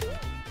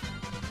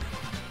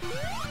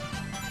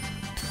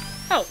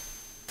 Oh,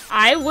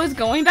 I was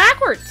going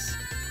backwards,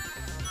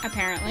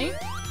 apparently.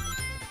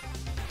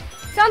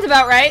 Sounds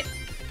about right.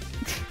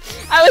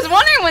 I was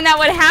wondering when that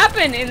would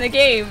happen in the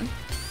game.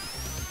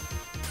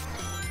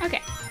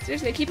 Okay, so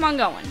just gonna keep on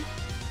going.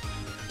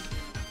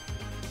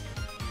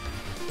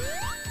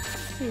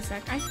 Wait a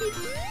sec, I see.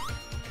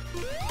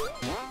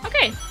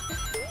 Okay.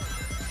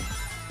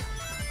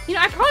 You know,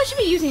 I probably should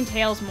be using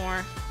tails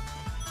more.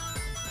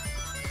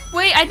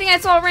 Wait, I think I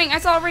saw a ring. I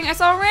saw a ring. I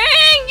saw a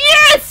ring.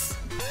 Yes!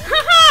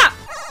 Haha!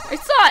 I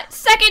saw it.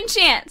 Second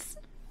chance.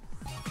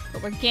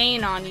 But we're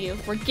gaining on you.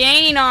 We're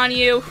gaining on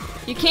you.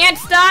 You can't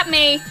stop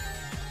me.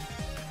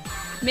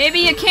 Maybe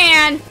you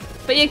can,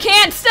 but you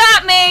can't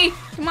stop me.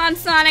 Come on,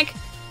 Sonic.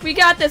 We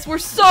got this. We're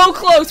so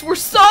close. We're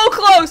so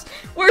close.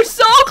 We're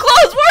so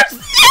close. We're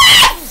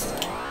yes!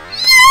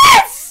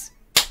 Yes!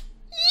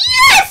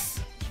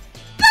 Yes!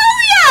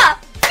 Booyah!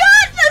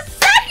 Got the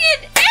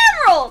second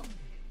emerald.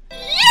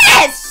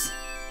 Yes!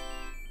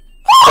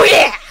 Oh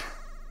yeah!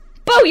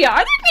 Booyah!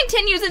 Are there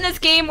continues in this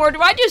game, or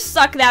do I just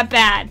suck that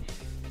bad?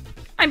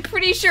 I'm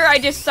pretty sure I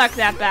just suck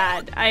that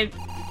bad.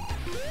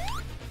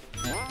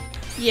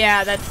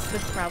 Yeah, that's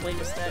probably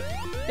just it.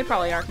 There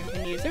probably are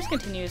continues. There's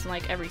continues in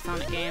like every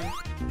Sonic game.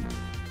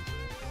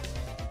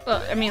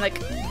 Well, I mean,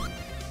 like,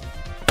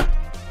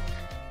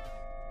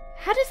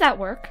 how does that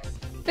work?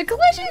 The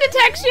collision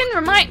detection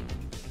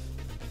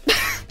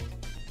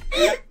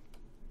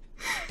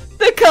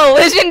The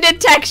collision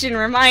detection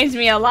reminds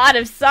me a lot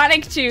of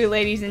Sonic 2,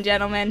 ladies and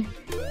gentlemen.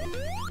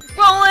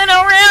 Rolling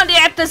around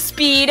at the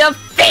speed of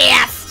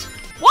fast.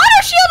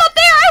 Water shield up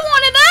there! I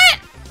wanted that!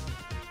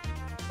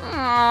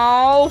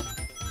 Oh.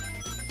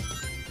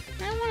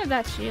 I wanted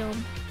that shield.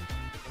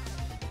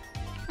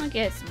 I'll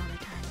get it some other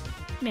time.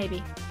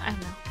 Maybe. I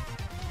don't know.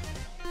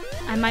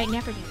 I might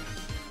never get it.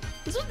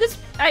 This is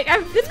gonna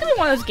be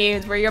one of those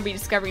games where you'll be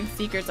discovering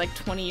secrets like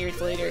 20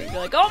 years later. You'll be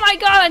like, oh my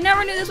god, I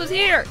never knew this was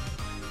here!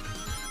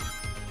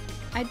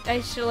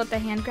 I should let the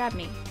hand grab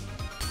me.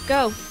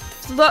 Go!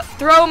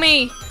 Throw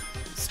me!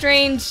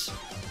 Strange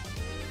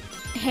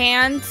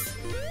hands.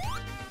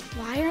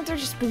 Why aren't there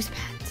just boost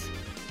pads?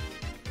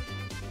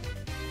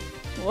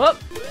 Whoop!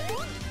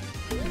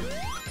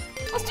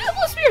 Let's do the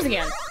blue spears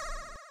again!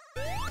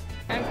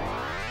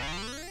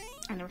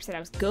 I never said I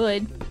was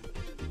good.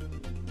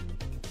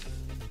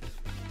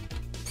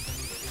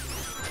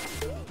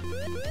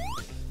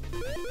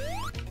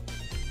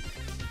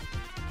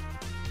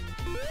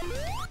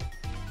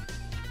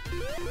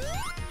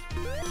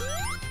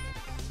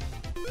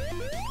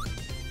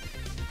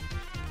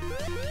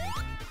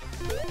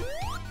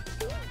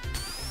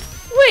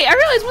 Wait, I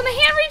realized when the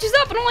hand reaches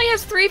up, it only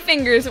has 3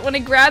 fingers, but when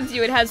it grabs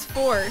you, it has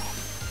 4.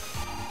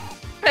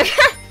 That's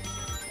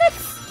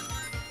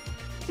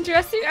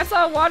interesting. I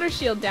saw a water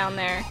shield down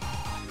there,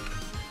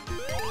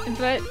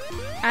 but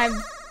I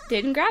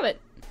didn't grab it.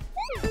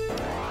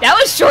 That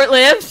was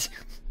short-lived.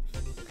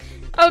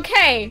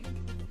 Okay.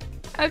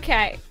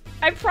 Okay.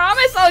 I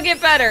promise I'll get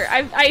better.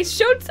 I've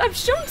shown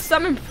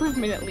some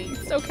improvement at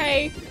least.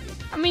 Okay.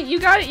 I mean, you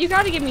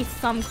gotta give me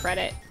some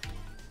credit.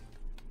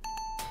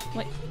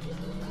 What?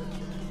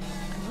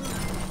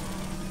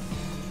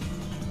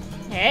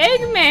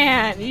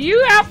 Eggman,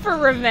 you out for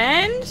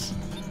revenge?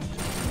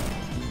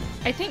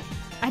 I think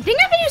I can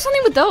do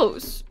something with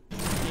those.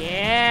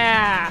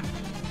 Yeah,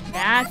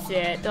 that's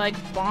it. They're like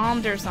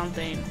bombed or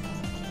something.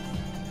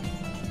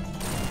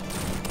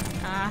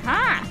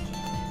 Aha.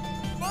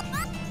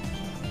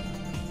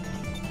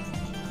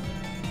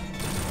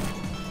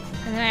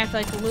 And then I have to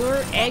like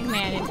lure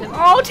Eggman into.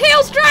 Oh,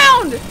 Tails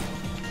drowned!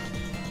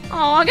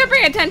 Oh, I gotta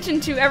bring attention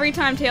to every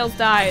time Tails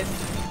dies.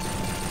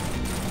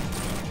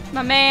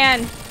 My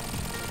man.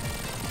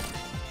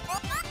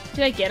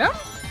 Did I get him?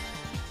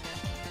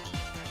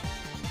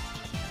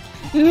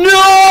 No!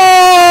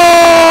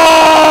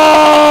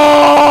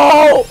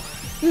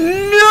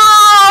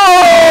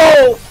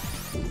 No!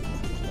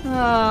 Oh,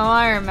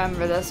 I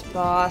remember this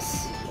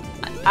boss.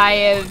 I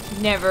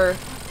have never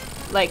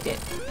liked it.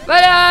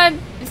 But,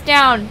 it's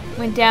down.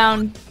 Went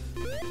down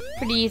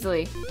pretty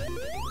easily.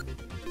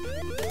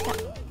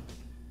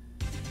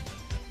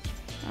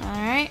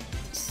 Alright,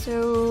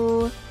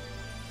 so...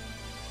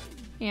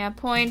 yeah,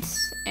 points.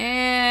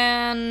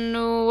 And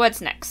what's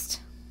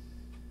next?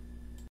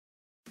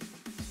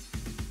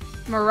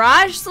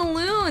 Mirage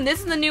Saloon. This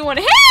is the new one.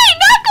 Hey,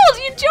 Knuckles,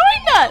 you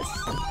joined us.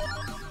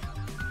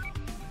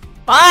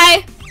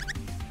 Bye.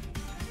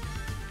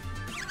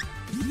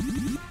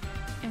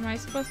 Am I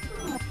supposed to?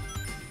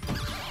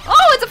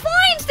 Oh, it's a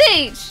flying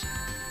stage.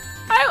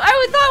 I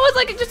would thought it was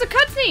like just a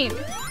cutscene.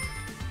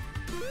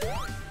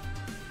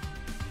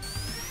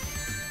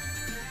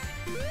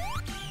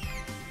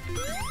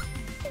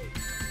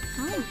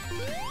 Oh,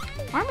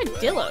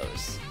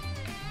 armadillos.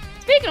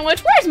 Speaking of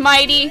which, where's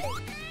Mighty?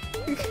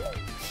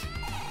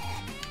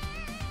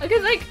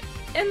 Because like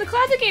in the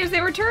classic games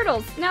they were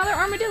turtles. Now they're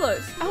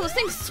armadillos. Oh, those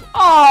things.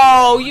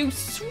 Oh, you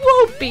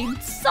swooping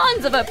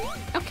sons of a.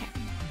 Okay.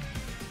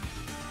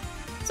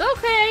 It's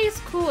okay. It's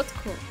cool. It's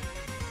cool.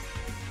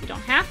 You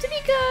don't have to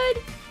be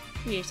good.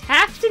 You just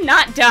have to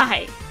not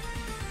die.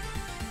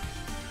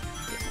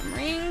 Get some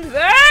rings.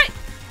 Ah!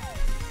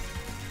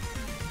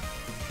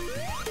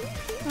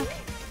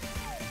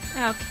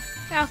 Okay.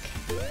 Okay.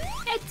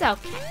 It's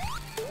okay.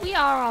 We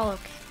are all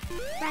okay.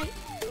 Right?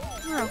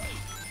 We're okay.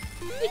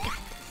 We got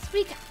this.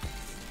 We got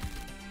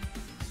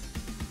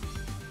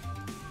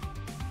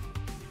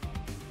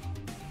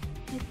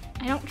this.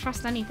 I don't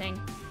trust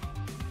anything.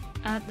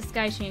 The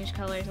sky changed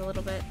colors a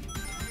little bit.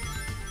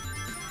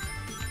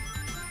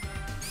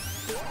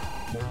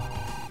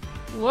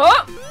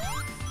 Whoa!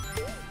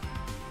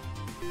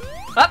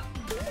 Up!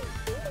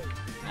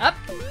 Up!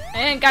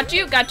 And got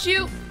you, got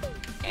you!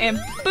 And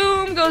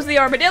boom goes the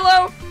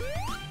armadillo!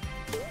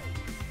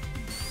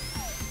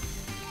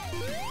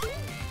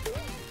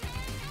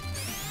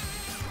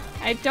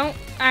 I don't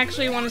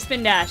actually want to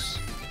spin dash.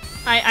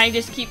 I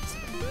just keep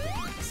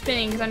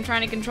spinning because I'm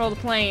trying to control the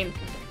plane.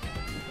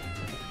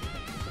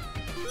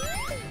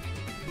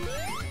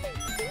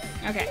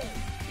 Okay.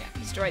 Yeah,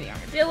 destroy the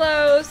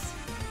armadillos.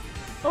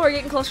 Oh, we're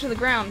getting closer to the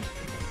ground.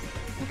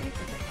 Okay.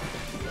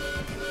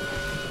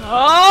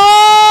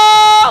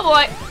 Oh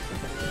boy! Oh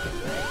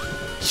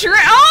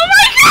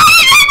my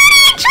god!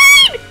 It's a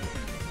train!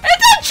 It's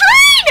a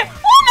train!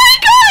 Oh my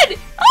god!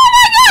 Oh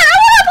my god! I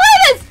wanna play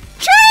this!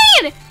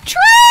 Train!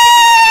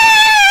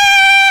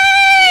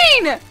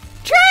 Train!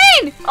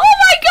 Train! Oh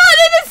my god!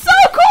 This is so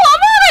cool!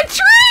 I'm on a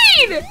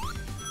train!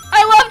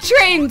 I love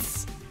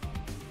trains!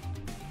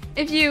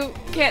 If you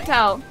can't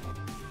tell.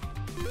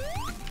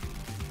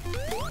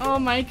 Oh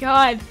my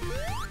god.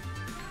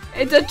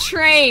 It's a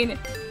train.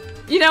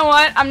 You know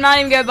what? I'm not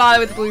even gonna bother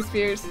with the blue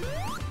spears.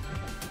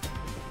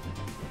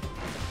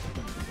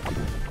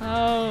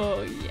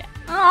 Oh, yeah.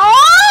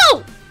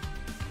 Oh!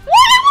 What?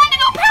 I wanted to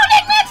go pound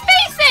Eggman's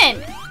face in!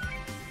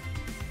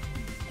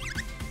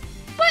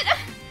 But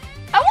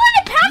I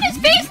wanted to pound his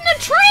face in the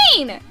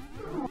train!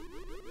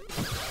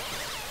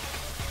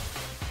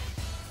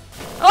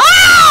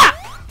 Ah!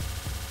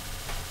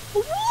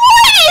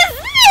 What is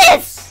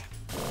this?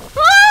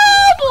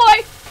 Oh boy!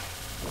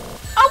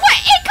 Oh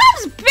wait, it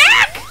comes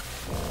back?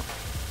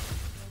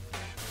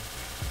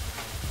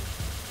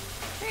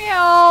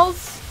 Tails.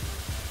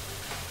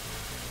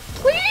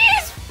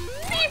 Please?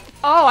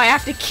 Oh, I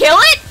have to kill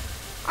it?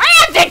 I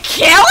have to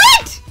kill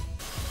it?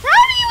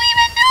 How do you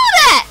even do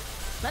that?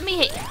 Let me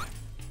hit you.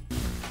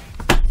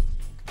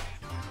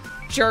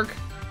 Jerk.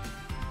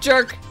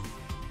 Jerk.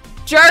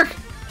 Jerk.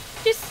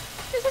 Just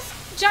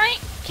this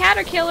giant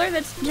caterpillar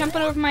that's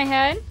jumping over my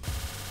head.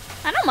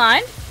 I don't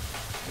mind.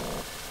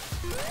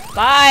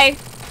 Bye.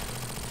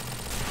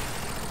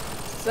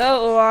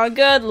 So long.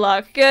 Good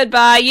luck.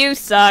 Goodbye. You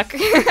suck.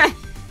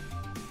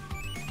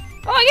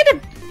 Oh, I get to...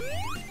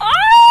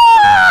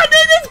 Oh,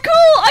 this is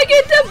cool! I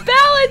get to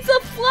balance a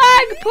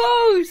flag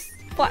post!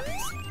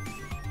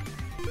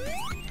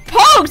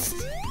 Post!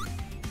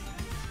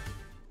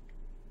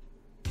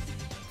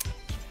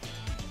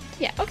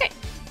 Yeah, okay.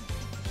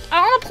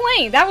 On a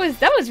plane. That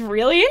was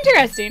really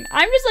interesting.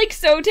 I'm just like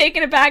so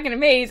taken aback and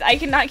amazed. I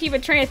cannot keep a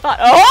train of thought.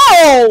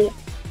 Oh!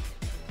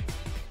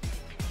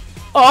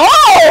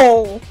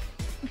 Oh!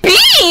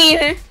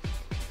 Bean!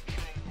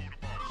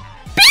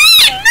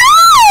 Bean,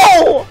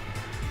 no!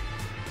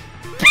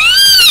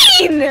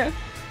 Bean! Bean!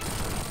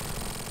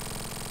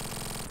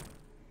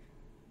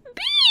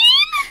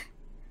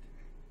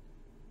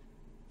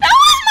 That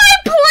was my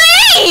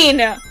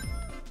plane!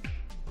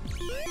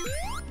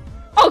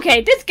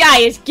 Okay, this guy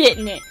is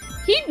getting it.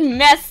 He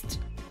messed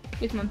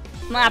with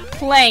my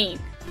plane.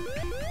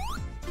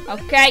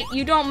 Okay,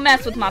 you don't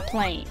mess with my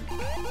plane.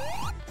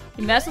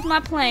 You mess with my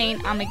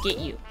plane, I'ma get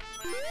you.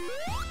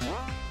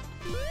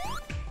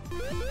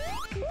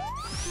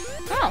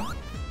 Oh.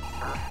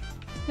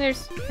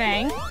 There's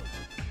Fang.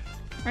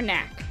 Or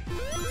Knack.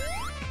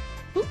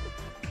 Ooh.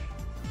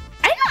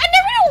 I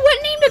never know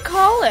what name to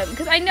call him.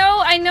 Because I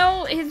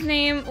know his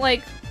name,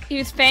 like, he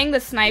was Fang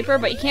the Sniper,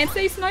 but you can't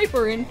say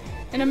Sniper in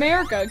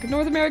America. Because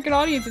North American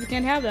audiences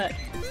can't have that.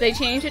 So they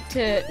changed it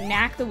to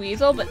Knack the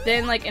Weasel, but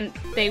then, like,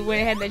 they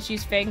went ahead and they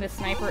choose Fang the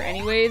Sniper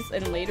anyways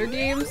in later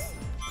games.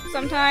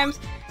 Sometimes.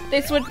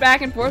 They switch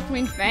back and forth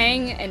between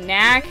Fang and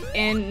Knack,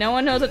 and no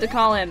one knows what to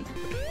call him.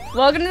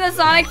 Welcome to the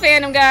Sonic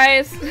fandom,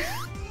 guys!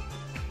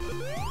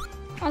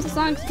 Also,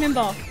 Sonic's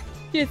pinball.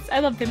 Yes, I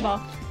love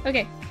pinball.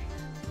 Okay.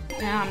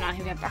 No, I'm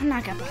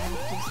not gonna buy them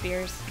two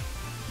spears.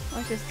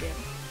 Let's just do.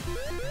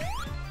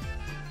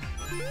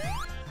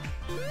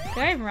 Did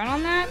I run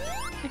on that?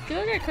 I feel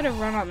like I could have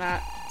run on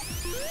that.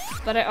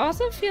 But I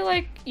also feel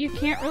like you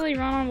can't really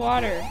run on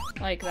water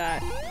like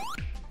that.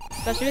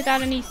 Especially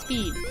without any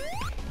speed.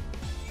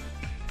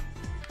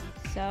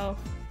 So.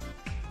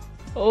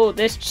 Oh,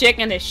 this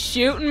chicken is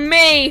shooting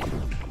me!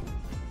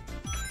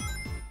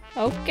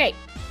 Okay.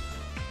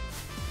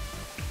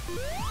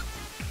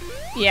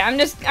 Yeah,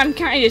 I'm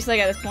kind of just like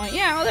at this point.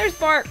 Yeah, well, there's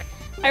Bark.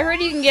 I heard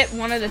you can get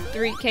one of the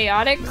 3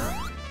 chaotics.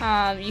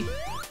 Not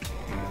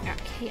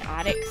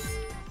chaotics.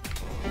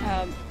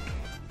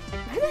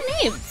 What are their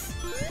names?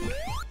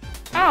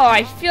 Oh,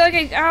 I feel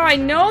like I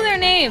know their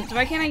names.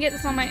 Why can't I get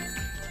this on my?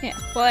 Yeah.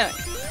 Well, anyway,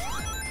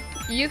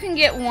 you can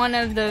get one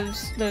of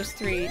those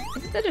 3.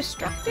 Is it the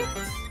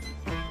Destructives?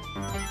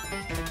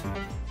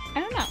 I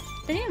don't know.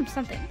 The name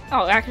something.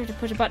 Oh, I actually have to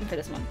push a button for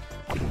this one.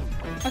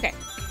 Okay.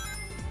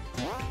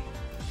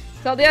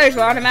 So the others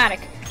were automatic.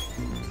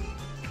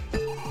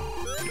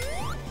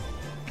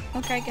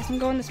 Okay, I guess I'm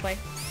going this way.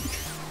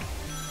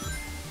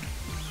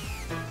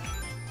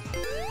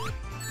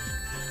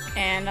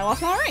 And I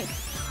lost my ring.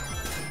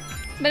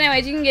 But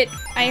anyways, you can get,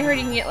 I heard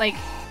you can get like,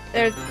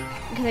 there's,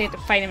 because I have to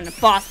fight him in a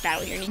boss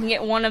battle here, and you can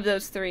get one of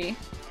those 3.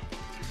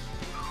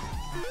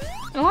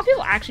 And a lot of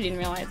people actually didn't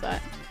realize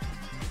that.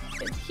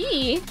 Because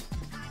he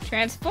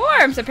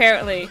transforms,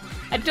 apparently.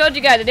 I told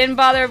you guys, I didn't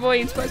bother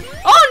avoiding spoilers.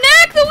 Oh,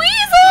 Knack the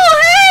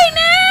Weasel! Hey,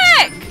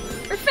 Knack!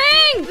 Or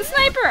Fang, the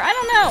sniper, I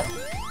don't know.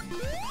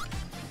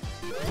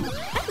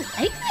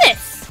 I like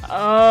this!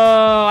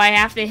 Oh, I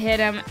have to hit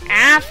him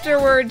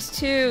afterwards,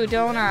 too,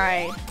 don't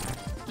I?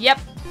 Yep,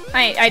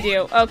 I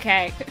do.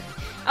 Okay.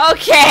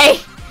 Okay!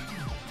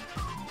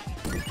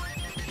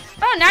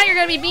 Oh, now you're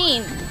gonna be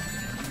Bean.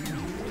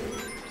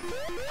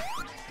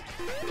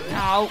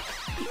 Oh.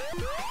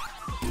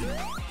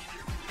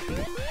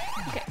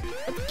 Okay,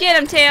 let's get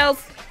him,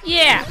 Tails.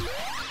 Yeah.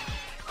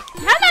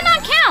 How did that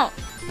not count?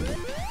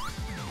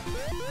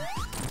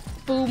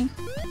 Boom.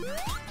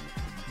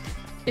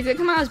 Is it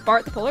come out as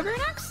Bart the Polar Bear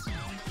next?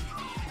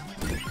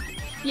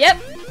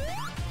 Yep.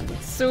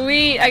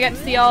 Sweet, I got to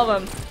see all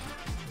of them.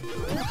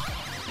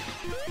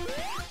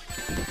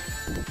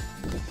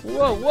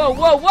 Whoa, whoa,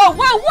 whoa, whoa, whoa,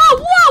 whoa,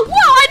 whoa, whoa!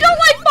 I don't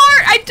like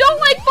Bart! I don't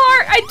like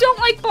Bart! I don't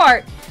like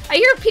Bart! I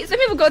hear some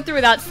people go through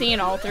without seeing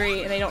all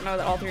 3, and they don't know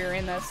that all 3 are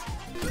in this.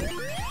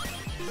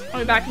 Oh,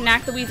 we're back to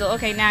Knack the Weasel.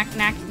 Okay,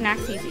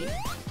 Knack's easy.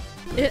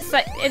 Did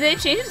they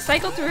change it to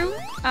cycle through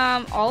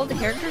all of the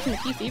characters in the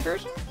PC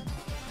version?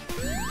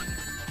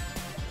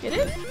 Did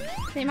it?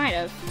 They might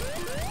have.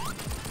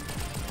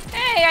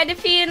 Hey, I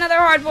defeated another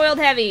hard-boiled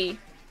heavy!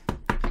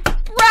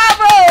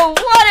 Bravo!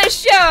 What a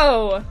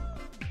show!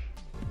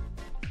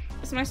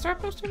 Is my star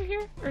post over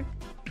here? Or...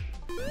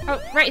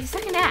 Oh, right, the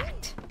second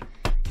act.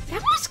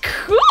 That was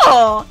cool!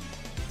 I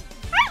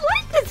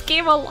like this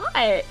game a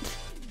lot.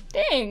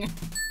 Dang.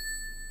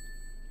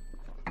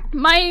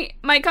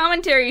 My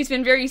commentary has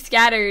been very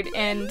scattered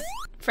and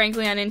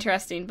frankly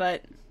uninteresting,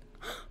 but...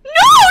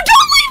 No!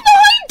 Don't leave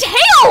behind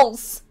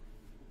Tails!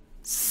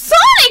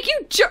 Sonic,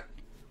 you jerk!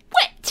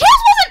 Wait,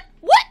 Tails wasn't...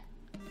 What?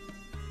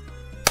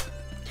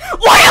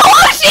 White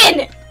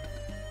Ocean!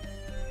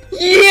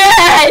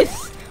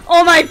 Yes!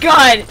 Oh my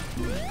god!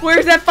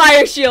 Where's that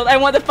fire shield? I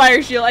want the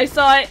fire shield. I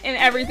saw it in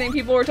everything.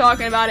 People were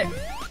talking about it.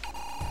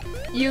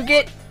 You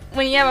get,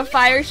 when you have a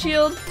fire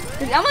shield,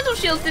 because elemental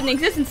shields didn't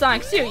exist in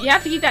Sonic 2. You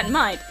have to keep that in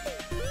mind.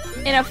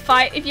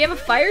 If you have a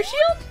fire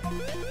shield?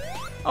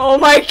 Oh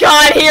my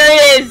god, here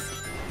it is!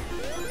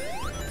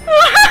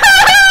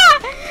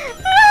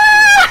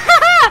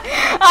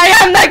 I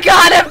am the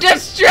god of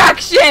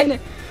destruction!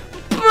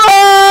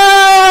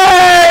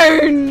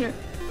 Burn!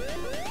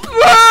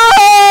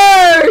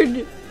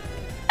 Burn!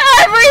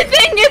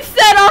 Everything gets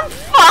set on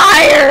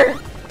fire!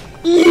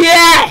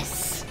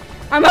 Yes!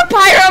 I'm a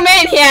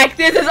pyromaniac!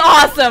 This is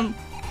awesome!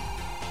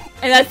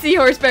 And that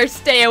seahorse better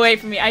stay away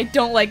from me. I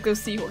don't like those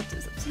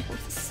seahorses. Those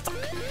seahorses suck.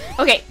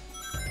 Okay.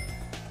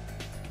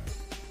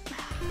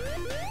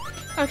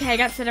 Okay, I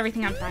gotta set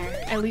everything on fire.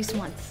 At least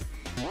once.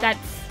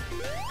 That's...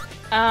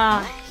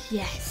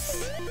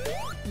 yes.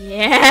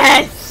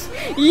 Yes!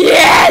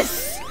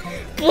 Yes!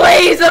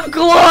 Blaze of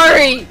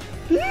glory!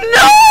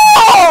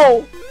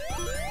 No!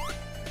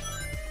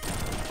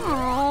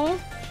 Aww.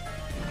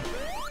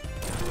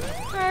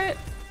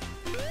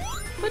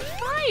 But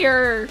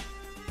fire!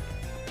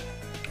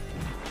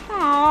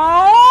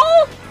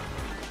 Aww!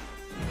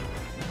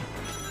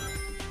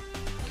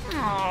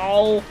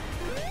 Aww.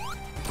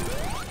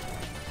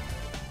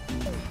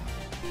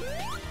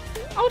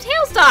 Oh,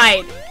 Tails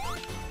died!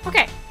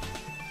 Okay.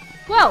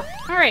 Well,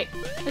 alright.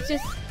 Let's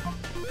just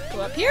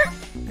go up here,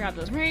 grab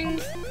those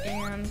rings,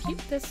 and keep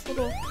this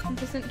little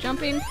consistent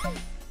jumping.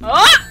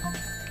 Ah!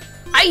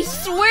 I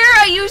swear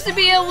I used to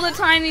be able to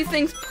time these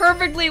things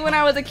perfectly when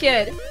I was a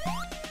kid.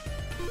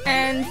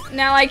 And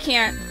now I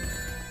can't.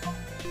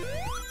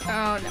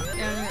 Oh, no.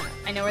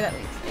 I know where that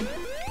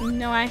leads.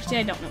 No, actually,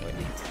 I don't know where it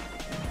leads.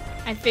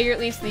 I figure it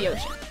leads to the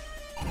ocean.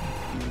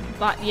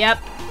 But, yep.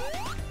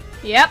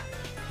 Yep.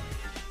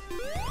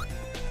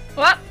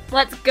 Well,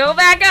 let's go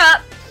back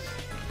up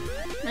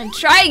and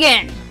try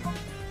again.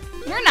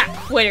 We're not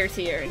quitters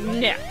here.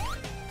 No.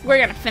 We're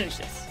gonna finish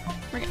this.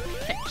 We're gonna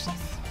finish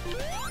this.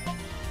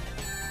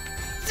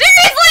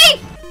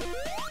 Seriously?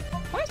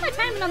 Why is my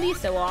timing on these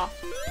so off?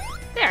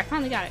 There, I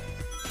finally got it.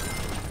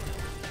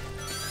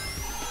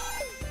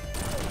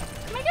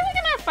 Am I gonna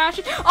get a flash?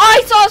 Oh,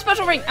 I saw a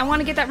special ring. I want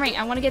to get that ring.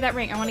 I want to get that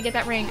ring. I want to get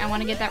that ring. I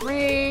want to get that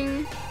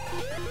ring.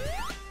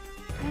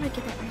 How do I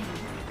get that ring?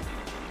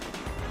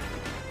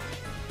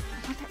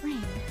 I want that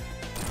ring.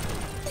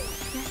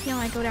 Yeah, I feel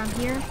like I go down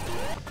here.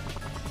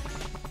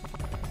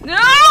 No,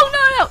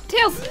 no, no,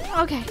 Tails.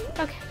 Okay,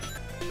 okay.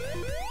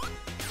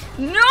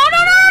 No, no, no,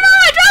 no, no,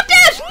 I dropped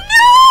dash. No,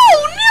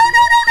 no,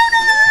 no, no, no,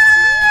 no, no,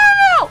 no,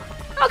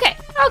 no. Okay,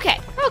 okay,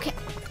 okay.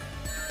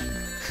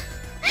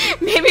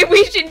 Maybe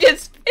we should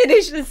just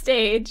finish the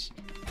stage.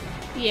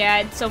 Yeah,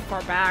 it's so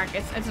far back.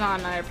 It's not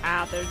another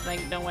path. There's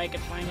like no way I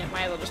could find it.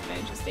 Might as well just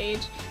finish the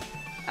stage.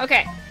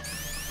 Okay.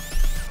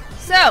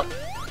 So,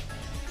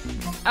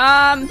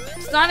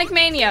 Sonic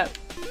Mania.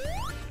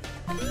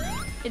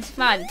 It's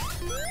fun.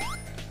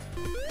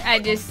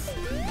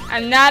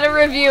 I'm not a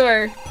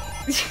reviewer.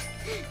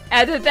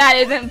 As if that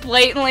isn't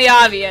blatantly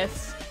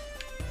obvious.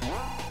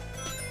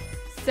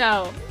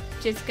 So,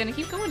 just gonna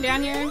keep going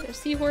down here. There's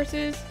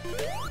seahorses.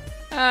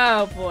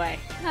 Oh boy.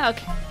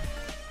 Okay.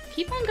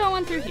 Keep on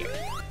going through here.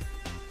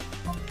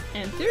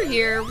 And through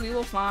here we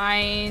will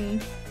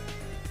find...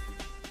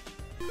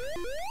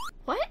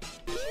 What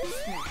is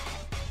that?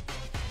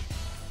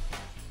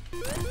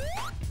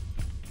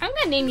 I'm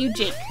gonna name you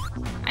Jake.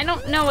 I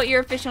don't know what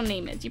your official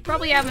name is. You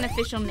probably have an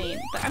official name,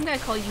 but I'm gonna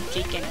call you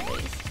Jake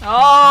anyways.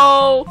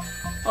 Oh!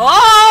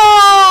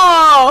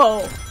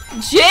 Oh!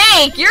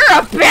 Jake, you're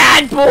a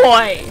bad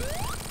boy!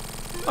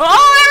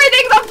 Oh,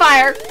 everything's on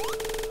fire!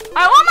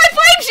 I want my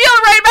flame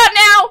shield right about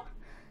now!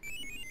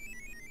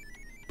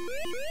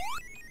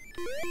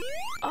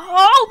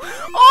 Oh!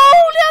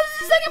 Oh, now this is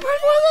the second part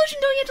of Oil Ocean.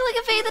 Don't you have to like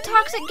evade the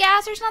toxic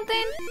gas or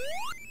something?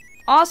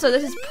 Also,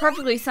 this is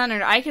perfectly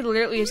centered. I could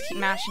literally just keep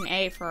mashing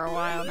A for a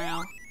while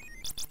now.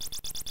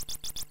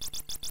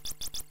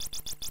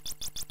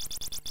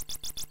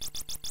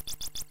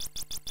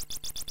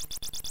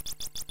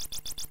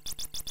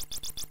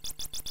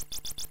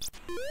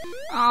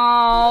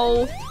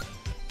 Oh.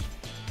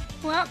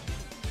 Well,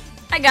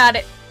 I got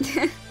it.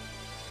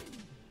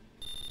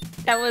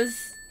 That was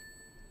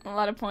a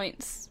lot of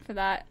points for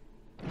that.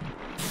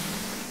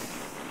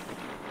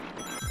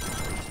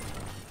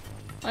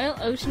 Oil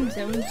Ocean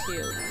Zone 2.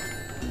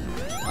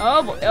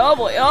 Oh boy, oh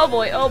boy, oh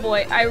boy, oh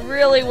boy. I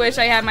really wish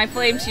I had my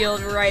flame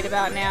shield right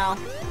about now.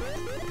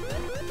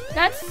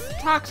 That's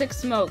toxic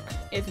smoke,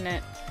 isn't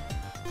it?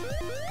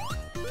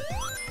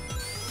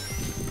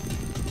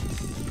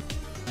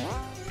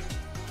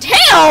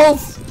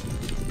 Tails!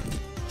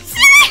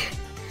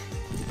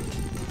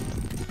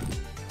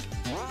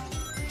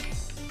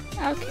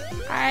 Okay,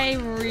 I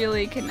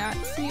really cannot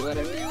see what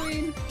I'm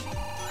doing.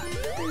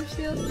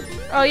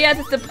 Oh yes,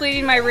 it's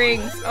depleting my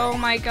rings. Oh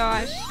my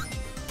gosh.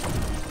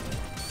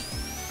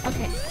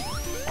 Okay.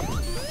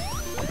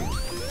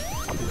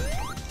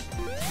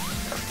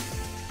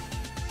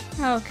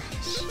 Oh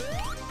gosh.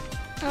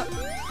 Oh,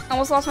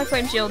 almost lost my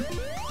flame shield.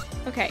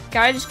 Okay,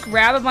 gotta just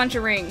grab a bunch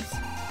of rings.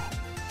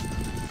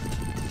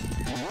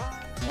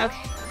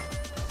 Okay.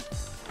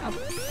 Oh.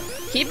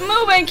 Keep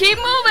moving, keep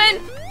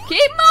moving!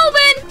 Keep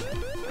moving!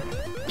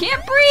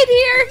 Can't breathe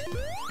here!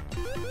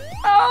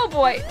 Oh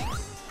boy.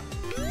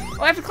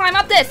 Oh, I have to climb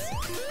up this!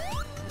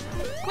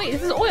 Wait,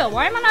 this is oil.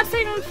 Why am I not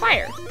setting on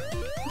fire?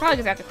 Probably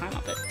because I have to climb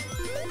up it.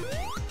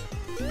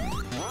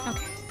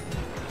 Okay.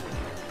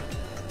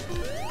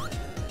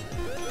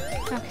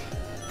 Okay.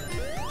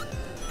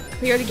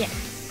 Clear it again.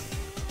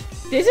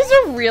 This is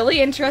a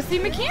really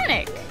interesting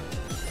mechanic.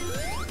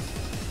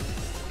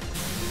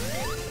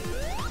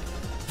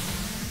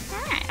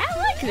 Alright, I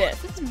like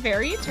this. It's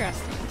very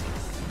interesting.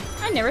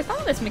 I never thought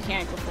of this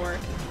mechanic before.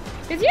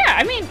 Because, yeah,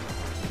 I mean,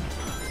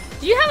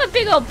 you have a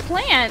big old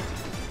plant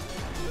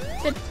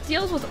that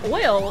deals with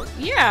oil.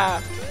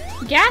 Yeah,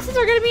 gases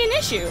are going to be an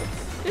issue.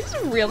 This is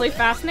a really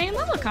fascinating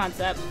level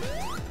concept.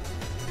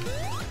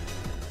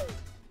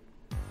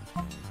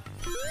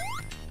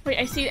 Wait,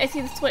 I see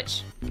the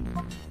switch.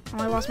 Oh,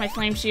 I lost my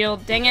flame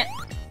shield. Dang it.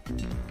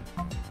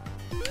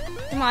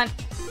 Come on.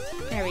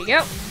 There we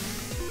go.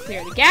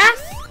 Clear the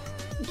gas.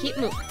 And keep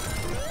moving.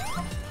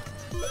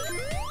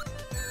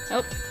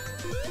 Oh,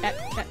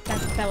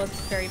 that was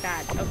very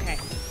bad. Okay.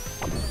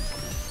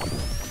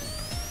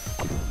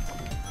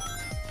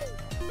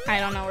 I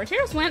don't know where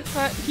Tails went,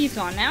 but he's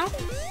gone now.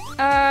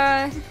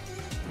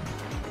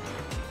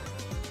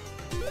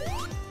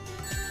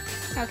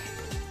 Okay.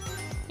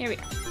 Here we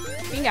go.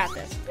 We got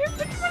this.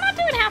 We're not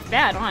doing half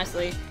bad,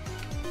 honestly.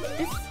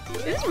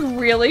 This is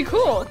really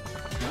cool.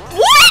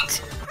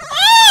 What?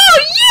 Oh,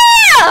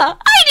 yeah!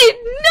 I did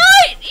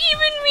not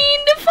even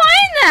mean to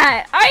find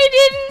that!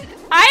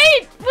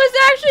 I was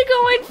actually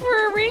going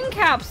for a ring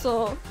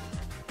capsule.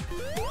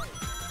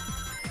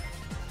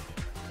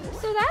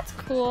 So that's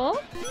cool.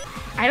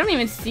 I don't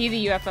even see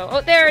the UFO.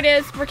 Oh, there it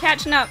is. We're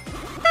catching up.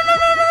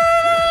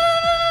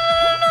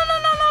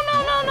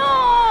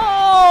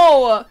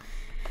 No!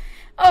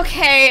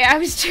 Okay, I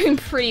was doing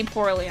pretty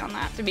poorly on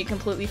that, to be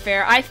completely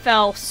fair. I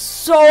fell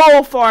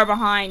so far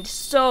behind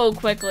so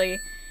quickly.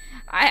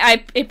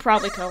 It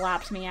probably could have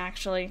lapped me,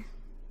 actually.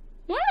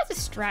 What is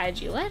the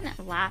strategy? Letting it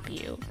lap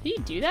you. Can you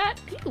do that?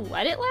 Can you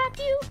let it lap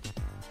you?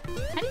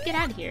 How do you get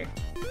out of here?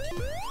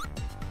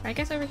 I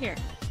guess over here.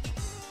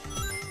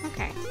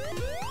 Okay.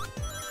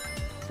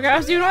 Forgot I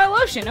was doing oil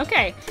lotion.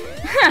 Okay.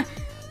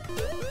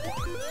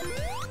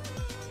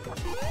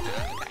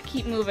 Gotta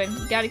keep moving.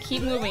 You gotta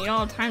keep moving. You don't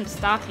have time to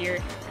stop here,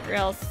 or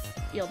else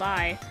you'll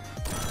die.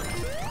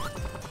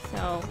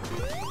 So,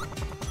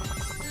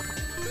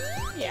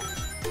 yeah.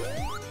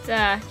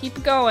 Keep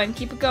it going.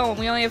 Keep it going.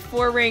 We only have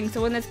 4 rings,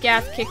 so when this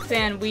gas kicks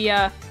in, we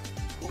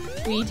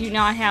do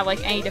not have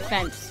like any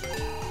defense.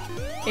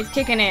 It's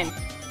kicking in.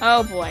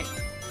 Oh boy.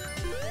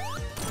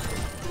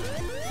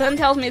 Something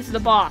tells me it's the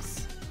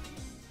boss.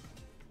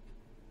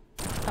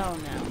 Oh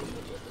no.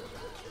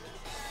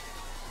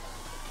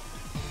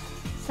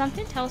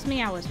 Something tells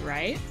me I was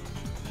right.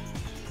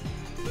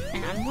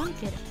 And I'm gonna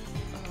get it.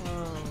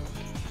 Oh.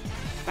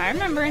 If I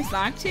remember in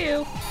Sonic 2,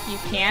 you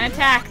can't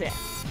attack this.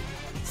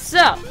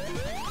 So.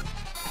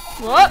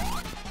 Whoop.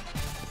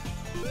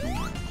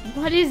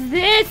 What is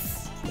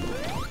this?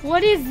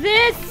 What is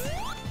this?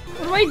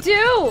 What do I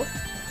do?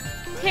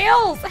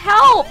 Tails,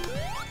 help!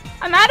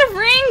 I'm out of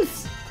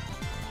rings!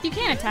 You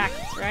can't attack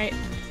this, right?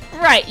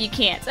 Right, you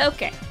can't.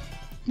 Okay.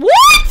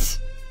 What?!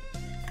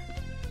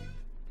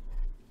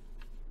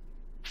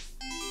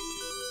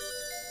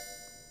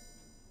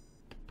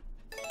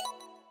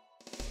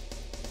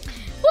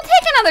 We'll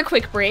take another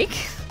quick break.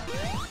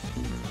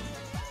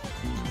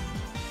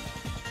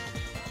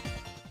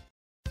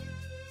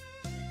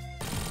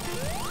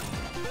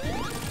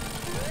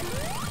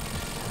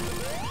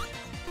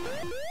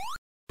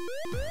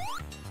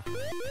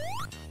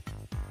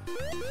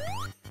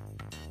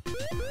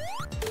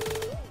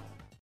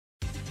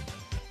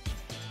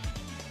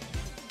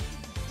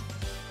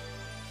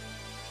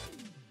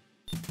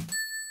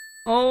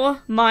 Oh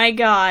my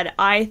god,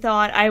 I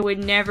thought I would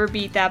never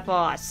beat that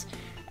boss.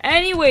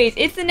 Anyways,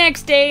 it's the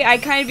next day. I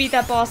kind of beat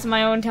that boss in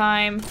my own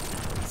time.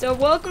 So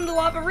welcome to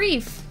Lava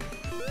Reef,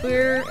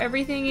 where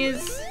everything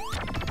is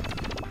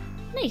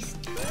nice.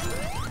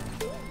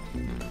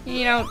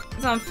 You know,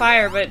 it's on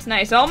fire, but it's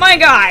nice. Oh my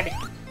god!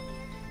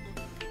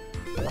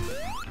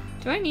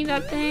 Do I need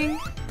that thing?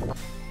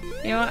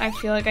 You know what? I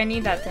feel like I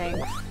need that thing.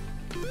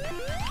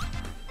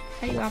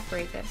 How do you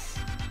operate this?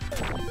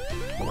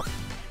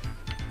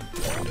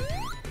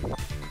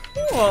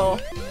 Cool.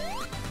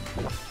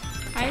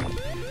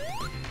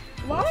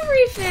 Lava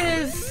Reef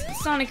is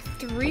Sonic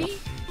 3?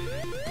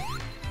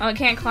 Oh, I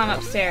can't climb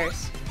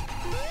upstairs.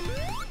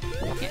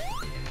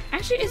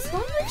 Actually, is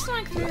Lava Reef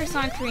Sonic 3 or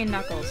Sonic 3 and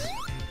Knuckles?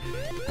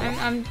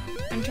 I'm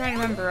trying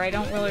to remember. I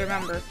don't really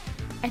remember.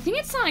 I think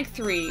it's Sonic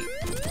 3. I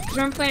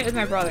remember playing it with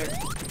my brother.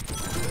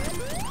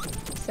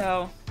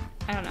 So,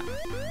 I don't know.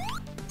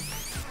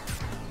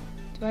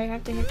 Do I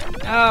have to hit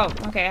that?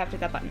 Oh, okay, I have to hit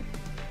that button.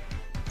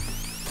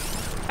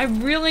 I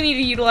really need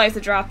to utilize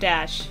the drop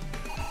dash,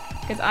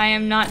 because I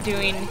am not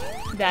doing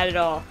that at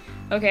all.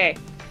 Okay.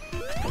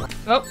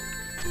 Oh,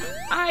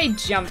 I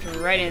jumped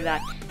right into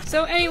that.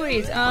 So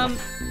anyways,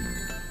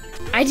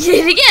 I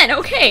did it again,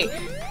 okay.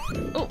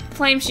 Oh,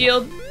 flame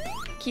shield.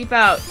 Keep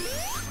out.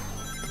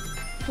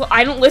 Well,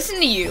 I don't listen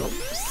to you,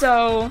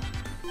 so,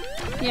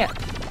 yeah.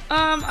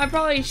 I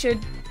probably should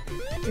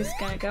just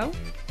gonna go.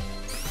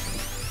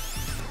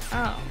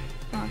 Oh,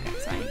 okay,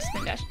 so I need to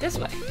spin dash this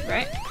way,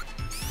 right?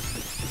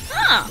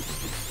 Ah!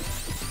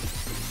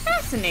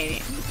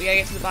 Fascinating. We gotta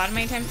get to the bottom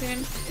anytime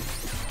soon?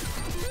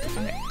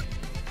 Okay.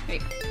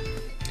 Wait.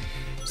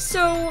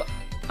 So,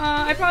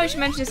 I probably should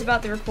mention this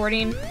about the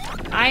recording.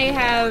 I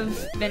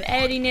have been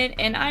editing it,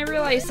 and I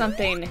realized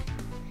something.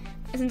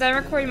 Since I'm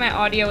recording my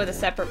audio with a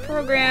separate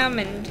program,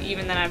 and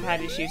even then I've had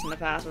issues in the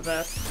past with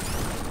this.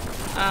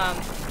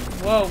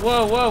 Whoa,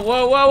 whoa, whoa,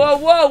 whoa, whoa, whoa,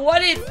 whoa,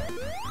 what is...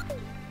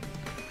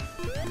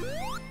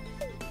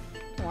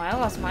 Oh, I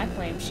lost my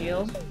flame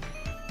shield.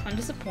 I'm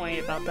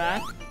disappointed about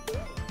that.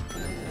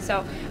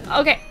 So,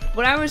 okay,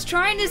 what I was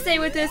trying to say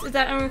with this is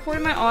that I'm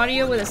recording my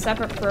audio with a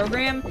separate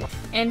program,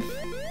 and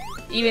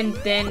even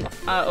then,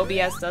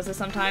 OBS does this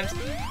sometimes.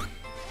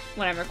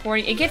 When I'm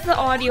recording, it gets the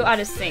audio out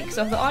of sync.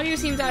 So if the audio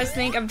seems out of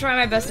sync, I'm trying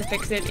my best to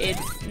fix it.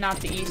 It's not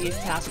the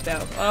easiest task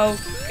though. Oh,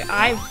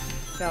 I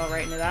fell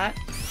right into that.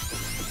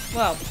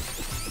 Whoa.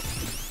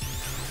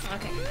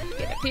 Okay,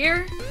 get up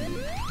here.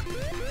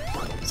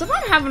 So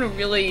I'm having a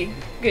really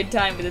good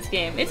time with this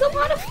game. It's a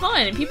lot of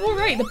fun, and people are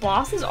right. The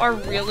bosses are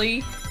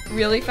really,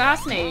 really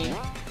fascinating.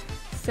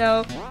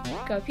 So,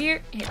 go up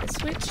here, hit the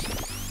switch.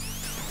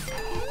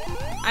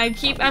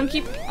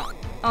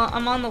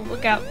 I'm on the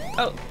lookout.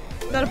 Oh,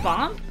 is that a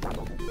bomb? I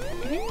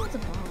think that's a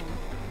bomb.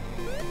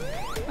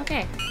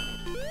 Okay.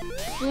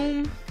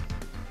 Boom.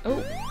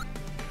 Oh.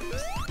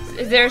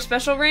 Is there a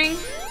special ring?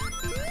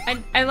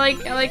 I like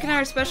in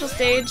our special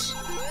stage.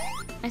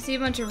 I see a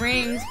bunch of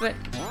rings, but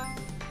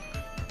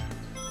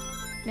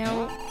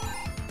no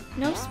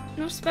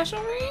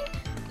special ring?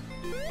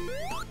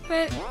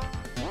 But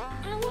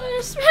I want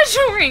a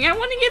special ring. I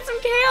want to get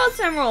some Chaos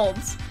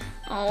Emeralds.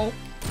 Oh.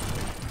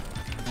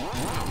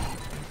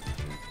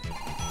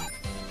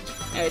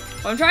 Anyways,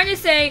 what I'm trying to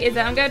say is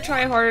that I'm gonna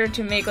try harder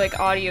to make like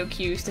audio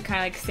cues to kind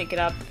of like sync it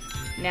up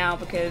now,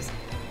 because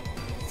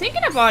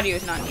syncing up audio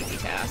is not an easy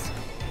task.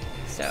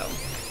 So,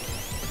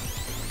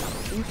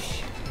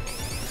 oosh.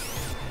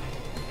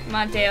 Come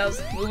on,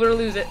 Tails, move it or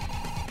lose it.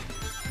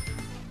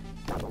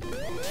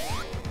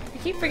 I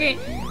keep forgetting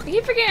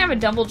I have a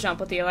double jump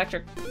with the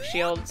electric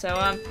shield. So,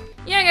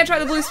 yeah, I'm gonna try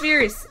the blue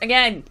spheres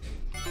again.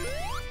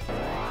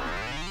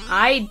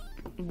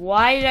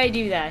 Why did I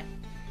do that?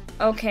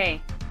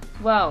 Okay,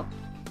 well,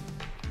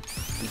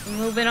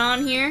 moving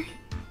on here.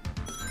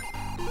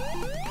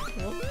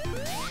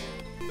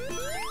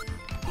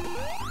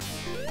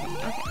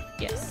 Okay,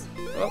 yes.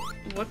 Oh,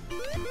 what?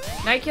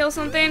 Did I kill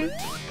something?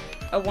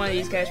 Oh, one of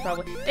these guys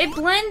probably. They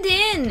blend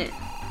in!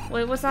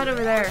 Wait, what's that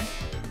over there?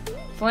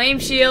 Flame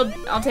shield.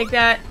 I'll take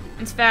that.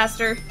 It's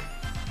faster.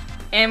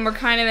 And we're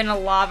kind of in a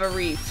lava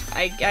reef. Oh,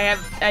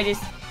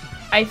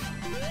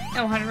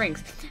 100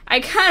 rings.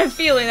 I kind of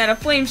feeling that a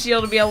flame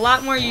shield would be a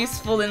lot more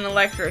useful than an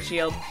electro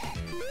shield.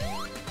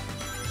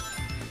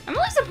 I'm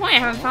really disappointed I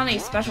haven't found any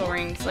special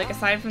rings. Like,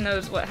 aside from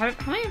those, what? How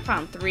many have I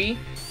found? 3?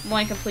 I've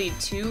only completed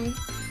 2.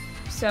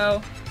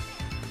 So,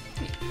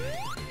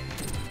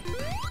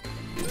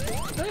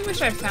 I really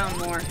wish I'd found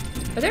more.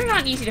 But they're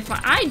not easy to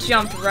find. I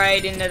jumped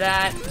right into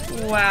that.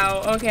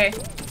 Wow, okay.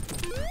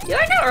 You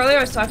like how earlier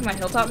I was talking about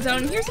Hilltop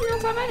Zone? Here's some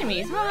Hilltop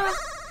enemies, huh?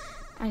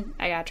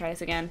 I gotta try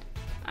this again.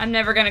 I'm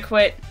never gonna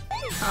quit.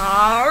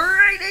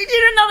 Alright, I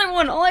did another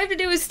one! All I have to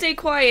do is stay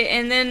quiet,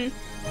 and then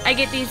I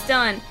get these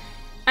done.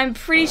 I'm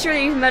pretty sure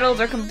these medals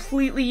are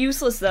completely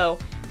useless, though.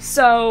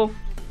 So,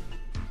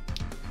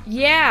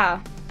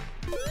 yeah.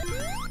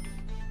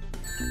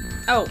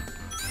 Oh,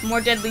 more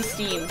deadly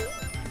steam.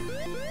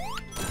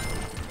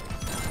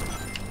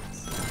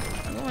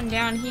 I'm going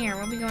down here.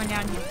 What are we going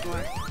down here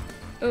for?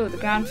 Oh, the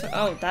ground.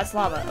 Oh, that's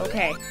lava.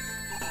 Okay.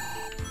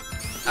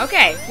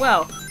 Okay,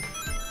 well,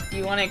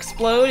 you want to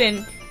explode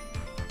and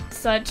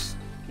such?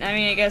 I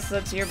mean, I guess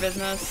that's your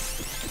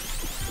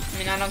business. I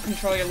mean, I don't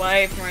control your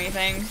life or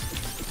anything.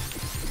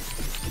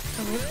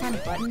 Oh, we have to find a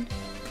button?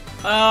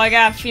 Oh, I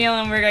got a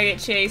feeling we're gonna get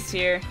chased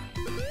here.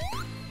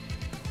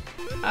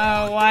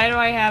 Oh, why do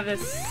I have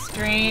this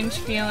strange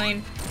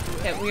feeling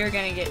that we are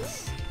gonna get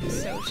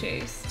so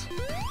chased?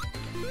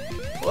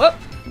 Whoop! Oh,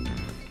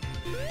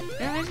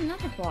 there's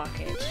another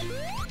blockage.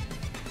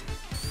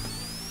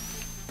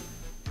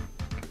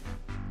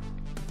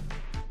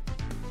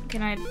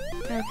 Can I?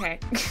 Okay.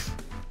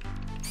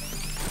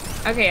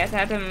 Okay, I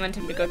have the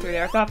momentum to go through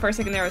there. I thought for a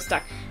second there I was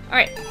stuck.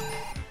 Alright.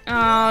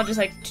 Oh, just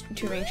like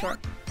 2 rings short.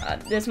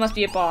 This must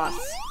be a boss.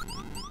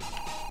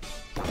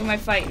 Who am I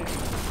fighting?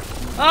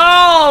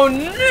 Oh,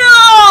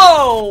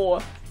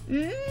 no!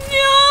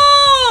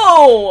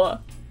 No!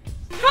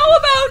 How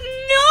about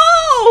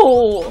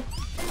no?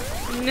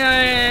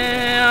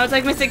 No, it's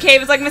like Mr.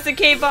 Cave. It's like Mr.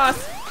 Cave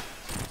boss.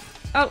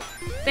 Oh,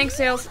 thanks,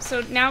 Tails.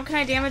 So now can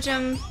I damage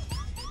him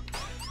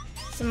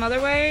some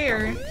other way,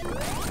 or?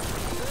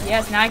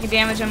 Yes, now I can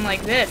damage him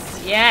like this.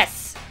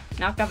 Yes!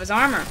 Knocked off his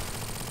armor.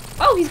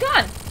 Oh, he's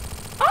gone!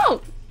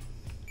 Oh!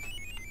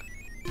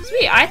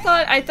 Sweet, I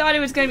thought it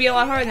was gonna be a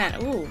lot harder than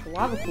that. Ooh,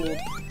 lava cooled.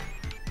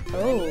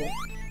 Oh.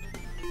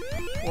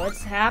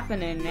 What's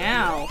happening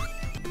now?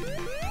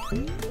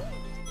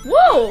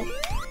 Whoa!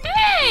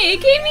 Hey,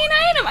 it gave me an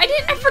item!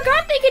 I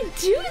forgot they could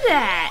do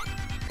that!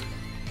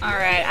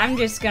 Alright, I'm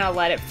just gonna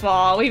let it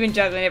fall. We've been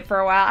juggling it for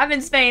a while. I've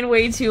been staying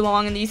way too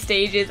long in these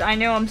stages. I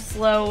know I'm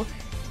slow,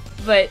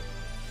 but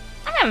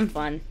I'm having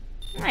fun.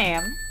 I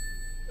am.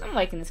 I'm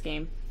liking this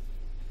game.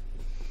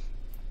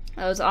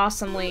 That was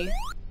awesomely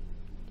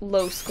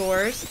low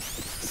scores.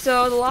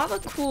 So the lava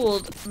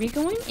cooled. Are we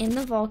going in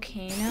the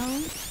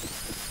volcano?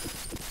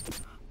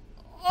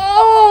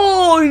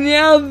 Oh,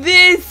 now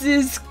this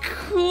is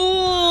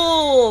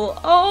cool!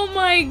 Oh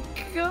my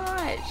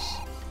gosh.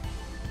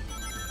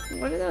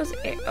 What are those?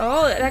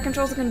 Oh, that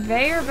controls the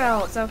conveyor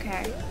belts.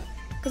 Okay.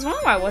 Because one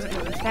of why I wasn't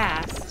moving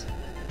fast.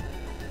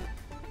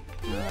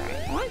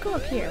 Alright, I want to go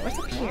up here. What's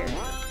up here?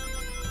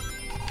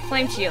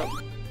 Flame shield.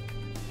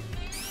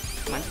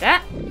 Want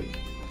that?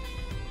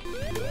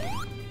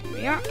 Here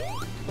we are.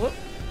 Whoop.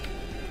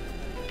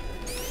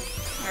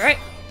 Alright.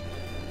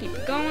 Keep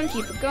it going,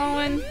 keep it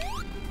going.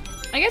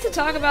 I guess to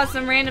talk about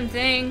some random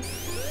thing.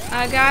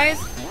 Guys,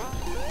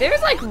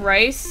 there's like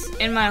rice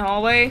in my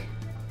hallway.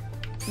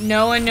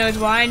 No one knows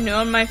why. No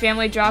one in my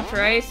family dropped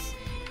rice.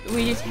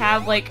 We just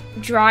have like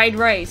dried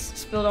rice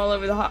spilled all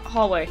over the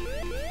hallway.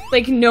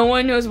 Like, no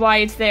one knows why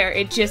it's there.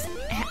 It just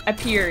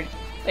appeared.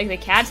 Like, the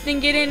cats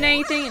didn't get into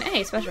anything. And,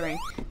 hey, special ring.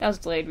 That was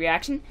a delayed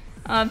reaction.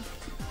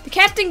 The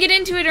cats didn't get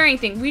into it or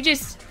anything. We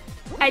just...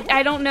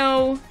 I don't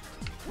know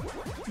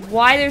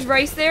why there's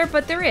rice there,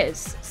 but there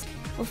is.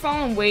 We're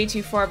falling way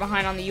too far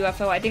behind on the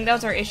UFO. I think that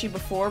was our issue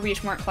before. We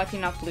just weren't collecting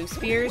enough blue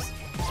spheres.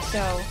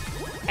 So,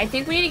 I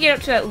think we need to get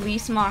up to at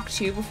least Mach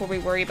 2 before we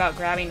worry about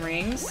grabbing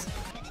rings.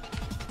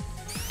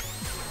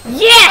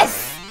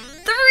 Yes!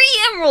 3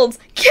 emeralds!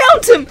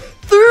 Count them!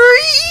 3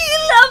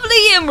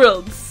 lovely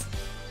emeralds!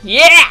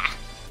 Yeah!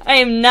 I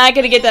am not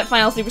gonna get that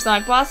final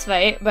supersonic boss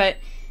fight, but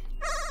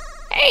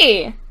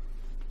hey!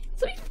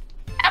 So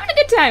having a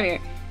good time here.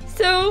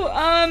 So,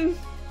 I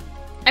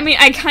mean,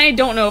 I kind of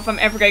don't know if I'm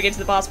ever gonna get to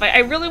the boss fight. I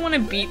really want to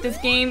beat this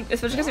game,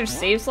 especially because there's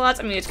save slots.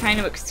 I mean, it's kind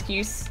of an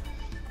excuse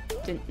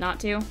to not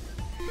to.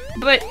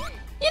 But,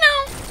 you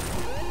know,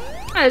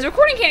 this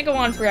recording can't go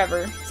on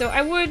forever. So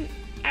I would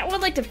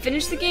like to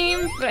finish the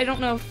game, but I don't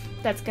know if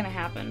that's gonna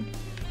happen.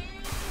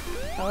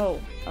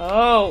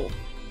 Oh,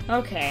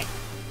 okay.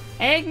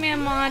 Eggman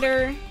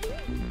monitor.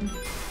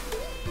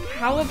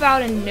 How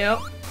about a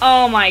no?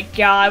 Oh my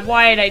god,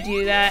 why did I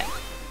do that?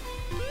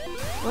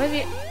 What does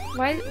the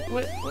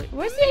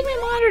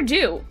Eggman monitor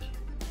do?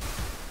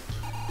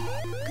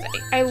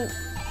 I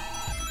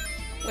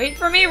wait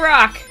for me,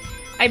 rock.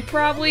 I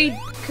probably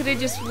could have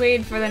just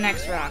waited for the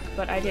next rock,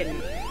 but I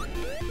didn't.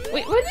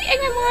 Wait, what did the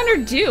Eggman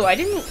monitor do? I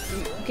didn't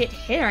get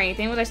hit or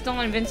anything. Was I still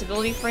on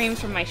invincibility frames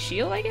from my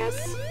shield, I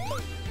guess?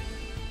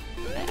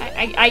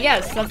 I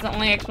guess that's the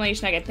only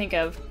explanation I could think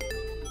of.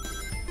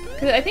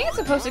 Because I think it's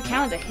supposed to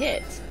count as a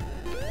hit.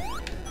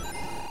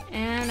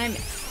 And I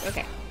missed.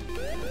 Okay.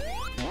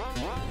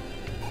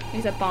 At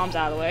least that bomb's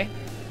out of the way.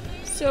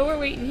 So we're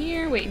waiting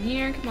here.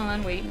 Come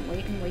on, waiting. There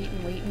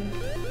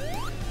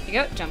you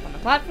go. Jump on the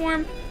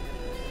platform.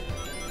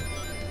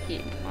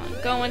 Keep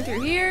on going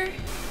through here.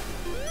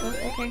 Oh,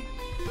 okay.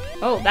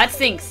 Oh, that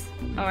sinks.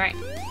 Alright.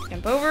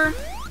 Jump over.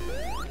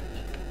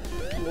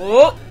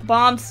 Whoa!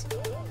 Bombs.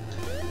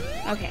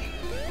 Okay.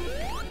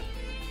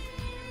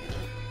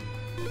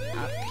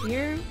 Up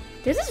here.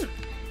 This is...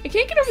 I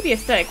can't get over the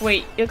aesthetic.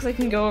 Wait, it looks like I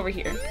can go over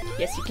here.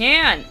 Yes, you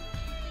can!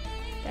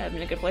 That would have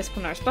been a good place to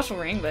put our special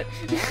ring, but...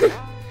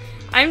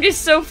 I'm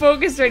just so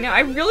focused right now.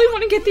 I really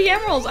want to get the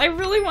emeralds. I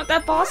really want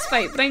that boss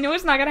fight, but I know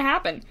it's not gonna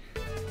happen.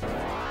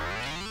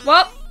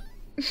 Well...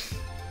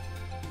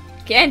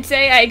 Can't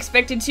say I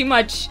expected too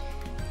much.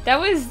 That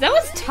was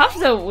tough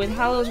though with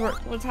how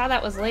how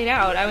that was laid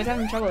out. I was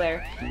having trouble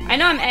there. I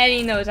know I'm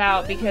editing those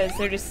out because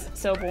they're just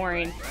so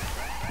boring.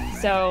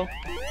 So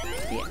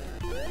yeah.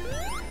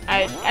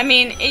 I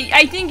mean,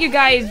 I think you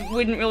guys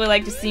wouldn't really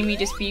like to see me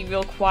just be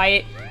real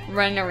quiet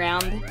running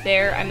around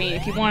there. I mean,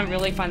 if you want to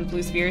really find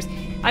blue spheres,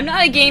 I'm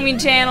not a gaming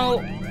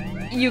channel.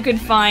 You could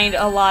find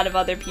a lot of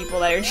other people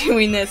that are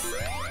doing this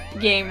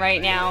game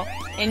right now,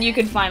 and you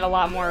could find a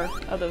lot more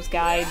of those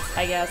guides,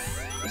 I guess.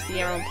 You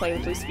see everyone play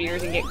with blue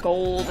spheres and get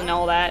gold and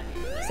all that.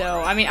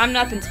 So, I mean, I'm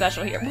nothing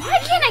special here. Why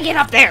can't I get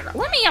up there?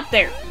 Let me up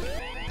there!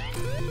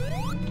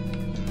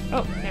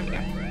 Oh, there we go.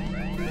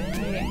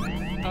 Okay.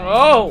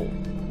 Oh!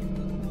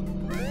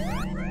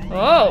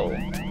 Oh!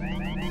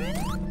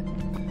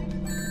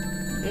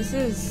 This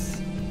is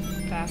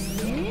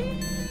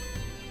fascinating.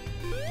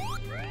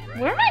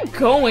 Where am I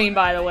going,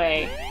 by the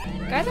way?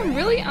 Guys, I'm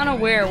really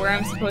unaware where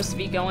I'm supposed to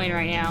be going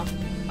right now.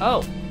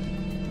 Oh.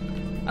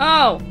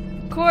 Oh,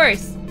 of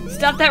course.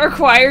 Stuff that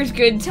requires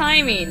good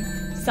timing.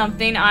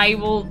 Something I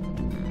will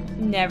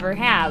never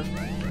have.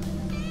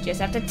 Just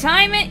have to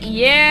time it.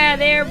 Yeah,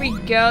 there we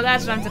go.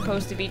 That's what I'm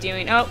supposed to be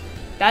doing. Oh,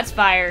 that's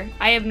fire.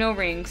 I have no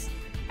rings.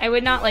 I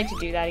would not like to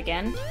do that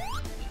again.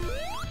 So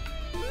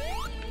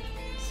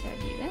I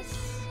do this.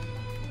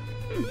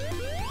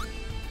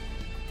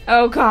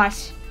 Oh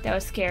gosh, that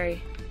was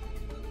scary.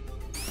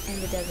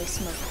 And the deadly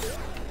smoke.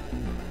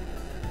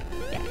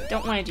 Yeah,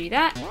 don't want to do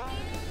that.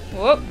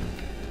 Whoop.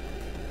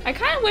 I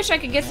kind of wish I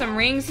could get some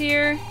rings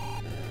here.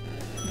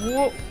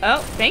 Whoa. Oh,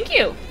 thank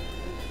you.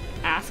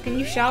 Ask and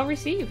you shall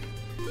receive.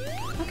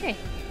 Okay.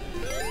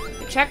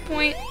 The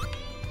checkpoint.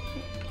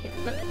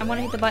 I want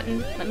to hit the button.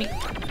 Let me.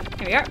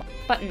 Here we are.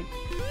 Button.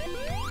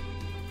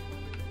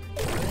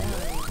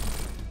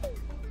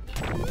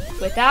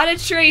 Without a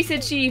trace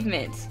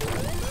achievement.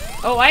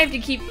 Oh, I have to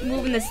keep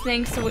moving this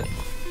thing so it...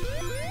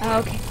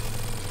 Okay.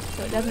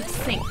 So it doesn't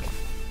sink.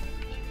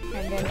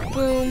 And then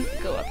boom,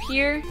 go up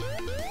here.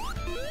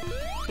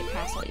 Get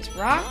past all these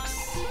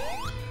rocks.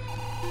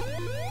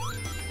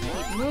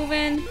 Keep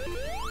moving.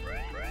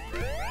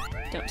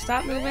 Don't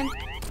stop moving.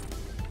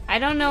 I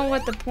don't know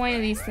what the point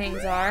of these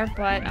things are,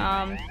 but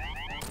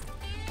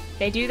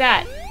they do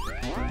that.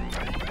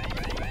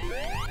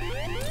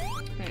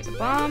 There's a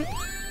bomb.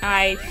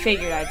 I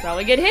figured I'd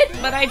probably get hit,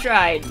 but I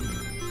tried.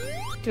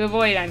 To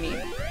avoid, I mean.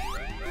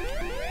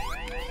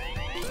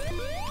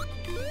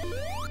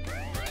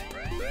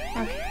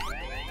 Okay.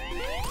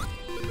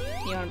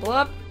 You wanna blow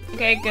up?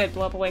 Okay, good.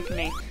 Blow up away from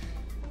me.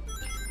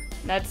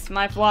 That's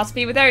my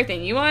philosophy with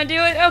everything. You wanna do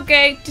it?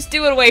 Okay, just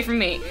do it away from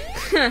me.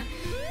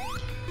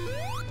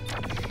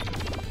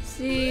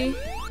 See?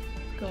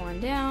 Go on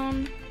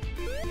down.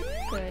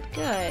 Good,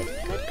 good.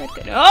 Good, good,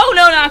 good. Oh,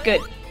 no, not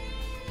good.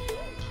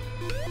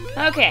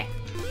 Okay.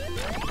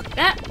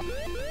 That.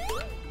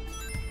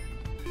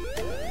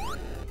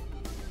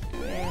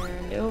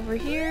 And over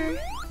here.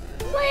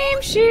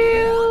 Flame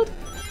shield!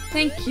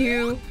 Thank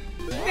you.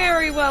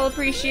 Very well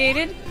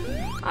appreciated.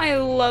 I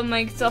love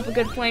myself a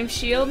good flame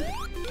shield.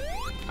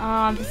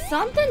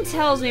 Something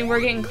tells me we're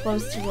getting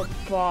close to a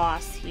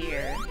boss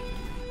here.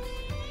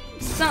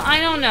 So, I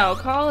don't know.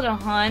 Call it a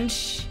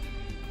hunch.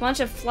 Bunch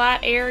of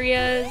flat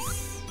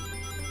areas.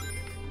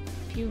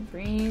 A few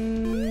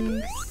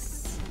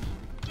rings.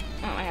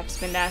 Oh, I have to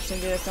spin dash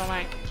into this, don't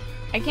I?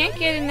 I can't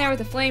get in there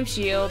with a flame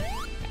shield.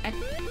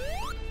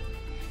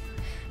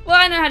 Well,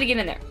 I know how to get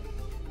in there.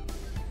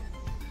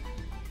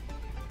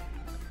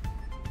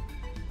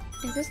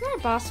 Is this not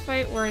a boss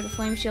fight where the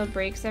flame shield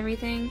breaks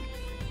everything?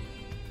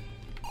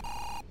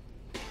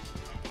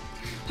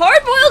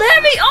 Hard-boiled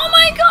heavy! Oh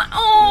my god!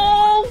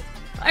 Oh!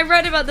 I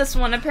read about this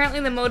one. Apparently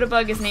the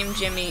Motobug is named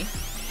Jimmy.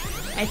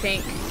 I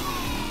think.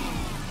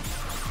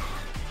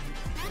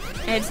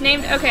 And it's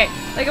named, okay,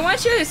 like I want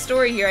to share this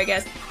story here, I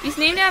guess. He's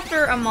named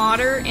after a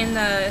modder in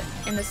the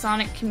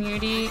Sonic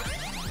community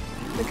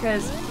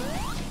because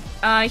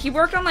he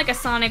worked on like a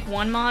Sonic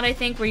 1 mod, I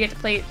think, where you get to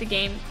play the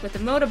game with the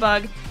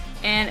Motobug.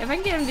 And if I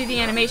can get him to do the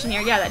animation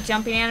here, yeah, that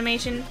jumping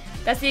animation,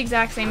 that's the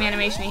exact same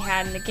animation he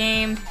had in the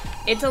game.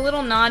 It's a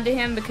little nod to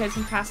him because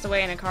he passed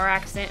away in a car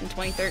accident in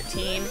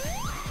 2013.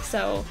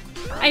 So,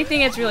 I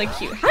think it's really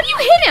cute. How do you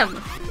hit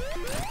him?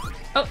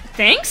 Oh,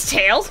 thanks,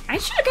 Tails. I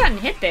should have gotten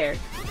hit there.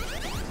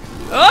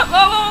 Oh,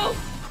 oh, oh!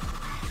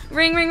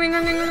 Ring, ring, ring,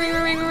 ring, ring, ring,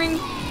 ring, ring, ring,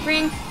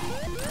 ring.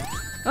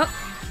 Oh.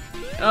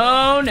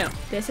 Oh, no.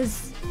 This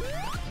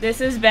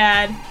is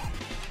bad.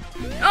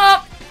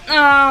 Oh!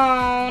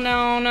 Oh,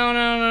 no, no,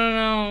 no, no,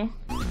 no.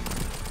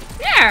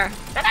 There!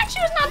 That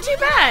actually was not too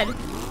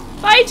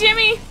bad. Bye,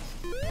 Jimmy!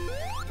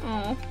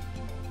 Oh. I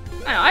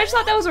don't know, I just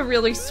thought that was a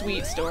really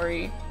sweet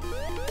story.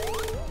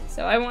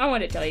 So I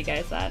wanted to tell you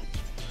guys that.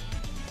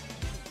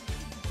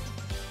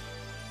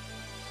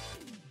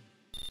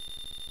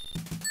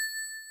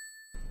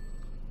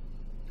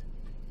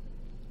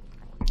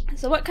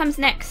 So what comes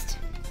next?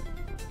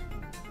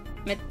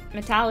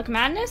 Metallic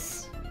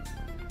Madness?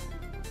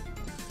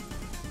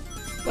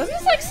 Wasn't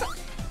this like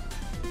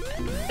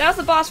that was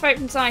the boss fight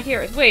from Sonic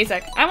Heroes. Wait a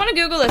sec. I want to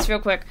Google this real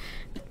quick.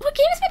 What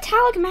game is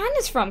Metallic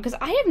Madness from? Because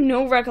I have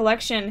no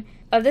recollection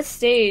of this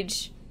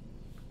stage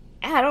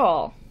at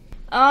all.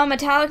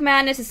 Metallic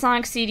Madness is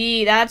Sonic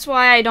CD. That's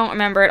why I don't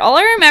remember it. All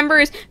I remember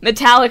is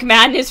Metallic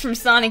Madness from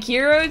Sonic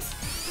Heroes.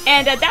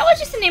 And that was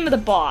just the name of the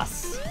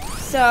boss.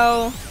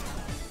 So,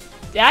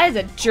 that is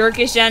a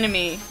jerkish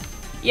enemy.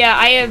 Yeah,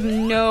 I have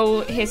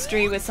no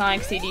history with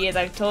Sonic CD as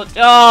I've told-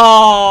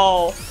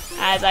 Oh!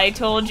 As I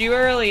told you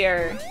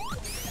earlier.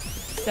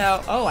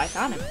 So, oh, I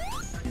found him.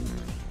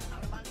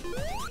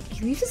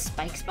 He leaves his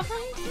spikes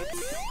behind?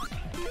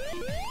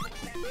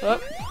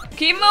 Oh,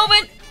 keep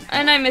moving!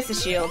 And I miss a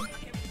shield.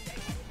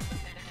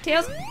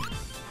 Tails,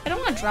 I don't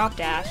want to drop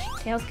dash.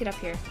 Tails, get up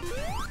here.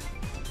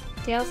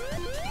 Tails.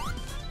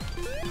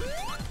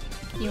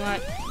 You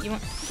want,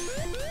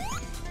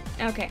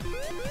 okay.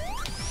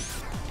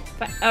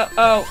 But,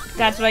 oh,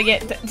 that's what I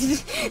get.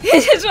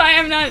 This is why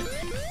I'm not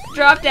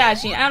drop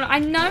dashing. I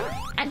don't know,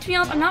 to be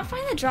honest, I'm not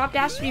finding the drop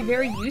dash to be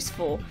very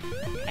useful.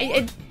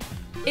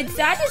 It's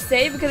sad to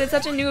say because it's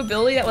such a new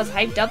ability that was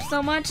hyped up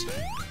so much,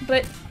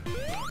 but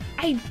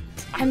I'm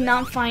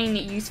not finding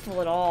it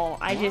useful at all.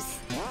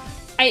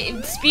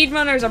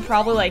 Speedrunners are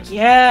probably like,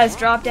 yes,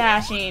 drop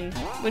dashing,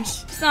 which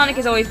Sonic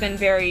has always been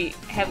very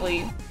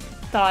heavily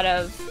thought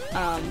of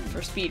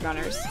for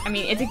speedrunners. I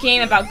mean, it's a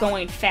game about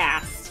going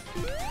fast.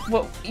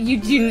 Well,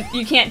 you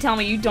can't tell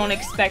me you don't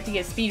expect to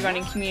get a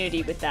speedrunning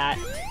community with that.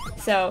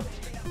 So,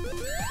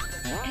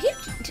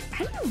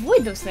 how do you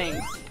avoid those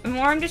things? Or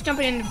I'm just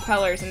jumping into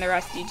propellers and the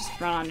rest you just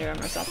run under them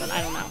or something.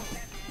 I don't know.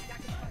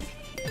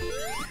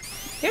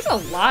 There's a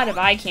lot of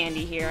eye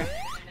candy here.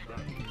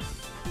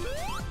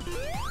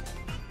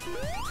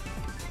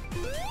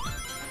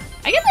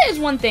 I guess that is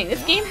one thing.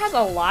 This game has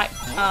a lot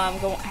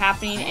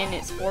happening in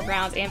its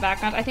foregrounds and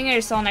backgrounds. I think I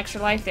just saw an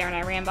extra life there and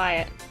I ran by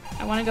it.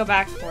 I want to go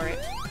back for it.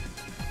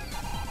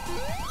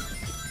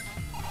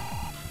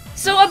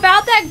 So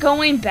about that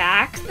going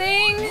back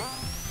thing?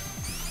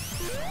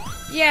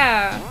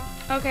 Yeah.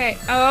 Okay.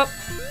 Oh.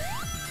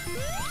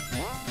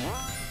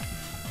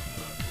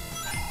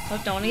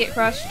 Oh, don't want to get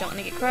crushed. Don't want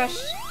to get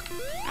crushed.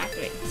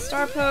 Activate the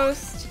star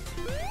post.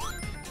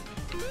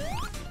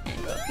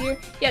 And go up here.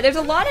 Yeah, there's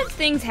a lot of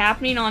things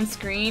happening on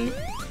screen.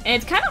 And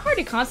it's kind of hard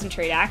to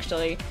concentrate,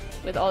 actually,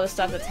 with all the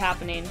stuff that's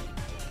happening.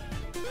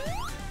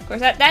 Of course,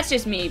 that's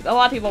just me. A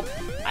lot of people,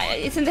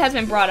 since it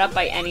hasn't been brought up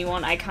by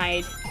anyone, I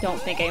kind of don't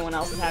think anyone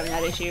else is having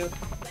that issue.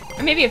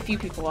 Or maybe a few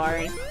people are,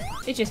 and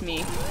it's just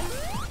me.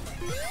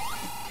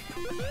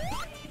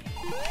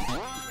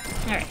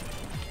 Alright.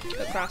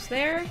 Go across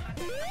there.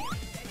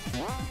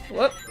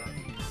 Whoop.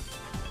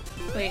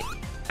 Wait.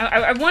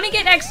 I want to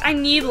get I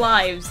need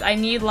lives. I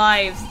need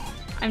lives.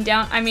 I'm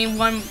down. I mean,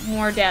 one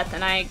more death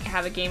and I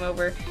have a game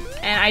over.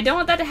 And I don't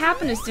want that to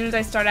happen as soon as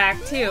I start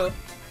Act 2.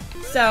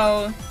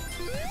 So,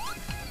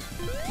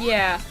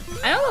 yeah.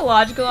 I know the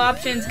logical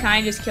options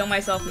kind of just kill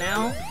myself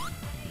now.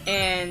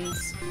 And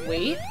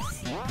wait.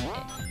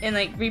 And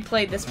like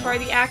replay this part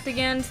of the act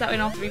again so that we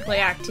don't have to replay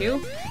Act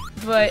 2.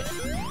 But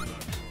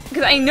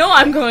Because I know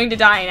I'm going to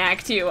die in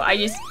Act 2. I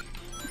just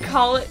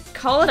call it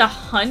a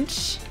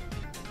hunch.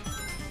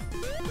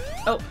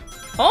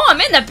 Oh,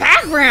 I'm in the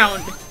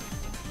background.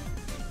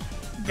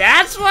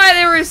 That's why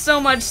there was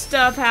so much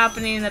stuff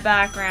happening in the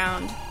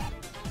background.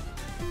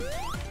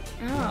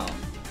 Oh.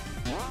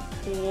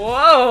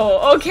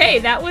 Whoa, okay,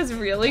 that was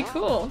really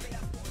cool.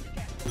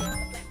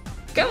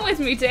 Come with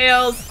me,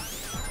 Tails.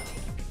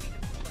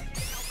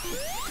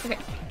 Okay,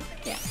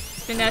 yeah,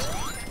 spin dash.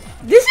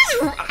 This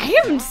is, I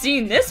haven't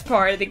seen this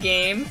part of the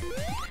game.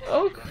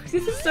 Oh,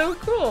 this is so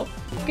cool.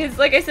 Because,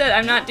 like I said,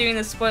 I'm not doing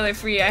this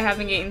spoiler-free. I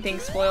haven't getting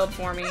things spoiled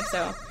for me,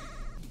 so.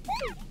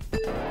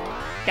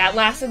 That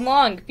lasted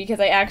long, because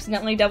I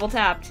accidentally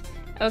double-tapped.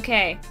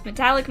 Okay,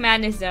 Metallic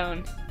Madness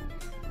Zone.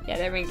 Yeah,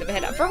 that rings up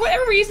ahead. For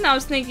whatever reason, I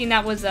was thinking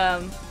that was,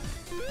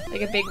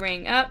 like a big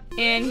ring. Up,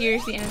 and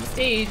here's the end of the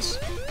stage.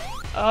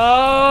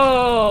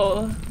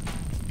 Oh!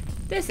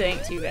 This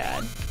ain't too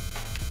bad.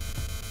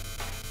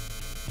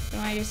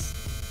 Don't I just...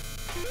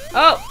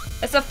 Oh!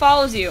 That stuff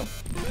follows you.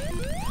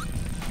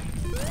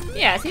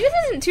 Yeah, see, this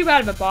isn't too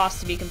bad of a boss,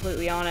 to be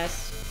completely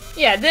honest.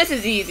 Yeah, this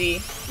is easy.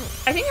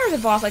 I think there was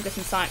a boss like this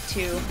in Sonic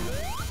 2.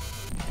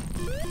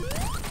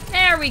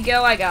 There we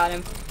go, I got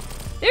him.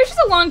 There's just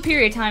a long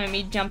period of time of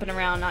me jumping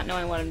around, not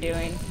knowing what I'm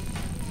doing.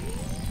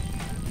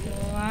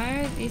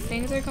 Why? These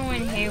things are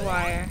going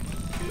haywire.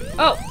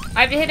 Oh!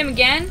 I have to hit him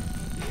again?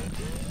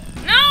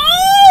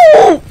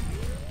 No!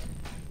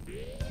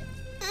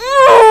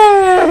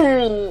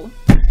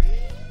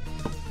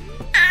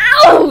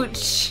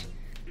 Ouch!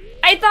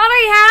 I thought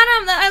I had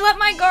him! I let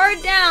my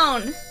guard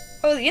down!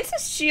 Oh, the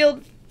instant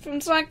shield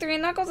from Sonic 3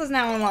 and Knuckles is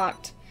now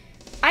unlocked.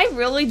 I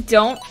really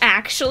don't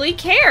actually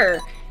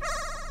care.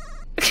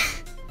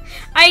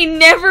 I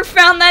never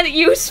found that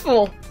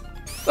useful.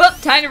 Well,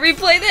 time to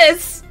replay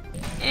this.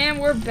 And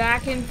we're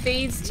back in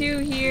phase 2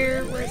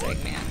 here. Where's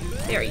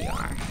Eggman? There you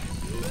are.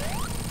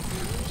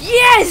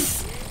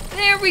 Yes!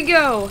 There we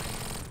go.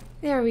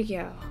 There we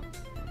go.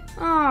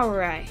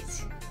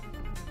 Alright.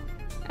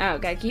 Oh,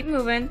 gotta keep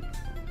moving.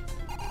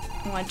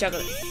 I wanna juggle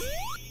this.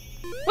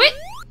 Wait!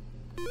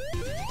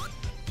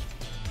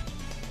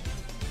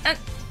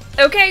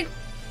 Okay.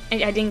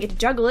 I didn't get to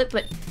juggle it,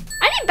 but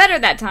I did better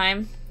that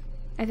time.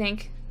 I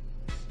think.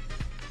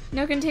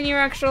 No continue or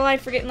extra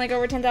life for getting like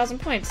over 10,000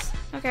 points.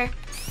 Okay.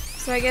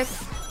 So I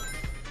guess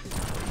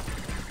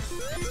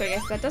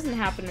that doesn't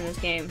happen in this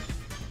game.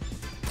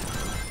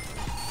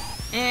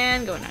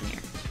 And going down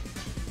here.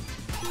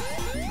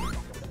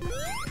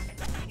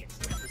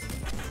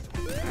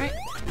 Alright.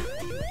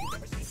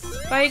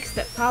 Spikes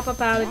that pop up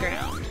out of the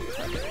ground.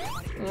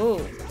 Ooh.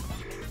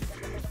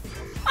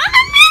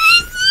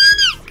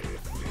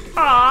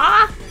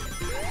 Aww!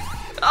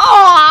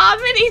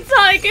 Aww, Mini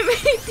Sonic and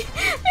Mini... They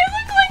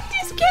look like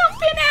discount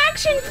bin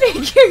action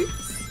figures!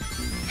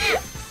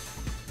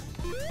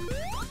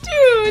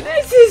 Dude,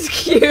 this is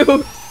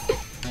cute!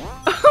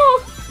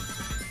 Oh!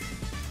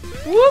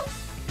 Whoop!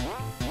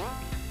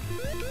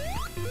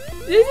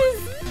 This is...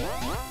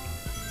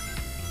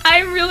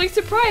 I'm really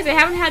surprised I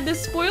haven't had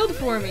this spoiled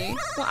for me.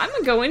 Well, I'm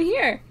gonna go in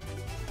here.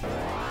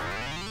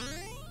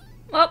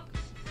 Well,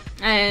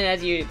 and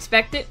as you'd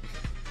expect it.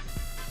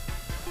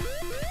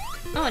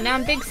 Oh, and now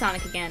I'm Big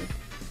Sonic again.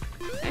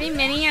 I mean,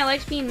 Mini. I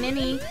liked being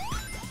Mini.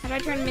 How do I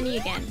turn Mini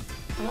again?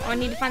 Oh, I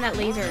need to find that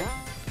laser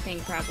thing,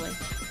 probably.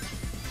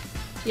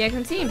 Yeah, I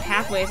can see in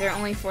pathways they're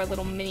only for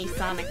little Mini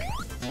Sonic.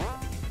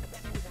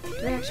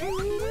 Do they actually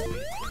leave?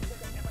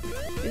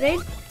 Do they?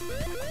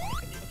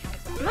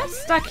 I'm not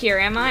stuck here,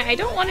 am I? I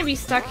don't want to be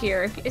stuck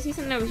here. I see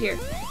something over here.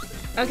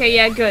 Okay,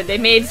 yeah, good. They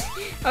made...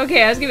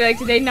 Okay, I was gonna be like,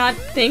 did they not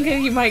think that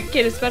you might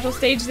get a special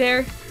stage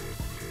there?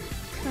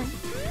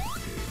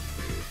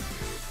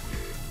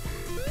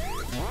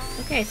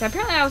 Okay, so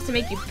apparently I was to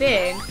make you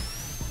big.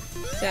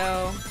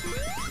 So,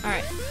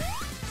 alright.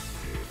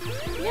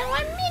 Now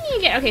I'm Mini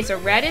again. Okay, so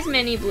red is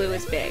Mini, blue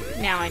is big.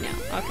 Now I know.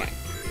 Okay.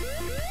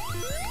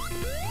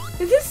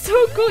 This is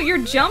so cool. Your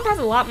jump has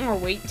a lot more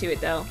weight to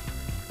it, though.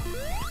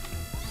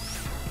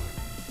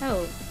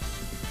 Oh.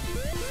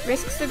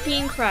 Risks of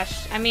being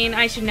crushed. I mean,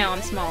 I should know.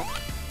 I'm small.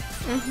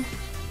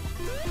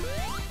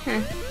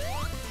 Huh.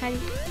 How do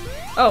you...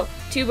 Oh,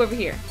 tube over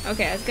here.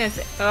 Okay, I was gonna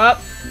say... Oh!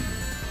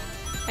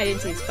 I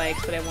didn't see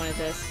spikes, but I wanted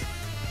this.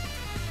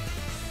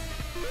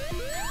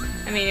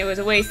 I mean, it was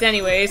a waste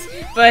anyways,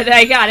 but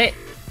I got it.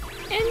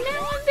 And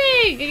now I'm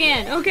big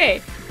again.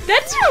 Okay,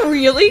 that's a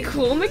really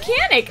cool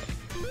mechanic.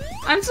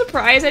 I'm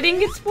surprised I didn't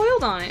get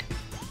spoiled on it.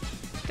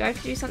 Do I have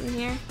to do something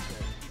here?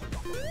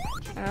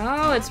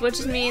 Oh, it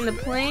switches me in the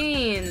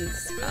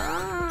planes.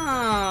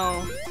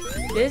 Oh,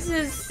 this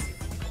is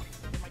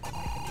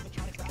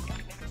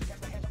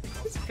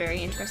very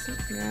interesting.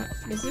 Yeah,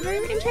 this is a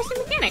very interesting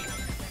mechanic.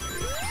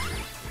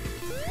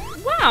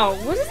 Wow,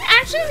 was this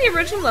actually the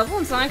original level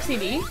in Sonic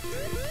CD?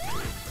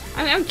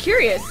 I'm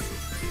curious.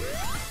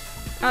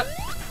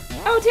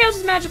 Oh, Tails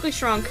is magically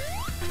shrunk.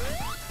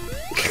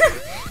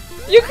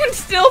 You can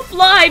still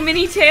fly,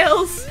 Mini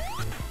Tails!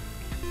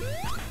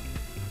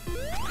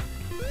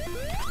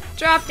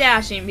 Drop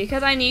dashing,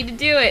 because I need to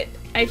do it.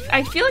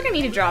 I feel like I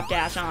need to drop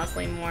dash,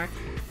 honestly, more.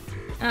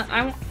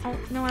 Oh,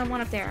 no, I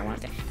want it there, I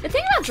want it there. The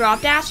thing about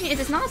drop dashing is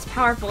it's not as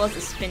powerful as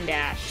a spin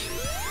dash.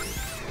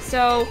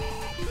 So,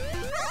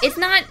 it's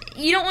not,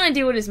 you don't want to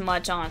do it as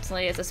much,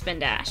 honestly, as a spin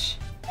dash.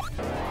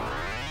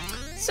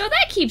 So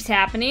that keeps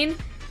happening.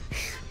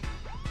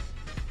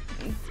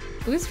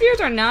 Blue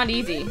spheres are not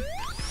easy.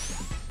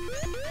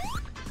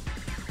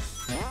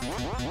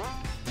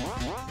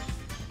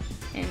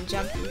 And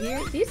jump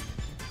through here.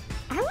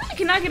 I really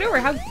cannot get over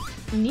how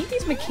neat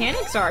these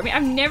mechanics are. I mean,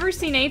 I've never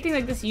seen anything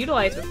like this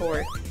utilized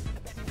before.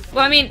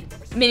 Well, I mean,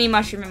 Mini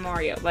Mushroom and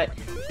Mario, but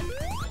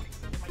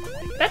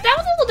that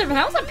was a little different.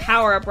 That was a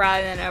power-up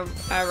rather than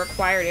a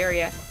required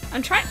area.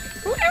 I'm trying.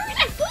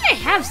 I feel like I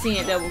have seen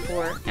it though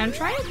before. And I'm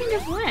trying to think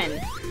of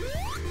when.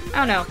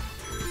 I don't know.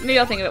 Maybe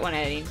I'll think of it when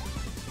editing.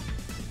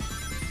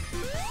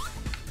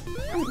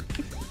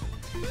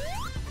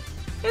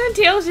 And the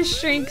tail just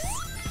shrinks.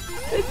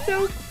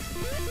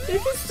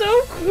 This is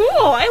so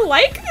cool. I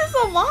like this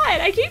a lot.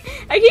 I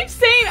keep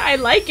saying I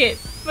like it,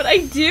 but I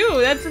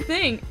do. That's the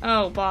thing.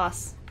 Oh,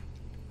 boss.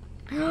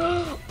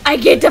 I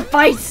get to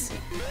fight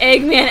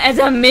Eggman as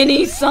a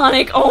mini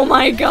Sonic. Oh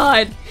my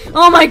god.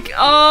 Oh my.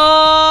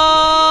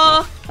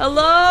 Oh,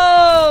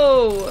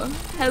 hello.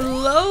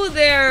 Hello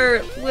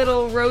there,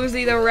 little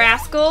Rosie the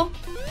Rascal.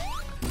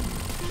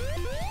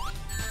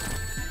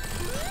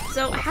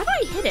 So how do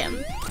I hit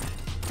him?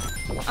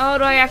 Oh,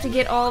 do I have to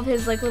get all of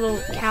his, like, little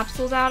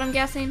capsules out, I'm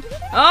guessing?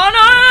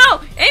 Oh,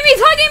 no! Amy's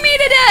hugging me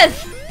to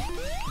death!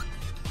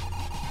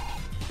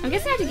 I'm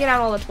guessing I have to get out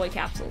all the toy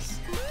capsules.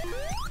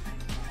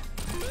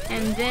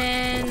 And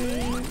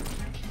then...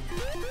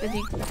 does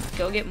he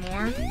go get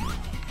more?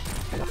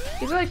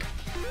 These are, like,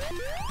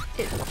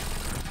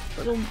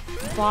 little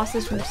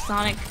bosses from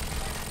Sonic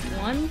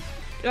 1.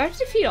 Do I have to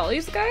defeat all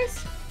these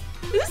guys?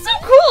 This is so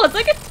cool! It's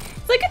like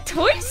a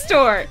toy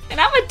store! And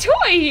I'm a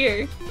toy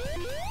here!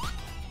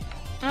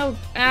 Oh,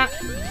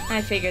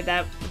 I figured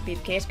that would be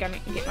the case. Gotta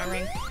get my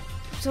ring.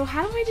 So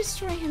how do I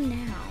destroy him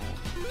now?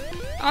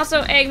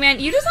 Also, Eggman,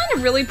 you designed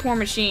a really poor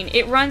machine.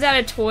 It runs out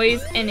of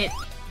toys and it...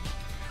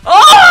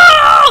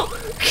 Oh!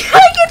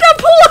 I get to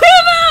pull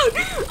him out!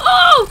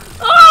 Oh!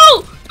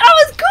 Oh! That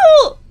was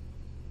cool!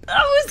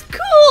 That was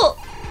cool!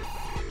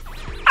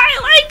 I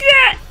like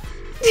that!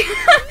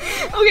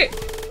 Okay.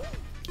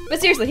 But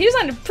seriously, he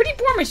designed a pretty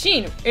poor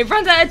machine. It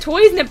runs out of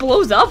toys and it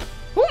blows up?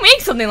 Who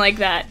makes something like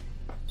that?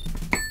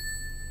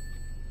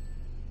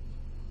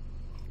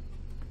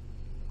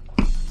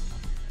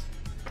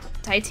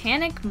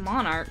 Titanic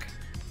Monarch.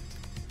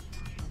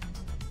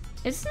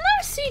 Isn't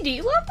that a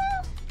CD level?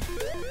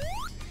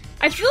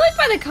 I feel like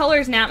by the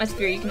colors and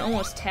atmosphere you can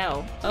almost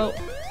tell. Oh.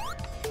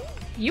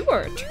 You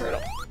were a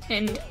turtle.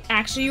 And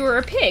actually you were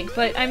a pig,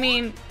 but I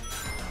mean...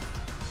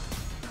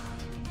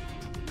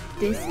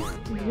 This is...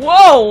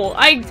 Whoa!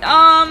 I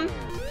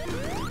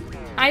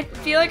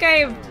feel like I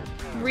have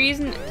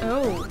reason...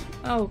 Oh.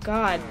 Oh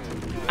god.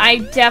 I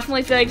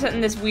definitely feel like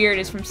something that's weird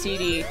is from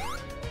CD.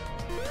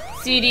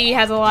 CD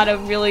has a lot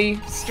of really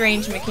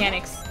strange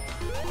mechanics.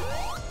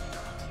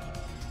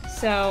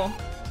 So,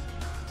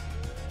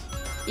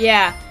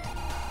 yeah.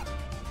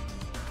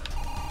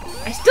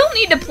 I still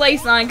need to play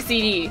Sonic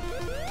CD.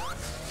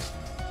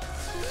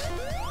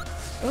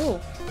 Oh,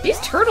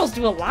 these turtles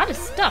do a lot of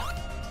stuff.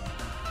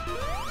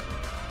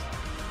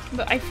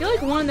 But I feel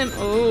like one of them,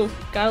 oh,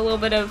 got a little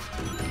bit of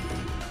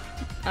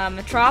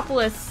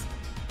Metropolis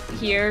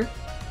here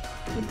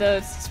with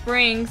those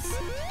springs.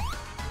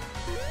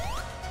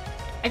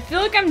 I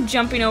feel like I'm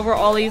jumping over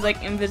all these,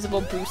 like,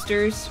 invisible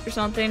boosters or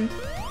something.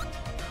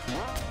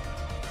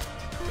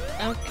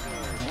 Okay.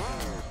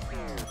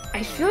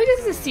 I feel like this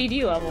is a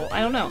CD level. I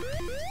don't know.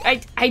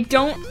 I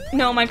don't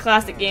know my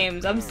classic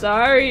games. I'm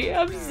sorry.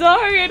 I'm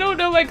sorry. I don't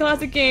know my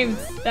classic games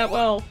that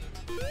well.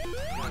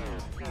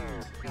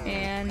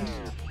 And,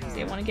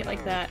 see, I want to get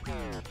like that.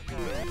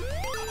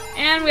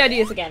 And we gotta do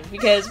this again,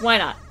 because why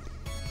not?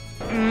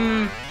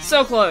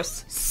 So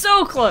close.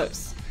 So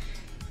close.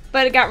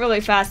 But it got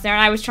really fast there,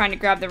 and I was trying to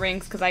grab the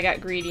rings because I got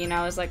greedy, and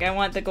I was like, I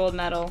want the gold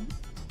medal.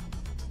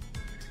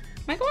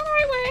 Am I going the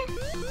right way?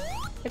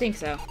 I think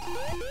so.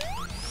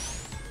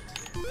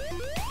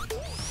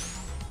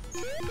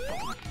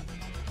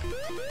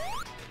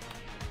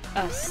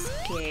 A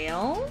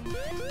scale?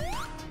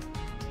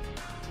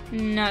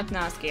 No, it's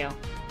not a scale.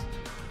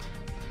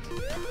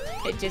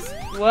 It just...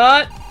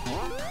 What?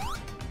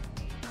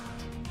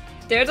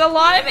 There's a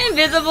lot of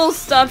invisible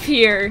stuff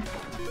here.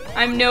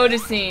 I'm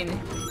noticing.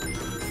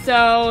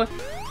 So,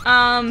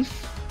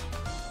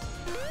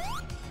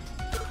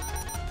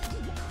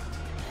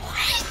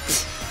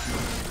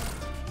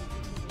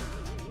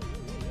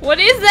 what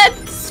is that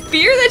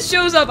spear that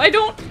shows up? You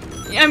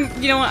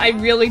know what, I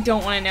really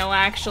don't want to know,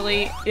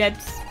 actually.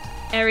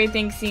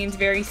 Everything seems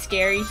very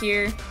scary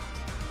here.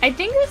 I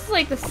think this is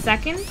like the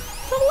second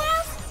to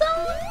last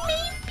zone,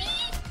 maybe?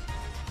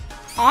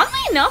 Oddly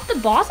enough, the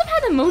boss I've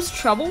had the most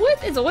trouble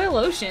with is Oil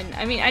Ocean.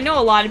 I mean, I know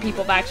a lot of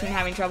people have actually been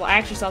having trouble. I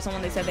actually saw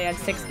someone, they said they had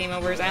 6 game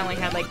overs. I only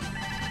had like,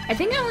 I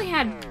think I only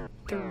had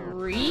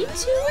 3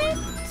 to it?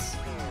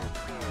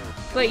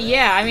 But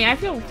yeah, I mean, I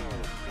feel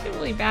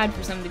really bad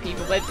for some of the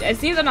people, but it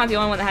seems I'm not the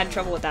only one that had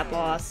trouble with that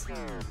boss.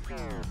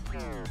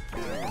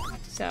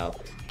 So,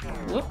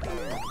 whoop.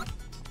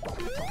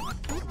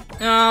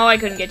 Oh, I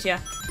couldn't get you.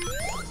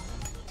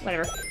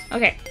 Whatever.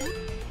 Okay.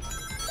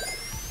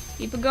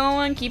 Keep it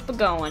going, keep it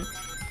going.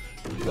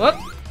 Whoop.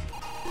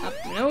 Up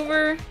and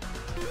over.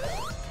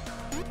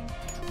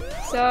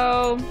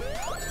 So,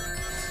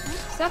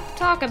 stuff to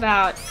talk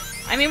about.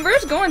 I mean, we're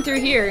just going through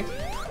here.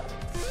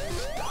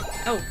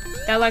 Oh,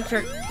 that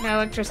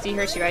electricity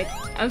hurts you, right?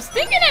 I was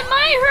thinking it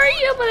might hurt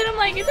you, but then I'm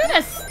like, is it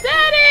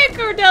aesthetic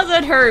or does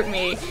it hurt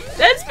me?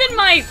 That's been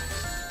my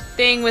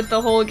thing with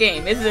the whole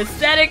game. Is it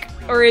aesthetic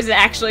or is it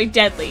actually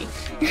deadly?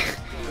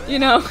 You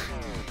know?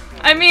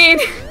 I mean,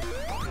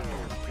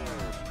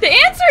 the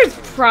answer is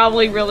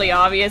probably really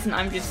obvious and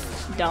I'm just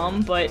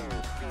dumb, but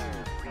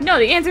no,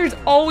 the answer is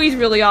always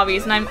really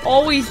obvious and I'm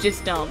always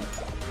just dumb.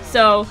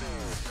 So,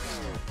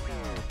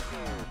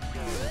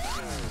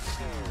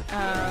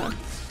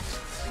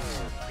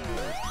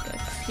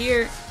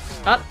 here,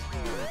 up.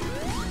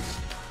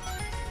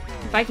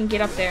 If I can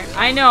get up there.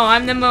 I know,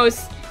 I'm the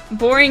most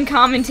boring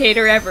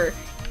commentator ever.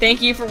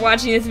 Thank you for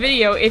watching this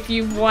video if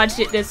you've watched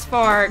it this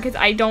far, because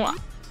I don't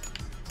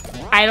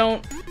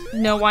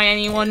know why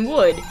anyone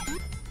would.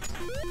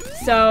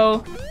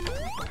 So,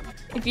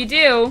 if you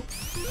do,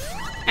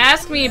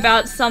 ask me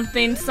about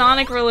something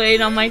Sonic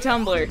related on my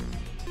Tumblr.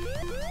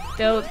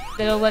 They'll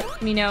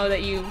let me know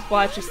that you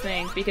watch this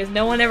thing, because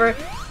no one ever...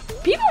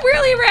 People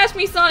rarely ever ask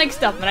me Sonic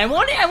stuff, and I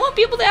want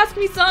people to ask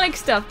me Sonic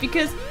stuff,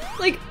 because,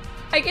 like,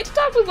 I get to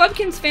talk with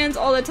Webkins fans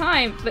all the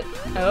time, but...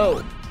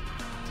 Oh.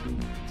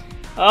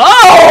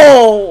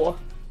 Oh!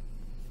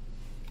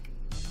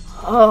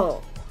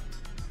 Oh.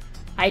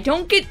 I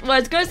don't get... What I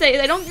was gonna say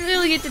is I don't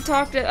really get to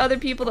talk to other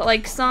people that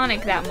like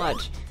Sonic that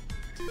much.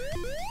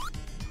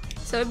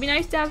 So it'd be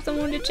nice to have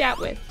someone to chat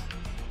with.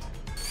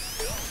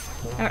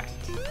 Alright.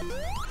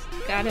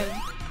 Gotta...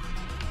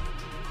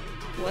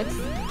 What's...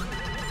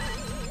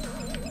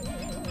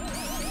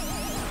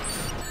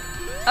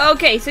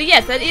 Okay, so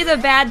yes, that is a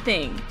bad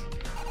thing.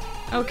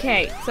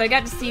 Okay, so I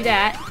got to see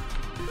that.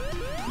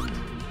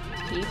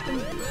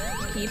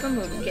 Keep them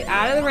moving. Get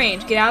out of the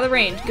range. Get out of the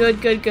range. Good,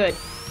 good, good.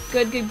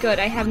 Good, good, good.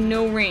 I have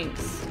no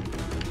rings.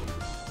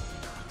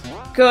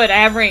 Good, I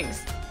have rings.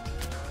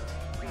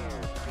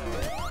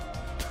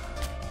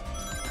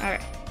 Alright.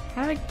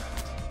 How do I...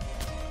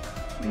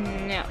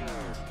 No.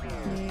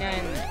 No,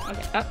 no.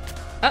 Okay, up.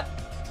 Up.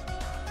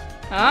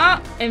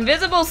 Ah!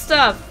 Invisible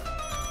stuff!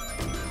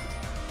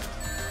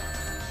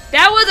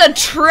 That was a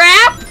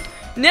trap?!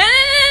 No, no, no, no,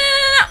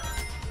 no, no!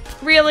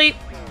 Really?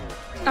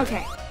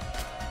 Okay.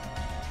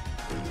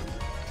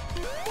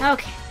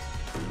 Okay.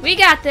 We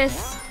got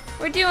this.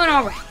 We're doing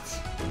alright.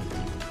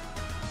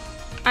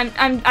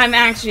 I'm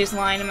actually just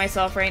lying to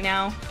myself right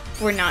now.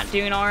 We're not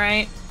doing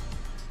alright.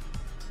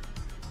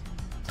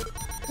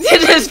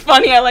 It's just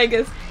funny, I like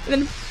this.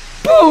 And then,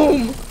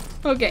 boom!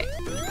 Okay.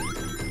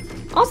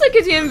 Also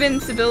gives you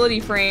invincibility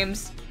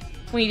frames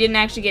when you didn't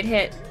actually get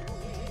hit.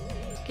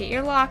 Get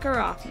your locker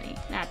off me.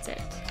 That's it.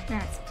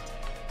 That's it.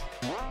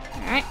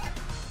 Alright.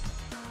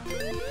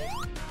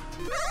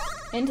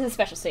 Into the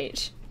special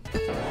stage.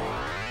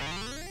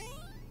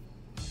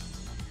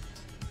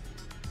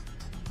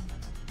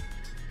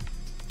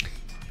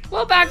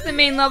 Well, back to the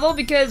main level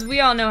because we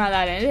all know how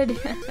that ended.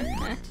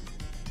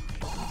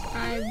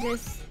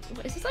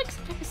 Is this like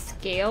some type of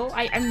scale?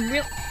 I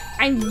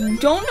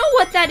don't know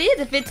what that is,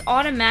 if it's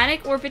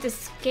automatic or if it's a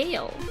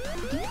scale. I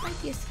think it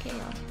might be a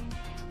scale.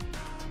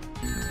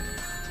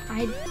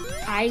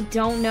 I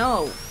don't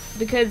know.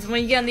 Because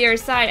when you get on the other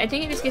side, I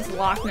think it just gets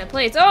locked into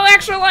place. Oh,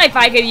 extra life!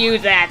 I could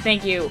use that,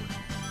 thank you.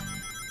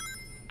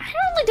 I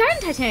haven't really died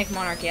in Titanic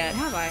Monarch yet,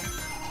 have I?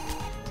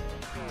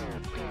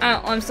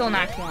 Oh, I'm still in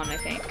Act 1, I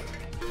think.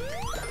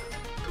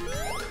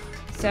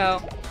 So...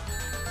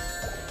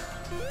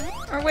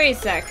 Or wait a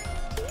sec. Is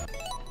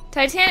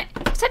Titanic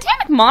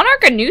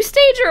Monarch a new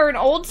stage or an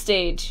old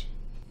stage?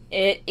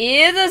 It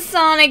is a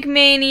Sonic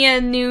Mania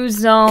new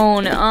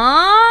zone.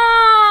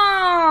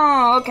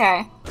 Oh,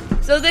 okay.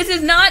 So this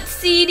is not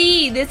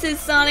CD, this is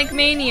Sonic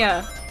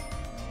Mania.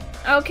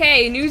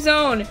 Okay, new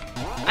zone.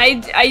 I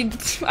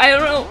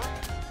don't know.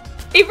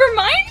 It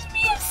reminds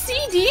me of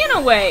CD in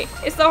a way.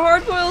 It's the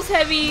Hardboiled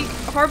Heavy's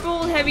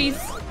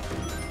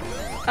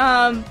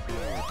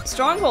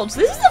stronghold. So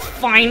this is the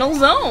final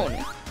zone.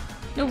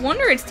 No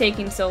wonder it's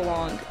taking so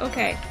long.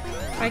 Okay.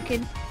 If I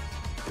could...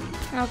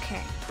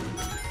 Okay.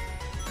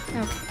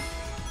 Okay.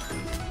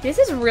 This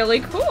is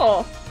really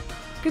cool.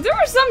 Because there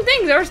were some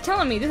things that was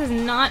telling me this is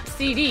not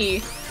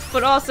CD,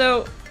 but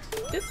also,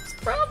 this is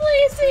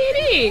probably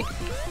CD.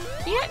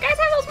 Yeah, guys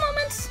have those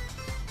moments?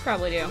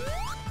 Probably do.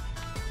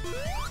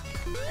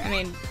 I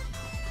mean,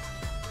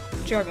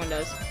 sure everyone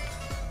does.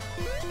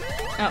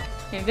 Oh,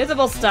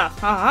 invisible stuff.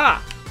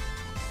 Haha.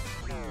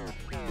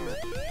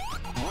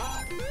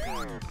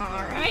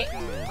 Alright.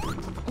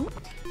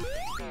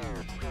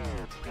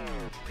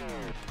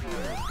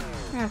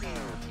 Okay,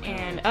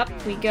 and up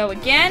we go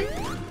again.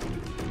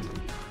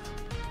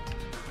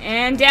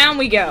 And down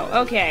we go.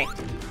 Okay.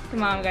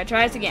 Come on, we gotta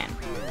try this again.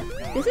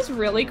 This is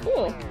really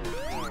cool.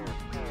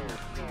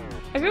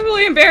 I feel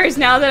really embarrassed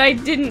now that I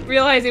didn't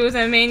realize it was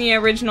a Mania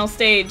original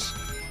stage.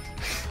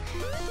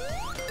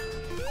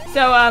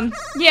 So,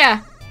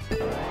 yeah.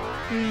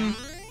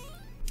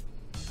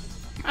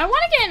 I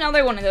want to get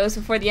another one of those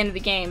before the end of the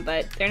game,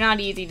 but they're not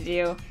easy to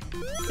do.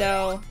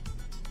 So,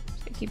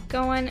 should I keep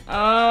going?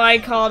 Oh, I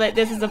called it.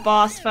 This is a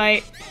boss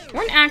fight.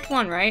 We're in Act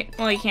 1, right?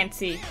 Well, you can't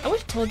see. I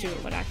wish I told you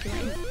what Act you're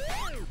in. Do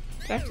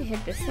I have to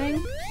hit this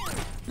thing?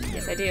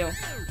 Yes, I do.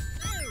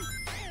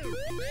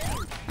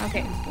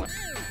 Okay, what?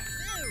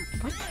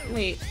 What?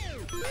 Wait.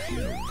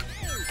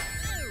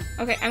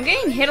 Okay, I'm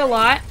getting hit a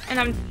lot, and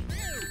I'm...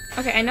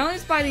 Okay, I know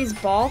it's by these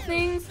ball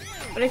things,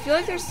 but I feel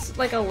like there's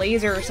like a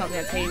laser or something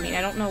that's hitting me, and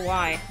I don't know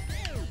why.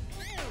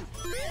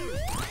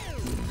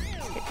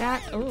 Let's hit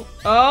that. Oh.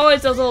 Oh,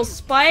 it's those little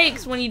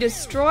spikes. When you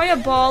destroy a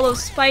ball,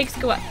 those spikes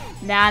go up.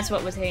 That's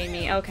what was hitting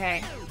me.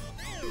 Okay.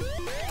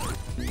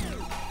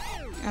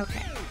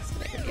 Okay, so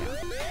there we go.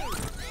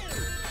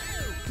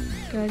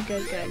 Good,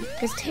 good, good.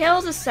 Because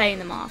Tails is setting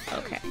them off.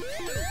 Okay.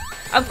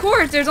 Of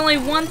course, there's only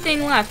one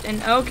thing left,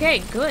 and okay,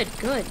 good,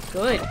 good,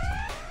 good.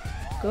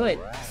 Good.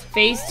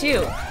 Phase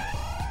 2.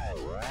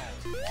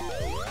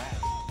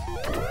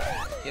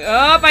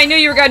 Oh, I knew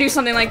you were gonna do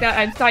something like that.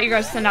 I thought you were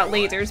gonna send out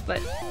lasers, but...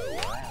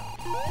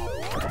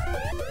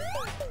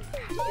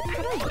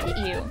 How do I hit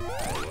you?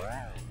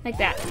 Like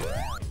that.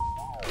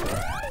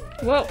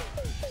 Whoa.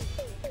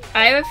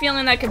 I have a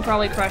feeling that could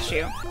probably crush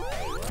you.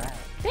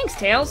 Thanks,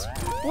 Tails.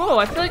 Whoa,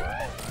 I feel like...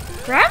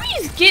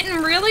 Gravity's getting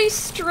really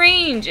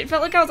strange. It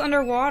felt like I was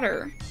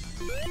underwater.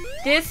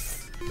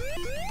 This...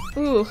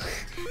 Ooh.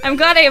 I'm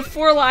glad I have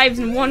 4 lives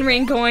and 1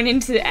 ring going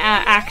into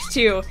Act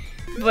 2.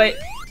 But...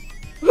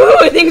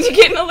 Ooh, things are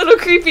getting a little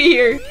creepy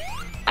here.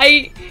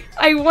 I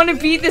want to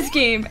beat this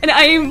game, and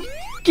I am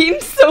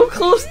getting so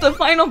close to the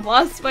final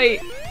boss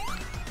fight.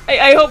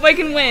 I hope I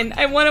can win.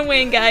 I want to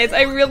win, guys.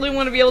 I really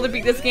want to be able to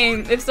beat this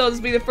game. If so, this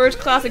will be the first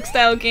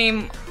classic-style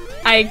game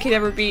I could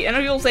ever beat. I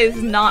know people say this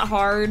is not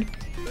hard.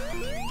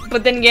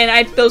 But then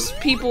again, those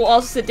people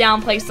also sit down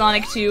and play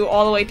Sonic 2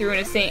 all the way through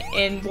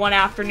in one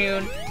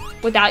afternoon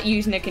without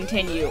using to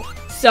continue.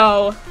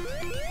 So,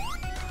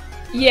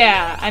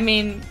 yeah, I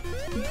mean,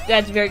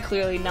 that's very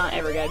clearly not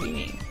ever gonna be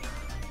me.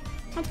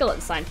 I have to let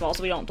the sign fall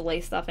so we don't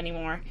delay stuff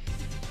anymore.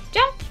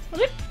 Jump!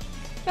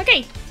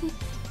 Okay.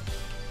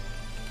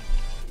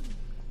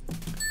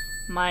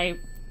 My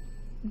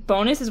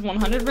bonus is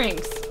 100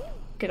 rings,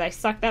 because I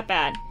suck that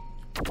bad.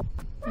 Okay.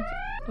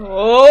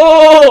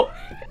 Oh!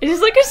 Is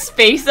this like a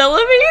space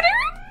elevator?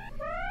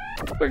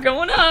 We're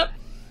going up.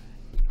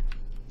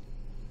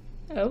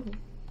 Oh.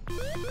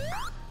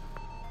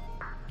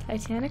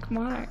 Titanic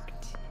Monarch.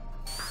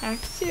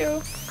 Act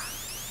 2.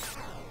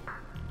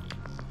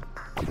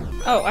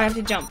 Oh, I have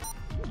to jump.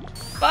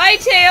 Bye,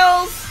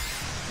 Tails!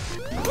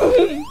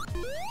 Boom!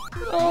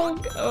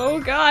 Oh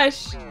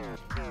gosh.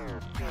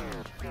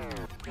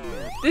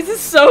 This is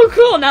so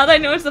cool now that I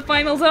know it's the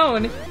final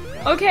zone.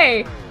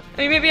 Okay. I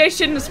mean, maybe I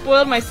shouldn't have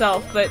spoiled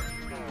myself, but...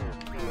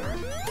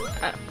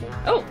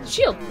 oh,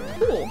 shield.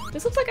 Cool.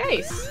 This looks like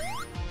ice.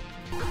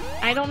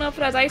 I don't know if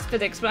it has ice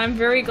physics, but I'm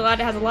very glad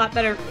it has a lot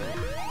better...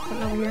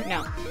 Something over here?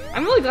 No.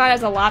 I'm really glad it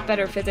has a lot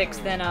better physics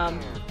than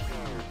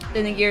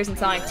the gears in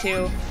Sonic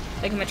 2,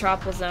 like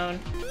Metropolis Zone.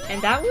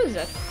 And that was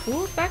a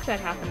cool effect that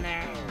happened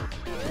there.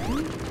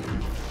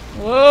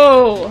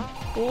 Whoa!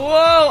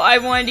 Whoa! I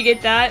wanted to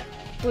get that.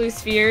 Blue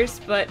spheres,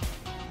 but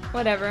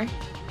whatever.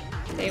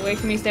 Stay away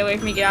from me, stay away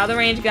from me. Get out of the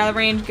range, get out of the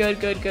range. Good,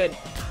 good, good.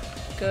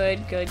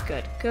 Good, good,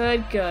 good.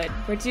 Good, good.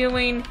 We're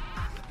doing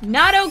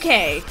not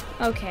okay.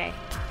 Okay.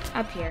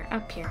 Up here,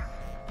 up here.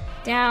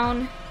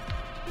 Down.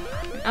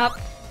 And up.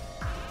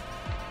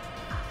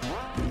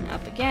 And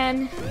up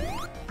again.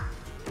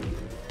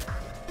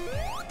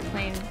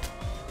 Playing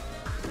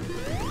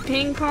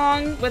ping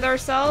pong with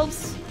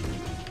ourselves.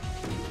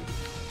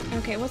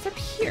 Okay, what's up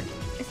here?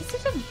 Is this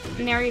such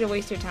an area to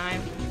waste your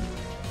time?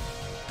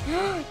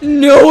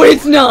 No,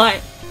 it's not!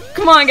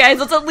 Come on, guys,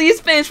 let's at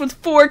least finish with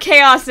 4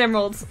 Chaos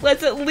Emeralds.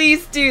 Let's at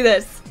least do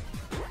this.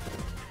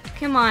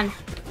 Come on.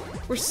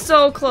 We're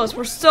so close,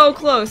 we're so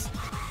close.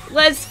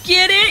 Let's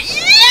get it!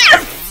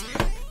 Yes!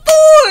 4!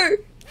 4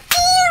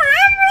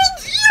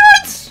 emeralds,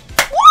 yes!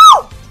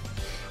 Woo!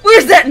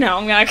 Where's that? No,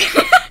 I'm not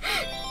gonna...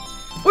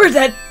 Where's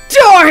that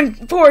darn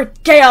 4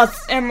 Chaos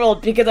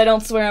Emerald? Because I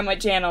don't swear on my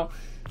channel.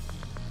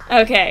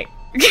 Okay.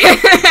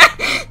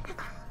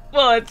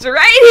 Well, it's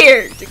right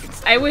here.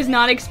 I was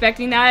not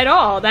expecting that at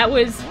all. That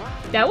was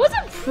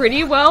a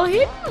pretty well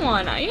hidden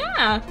one.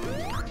 Yeah.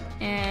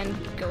 And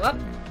go up.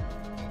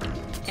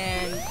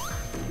 And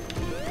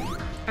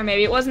or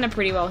maybe it wasn't a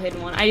pretty well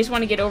hidden one. I just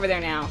want to get over there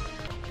now.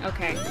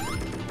 Okay.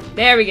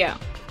 There we go.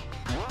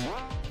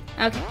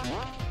 Okay.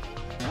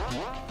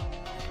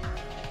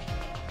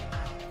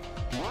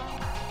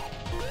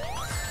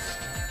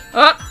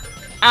 Oh,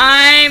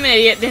 I'm an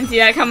idiot. Didn't see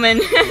that coming.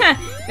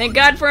 Thank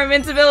God for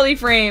invincibility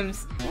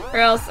frames. Or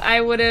else I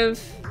would have...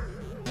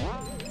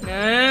 No.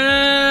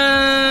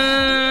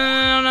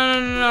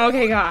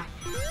 Okay, God.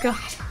 God.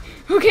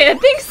 Okay, that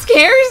thing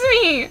scares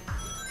me!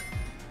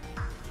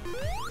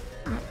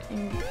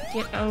 And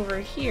get over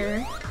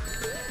here.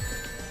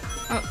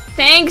 Oh,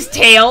 thanks,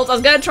 Tails! I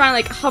was gonna try and,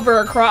 like, hover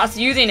across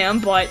using him,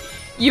 but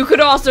you could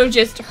also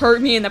just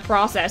hurt me in the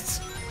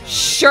process.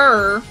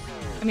 Sure.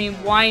 I mean,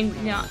 why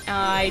not?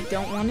 I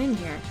don't want in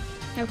here.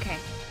 Okay.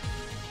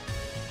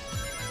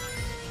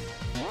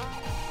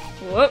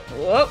 Whoop,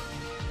 whoop.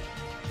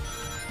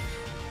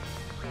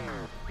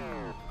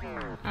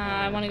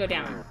 I want to go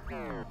down.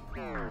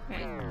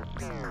 Right.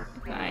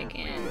 If I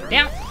can...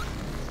 Down!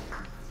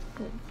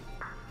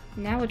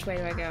 Now which way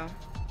do I go?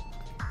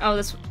 Oh,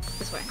 this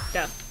way.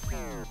 Duh.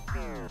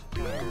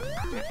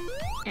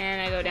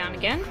 And I go down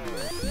again.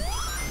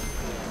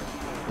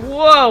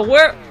 Whoa,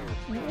 where?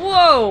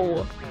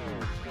 Whoa!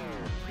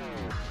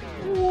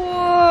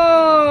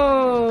 Whoa!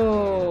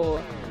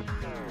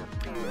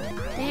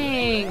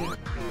 Dang.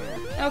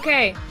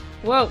 Okay.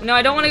 Whoa, no,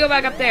 I don't want to go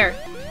back up there.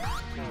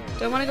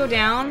 Do I want to go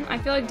down? I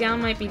feel like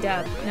down might be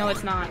death. No,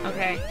 it's not.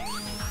 Okay.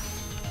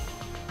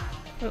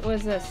 What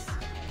was this?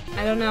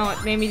 I don't know.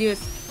 It made me do a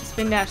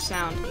spin dash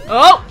sound.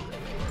 Oh!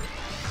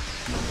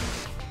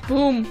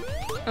 Boom.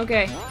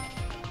 Okay.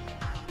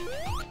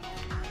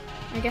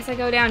 I guess I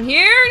go down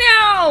here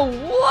now.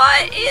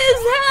 What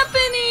is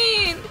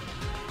happening?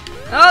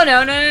 Oh,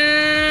 no, no,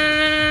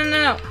 no, no,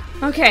 no,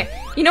 no. Okay.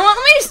 You know what?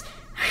 Let me just...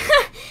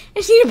 I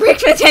just need a break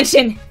from the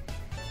tension.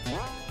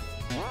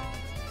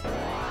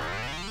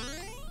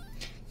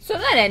 So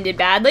that ended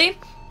badly.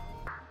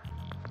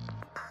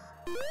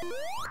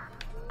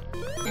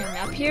 And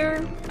up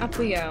here, up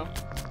we go.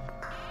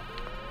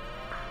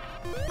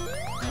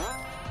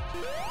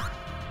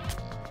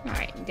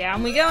 Alright,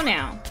 down we go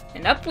now.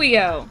 And up we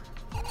go.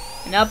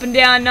 And up and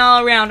down and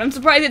all around. I'm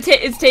surprised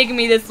it's taken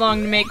me this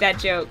long to make that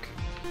joke.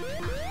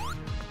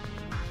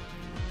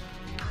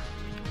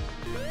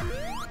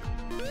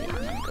 Okay, I'm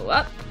gonna go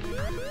up.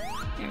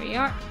 There we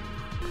are.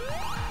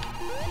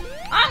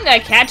 I'm gonna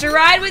catch a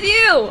ride with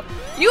you!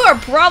 You are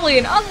probably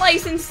an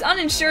unlicensed,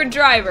 uninsured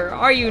driver,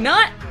 are you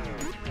not?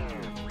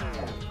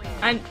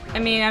 I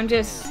mean, I'm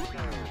just...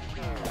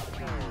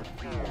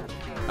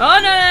 Oh,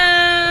 no, no,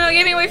 no, no,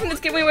 get me away from this,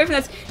 get me away from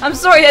this. I'm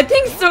sorry, that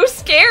thing's so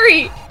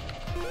scary.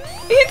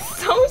 It's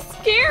so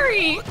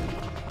scary.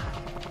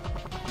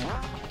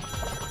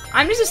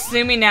 I'm just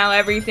assuming now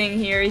everything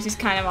here is just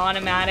kind of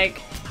automatic.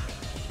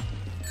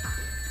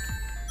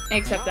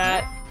 Except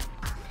that.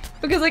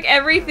 Because, like,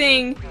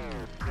 everything...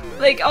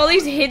 Like, all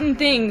these hidden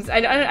things,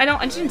 I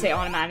shouldn't say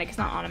automatic, it's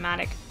not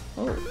automatic.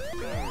 Oh.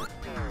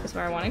 Is this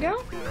where I want to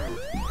go?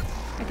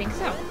 I think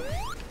so.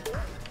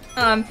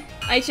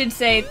 I should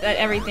say that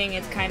everything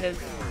is kind of,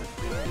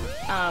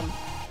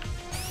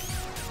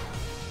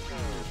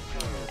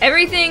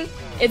 everything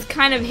is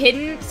kind of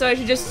hidden, so I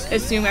should just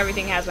assume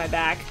everything has my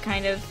back,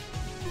 kind of.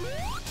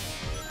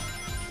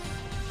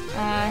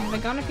 Have I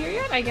gone up here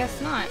yet? I guess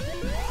not.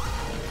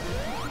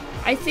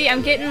 I see,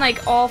 I'm getting,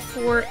 like, all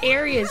 4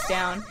 areas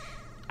down.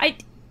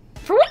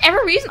 For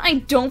whatever reason, I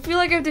don't feel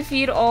like I've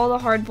defeated all the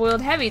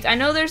hard-boiled heavies. I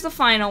know there's the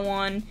final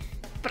one,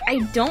 but I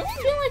don't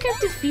feel like I've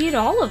defeated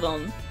all of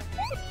them.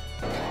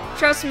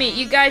 Trust me,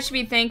 you guys should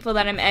be thankful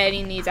that I'm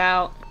editing these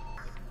out.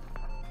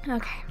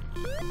 Okay.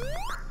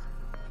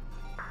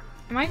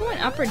 Am I going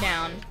up or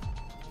down?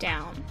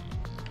 Down.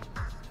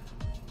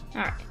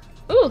 Alright.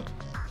 Ooh!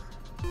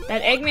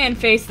 That Eggman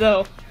face,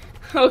 though.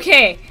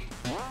 Okay.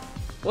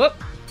 Whoop.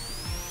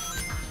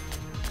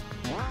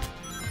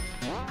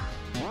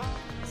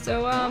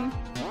 So,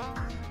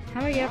 how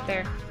do I get up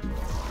there?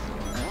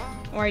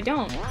 Or I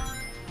don't.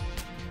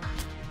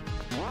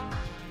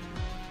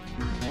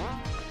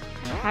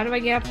 How do I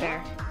get up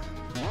there?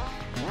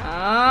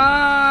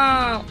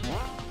 Oh!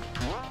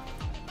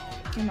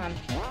 Come on.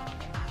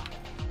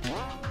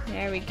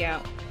 There we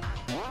go.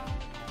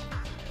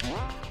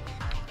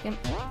 Yep.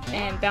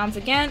 And bounce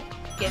again.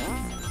 Get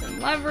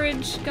some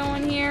leverage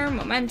going here.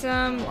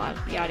 Momentum.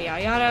 Yada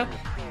yada yada.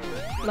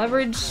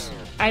 Leverage,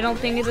 I don't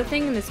think is a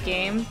thing in this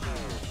game.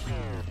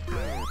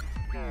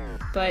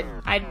 But,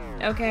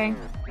 okay.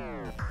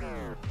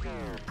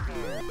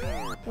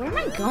 Where am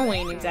I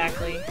going,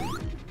 exactly?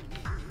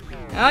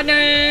 Oh, no, no,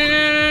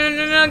 no, no,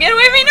 no, no, get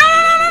away from me! No,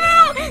 no, no, no,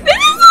 no! This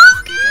is so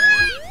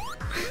scary!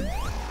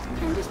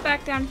 I'm just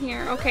back down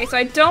here. Okay, so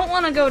I don't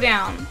want to go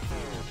down.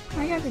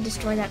 I have to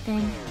destroy that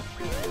thing.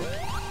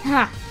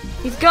 Ha!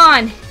 He's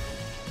gone!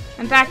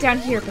 I'm back down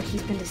here, but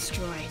he's been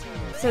destroyed.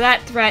 So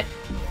that threat...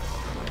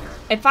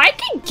 If I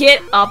can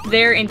get up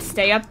there and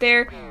stay up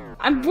there,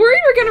 I'm worried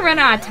we're gonna run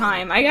out of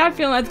time. I got a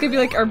feeling that's gonna be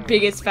like our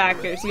biggest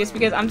factor, just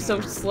because I'm so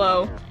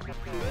slow.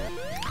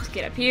 Just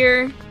get up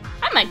here.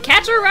 I might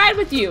catch a ride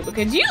with you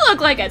because you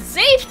look like a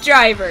safe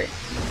driver.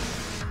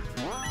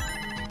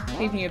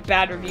 Leave me a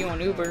bad review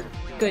on Uber.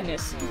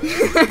 Goodness.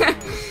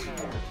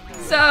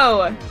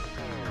 So,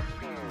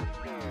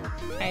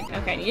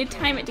 okay, I need to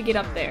time it to get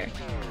up there.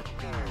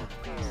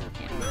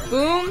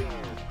 Boom.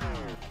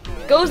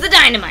 Goes the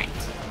dynamite.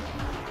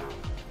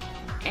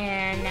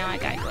 And now I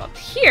gotta go up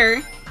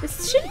here.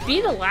 This should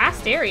be the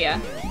last area.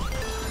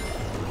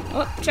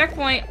 Oh,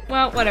 checkpoint.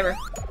 Well, whatever.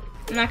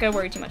 I'm not gonna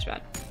worry too much about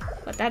it.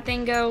 Let that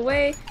thing go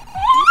away.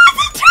 Oh,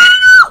 it's a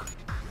turtle!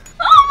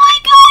 Oh my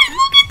god,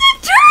 look at the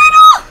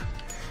turtle!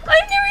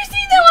 I've never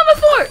seen that one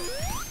before!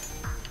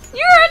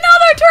 You're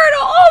another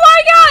turtle! Oh my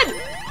god!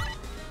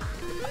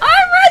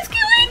 I'm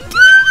rescuing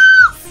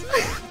turtles!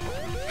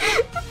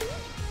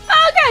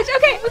 Oh gosh,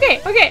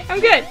 okay, I'm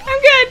good.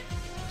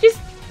 Just,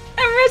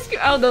 I'm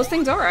rescuing. Oh, those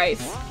things are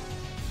ice.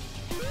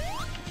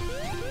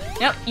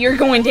 Nope, you're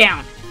going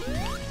down.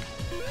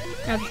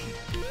 Okay.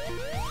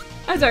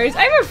 I'm sorry,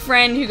 I have a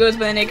friend who goes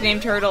by the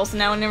nickname Turtle, so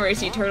now whenever I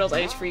see turtles,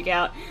 I just freak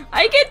out.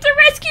 I get to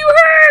rescue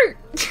her!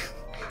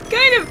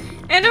 Kind of,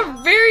 in a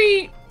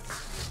very,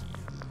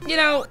 you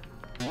know,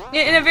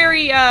 in a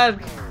very,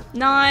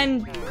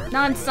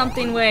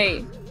 non-something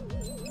way.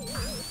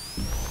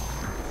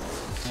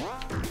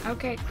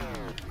 Okay.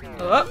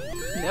 Oh,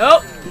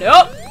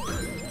 nope.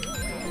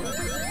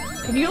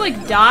 Can you,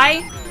 like,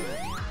 die?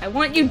 I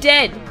want you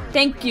dead.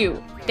 Thank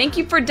you. Thank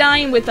you for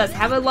dying with us.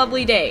 Have a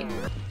lovely day.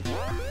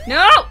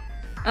 No!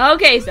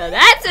 Okay, so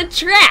that's a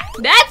trap.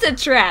 That's a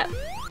trap.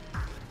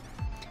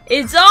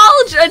 It's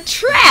all a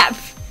trap.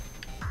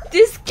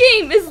 This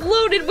game is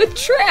loaded with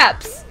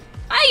traps.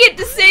 I get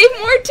to save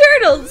more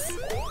turtles.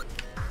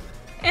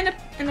 And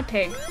a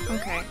pig.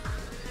 Okay.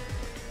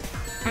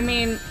 I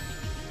mean,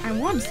 I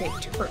want to save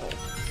turtle.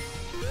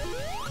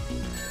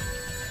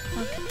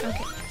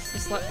 Okay.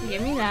 Just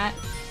give me that.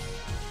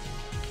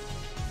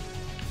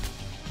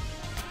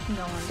 I'm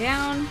going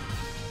down.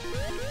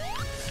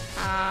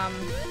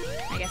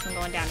 I guess I'm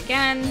going down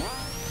again.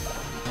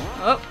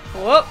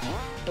 Whoop.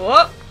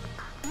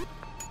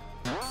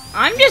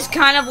 I'm just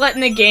kind of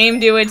letting the game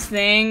do its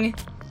thing.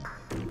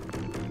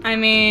 I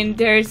mean,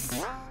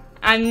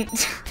 I'm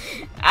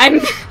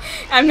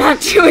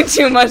not doing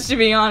too much, to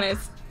be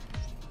honest.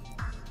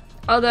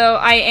 Although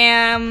I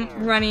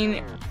am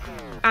running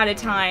out of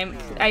time.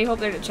 I hope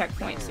there's a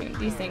checkpoint soon.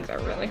 These things are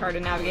really hard to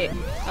navigate.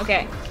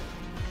 Okay.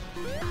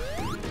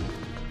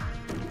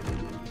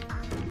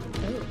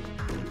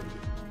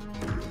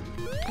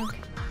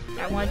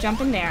 I want to jump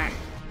in there.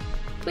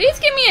 Please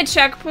give me a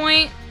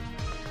checkpoint.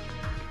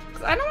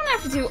 'Cause I don't want to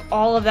have to do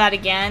all of that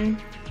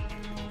again.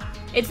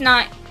 It's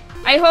not.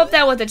 I hope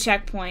that was a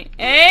checkpoint.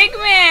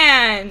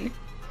 Eggman!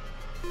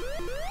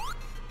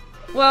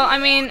 Well, I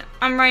mean,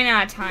 I'm running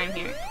out of time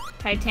here.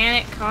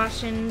 Titanic,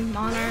 caution,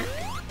 monarch.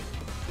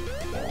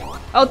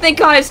 Oh, thank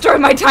God I started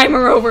my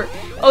timer over.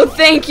 Oh,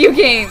 thank you,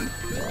 game.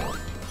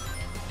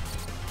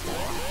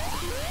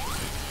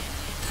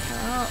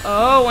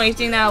 Oh, when he's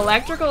doing that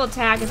electrical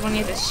attack is when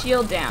he has a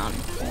shield down.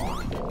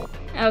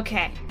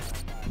 Okay.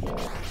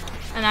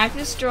 And I have to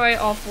destroy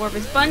all 4 of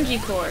his bungee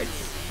cords.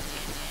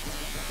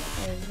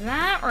 Is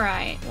that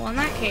right? Well, in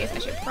that case, I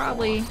should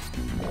probably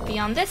be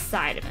on this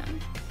side of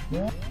him.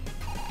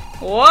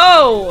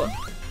 Whoa!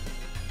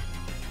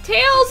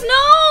 Tails,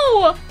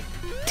 no!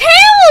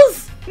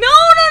 Tails! No,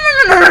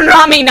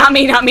 not me.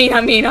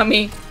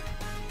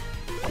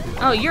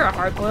 Oh, you're a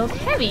hard-boiled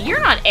heavy. You're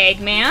not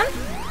Eggman.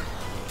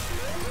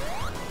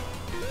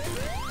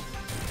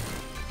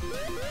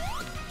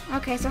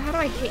 Okay, so how do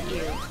I hit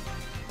you?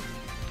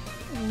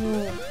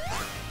 Ooh.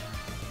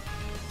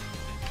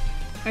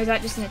 Or is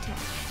that just an attack?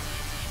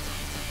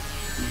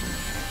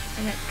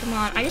 And then, come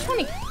on, I just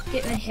want to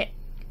get in a hit.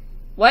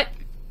 What?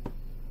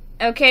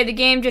 Okay, the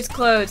game just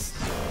closed.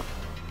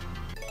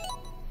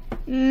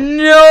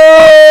 No!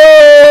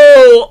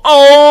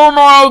 Oh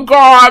my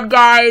god,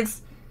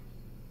 guys.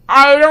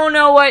 I don't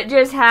know what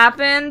just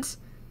happened.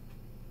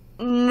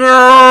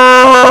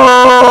 No!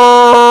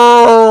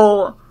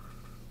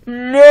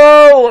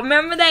 No!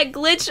 Remember that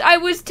glitch I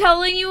was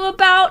telling you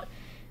about?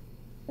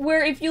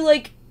 Where if you,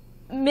 like,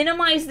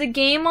 minimize the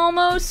game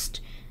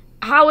almost,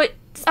 how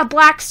it's a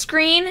black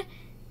screen?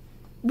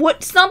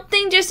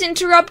 Something just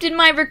interrupted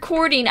my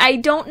recording. I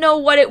don't know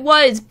what it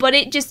was, but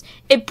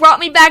it brought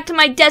me back to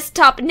my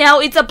desktop. Now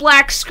it's a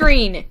black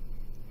screen.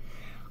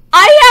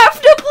 I have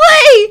to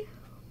play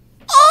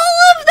all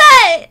of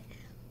that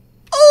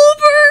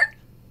over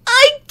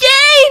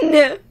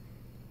again!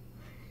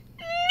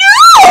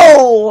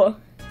 No!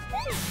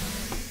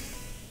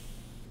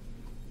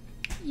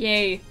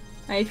 Yay,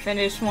 I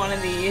finished one of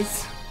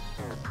these.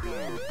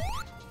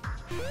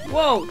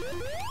 Whoa!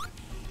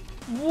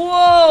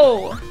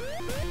 Whoa!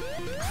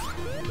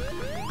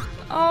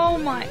 Oh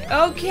my,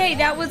 okay,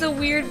 that was a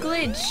weird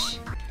glitch.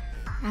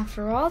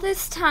 After all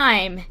this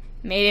time,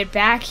 made it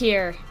back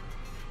here.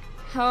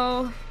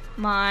 Oh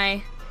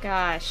my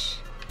gosh.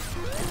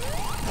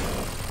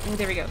 Oh,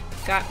 there we go.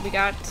 We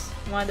got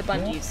one of the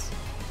bungees.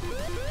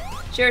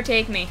 Sure,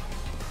 take me.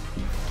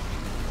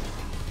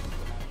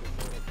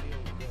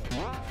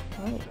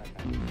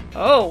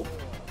 Oh.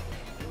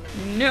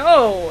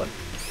 No!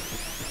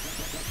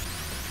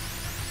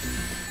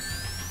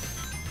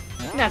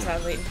 That's what I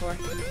was waiting for.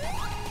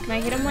 Can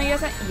I hit him like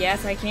that?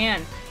 Yes, I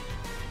can.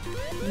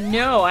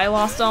 No, I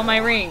lost all my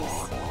rings.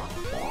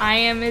 I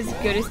am as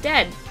good as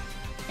dead.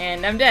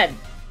 And I'm dead.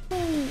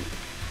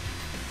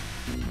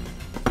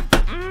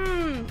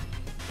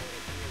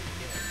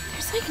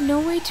 There's like no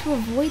way to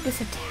avoid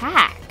this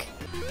attack.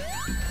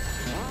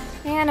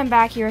 And I'm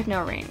back here with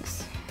no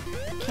rings.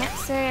 Can't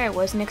say I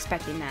wasn't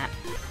expecting that.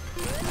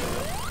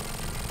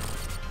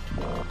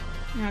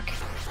 Okay.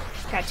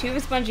 Got 2 of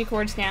the spongy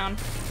cords down.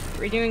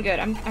 We're doing good.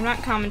 I'm not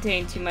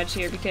commentating too much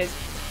here because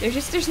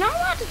there's not a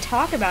lot to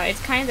talk about.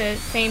 It's kind of the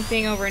same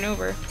thing over and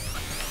over.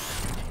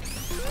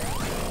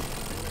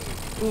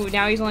 Ooh,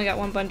 now he's only got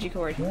 1 bungee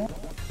cord. You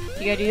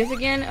gotta do this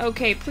again?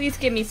 Okay, please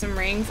give me some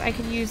rings. I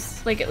could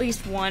use, like, at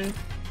least 1.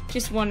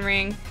 Just 1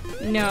 ring.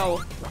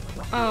 No.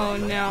 Oh,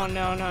 no.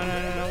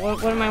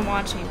 What am I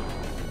watching?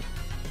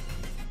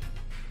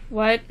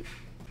 What?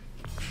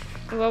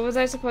 What was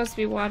I supposed to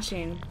be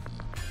watching?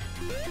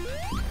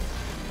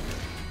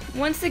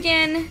 Once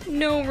again,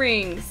 no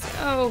rings.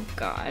 Oh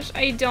gosh,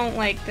 I don't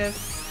like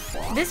this.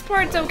 This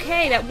part's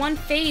okay. That 1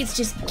 phase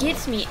just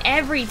gets me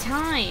every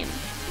time.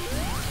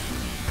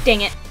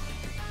 Dang it.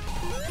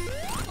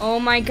 Oh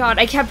my god,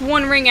 I kept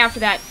 1 ring after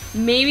that.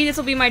 Maybe this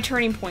will be my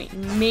turning point.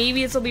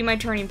 Maybe this will be my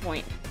turning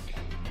point.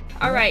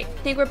 Alright, I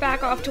think we're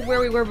back off to where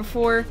we were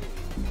before.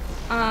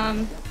 What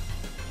am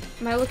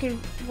I looking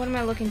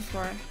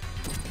for?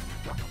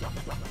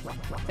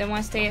 Do I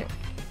want to stay at...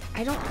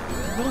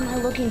 what am I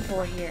looking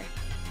for here?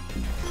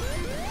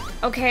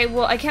 Okay,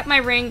 well, I kept my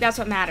ring, that's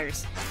what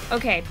matters.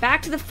 Okay,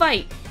 back to the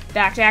fight.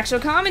 Back to actual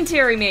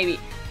commentary, maybe.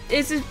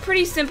 This is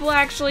pretty simple,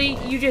 actually.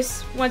 You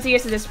just, once he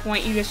gets to this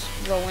point, you just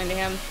roll into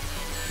him.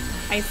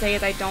 I say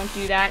as I don't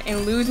do that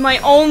and lose my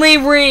only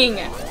ring!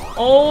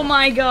 Oh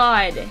my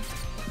god.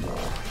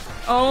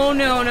 Oh,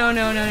 no.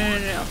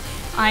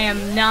 I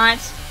am not...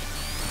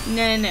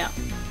 No.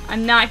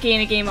 I'm not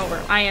getting a game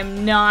over. I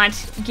am not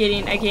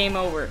getting a game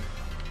over.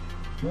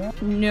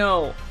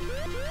 No.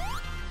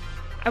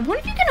 I wonder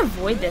if you can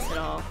avoid this at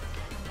all.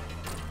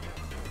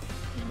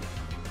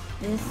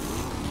 This...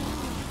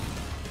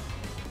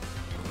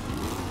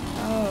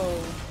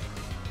 Oh.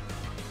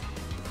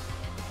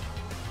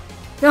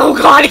 Oh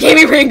god, it gave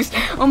me rings!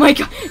 Oh my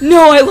god.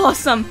 No, I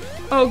lost some.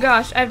 Oh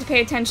gosh, I have to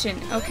pay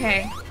attention.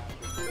 Okay.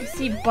 I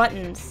see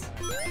buttons.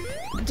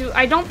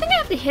 I don't think I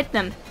have to hit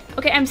them.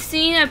 Okay, I'm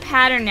seeing a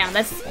pattern now.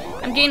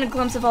 I'm getting a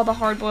glimpse of all the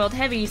hard-boiled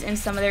heavies and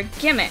some of their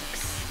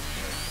gimmicks.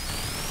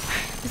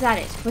 Was that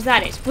it?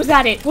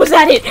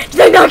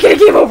 Did I not get a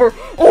game over?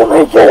 Oh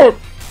my god!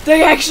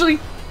 Did I actually...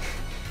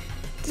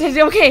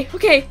 Okay.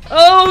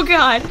 Oh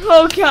god.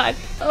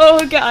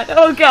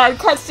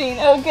 Cutscene.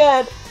 Oh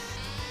god.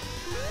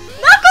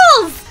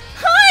 Knuckles!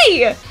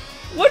 Hi!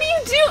 What are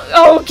you doing?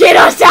 Oh, get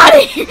us out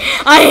of here!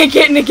 I ain't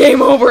getting a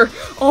game over.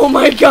 Oh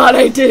my god,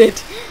 I did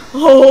it.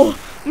 Oh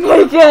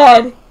my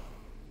god.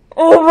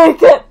 Oh my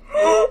god.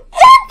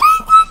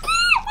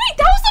 Wait,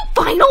 that was the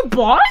final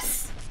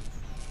boss?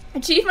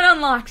 Achievement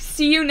unlocked.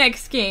 See you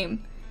next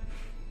game.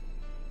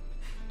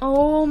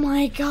 Oh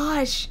my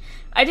gosh.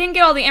 I didn't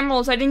get all the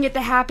emeralds. I didn't get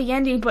the happy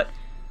ending, but...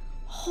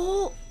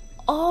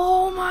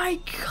 Oh my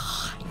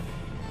god.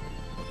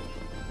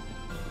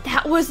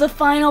 That was the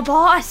final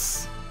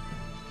boss.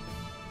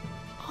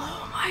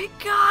 Oh my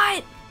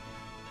god.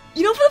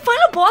 You know, for the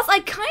final boss, I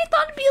kind of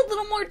thought it'd be a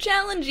little more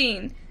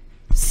challenging.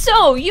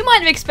 So, you might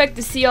have expected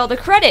to see all the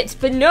credits,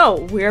 but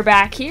no, we're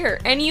back here.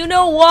 And you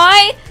know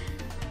why?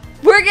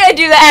 We're gonna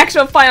do the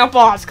actual final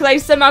boss, because I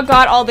somehow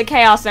got all the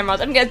Chaos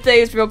Emeralds. I'm gonna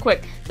say this real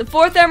quick. The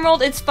 4th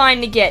Emerald, it's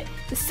fine to get.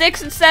 The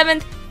 6th and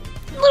 7th,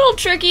 a little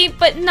tricky,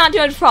 but not too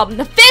much problem.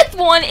 The 5th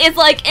one is,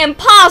 like,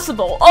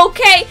 impossible,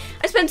 okay?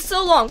 I spent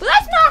so long, but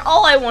that's not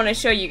all I want to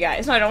show you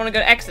guys. No, I don't want to go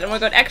to exit, I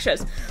want to go to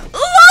extras. Look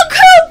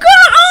who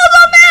got all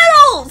the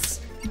medals!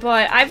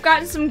 But I've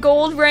gotten some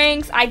gold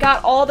ranks. I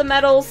got all the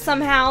medals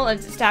somehow,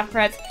 as the staff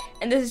credits,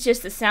 and this is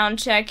just the sound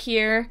check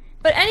here.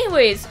 But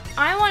anyways,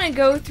 I want to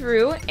go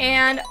through,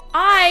 and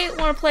I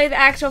want to play the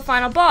actual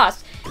final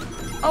boss.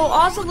 Oh,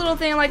 also a little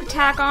thing I'd like to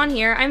tack on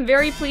here. I'm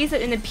very pleased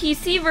that in the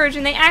PC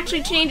version, they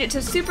actually changed it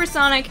to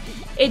supersonic.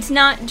 It's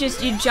not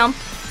just you jump,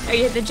 or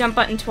you hit the jump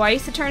button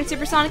twice to turn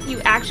supersonic.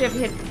 You actually have to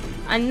hit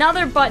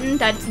another button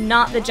that's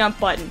not the jump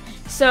button.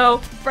 So,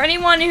 for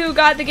anyone who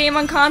got the game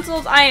on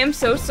consoles, I am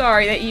so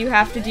sorry that you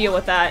have to deal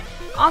with that.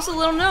 Also, a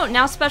little note,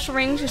 now special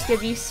rings just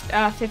give you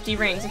 50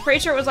 rings. I'm pretty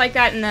sure it was like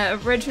that in the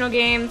original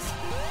games,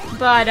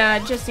 but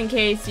just in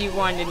case you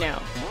wanted to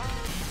know.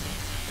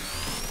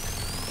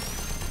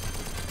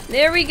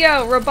 There we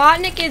go,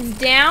 Robotnik is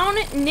down.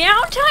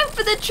 Now time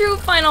for the true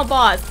final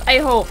boss, I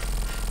hope.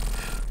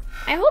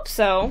 I hope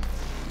so.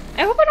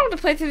 I hope I don't have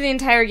to play through the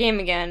entire game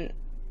again,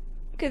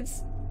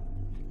 because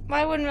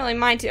I wouldn't really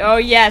mind to. Oh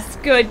yes,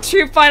 good,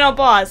 true final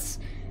boss.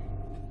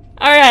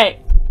 Alright.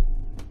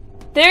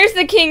 There's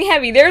the King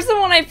Heavy. There's the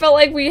one I felt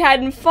like we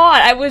hadn't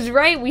fought. I was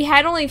right, we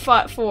had only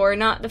fought 4,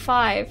 not the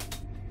 5.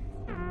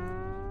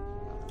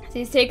 So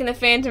he's taking the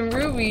Phantom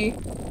Ruby.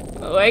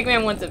 Oh,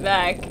 Eggman wants it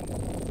back.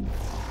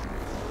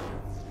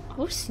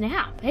 Oh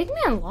snap,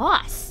 Eggman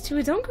lost to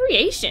his own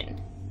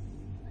creation.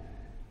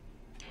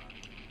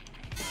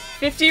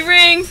 50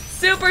 rings,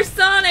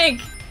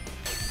 Supersonic!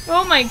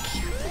 Oh my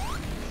god.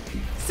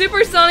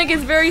 Supersonic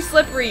is very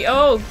slippery.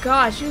 Oh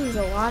gosh, you lose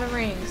a lot of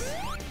rings.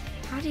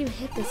 How do you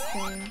hit this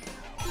thing?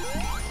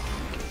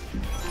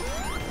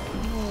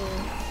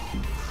 Oh.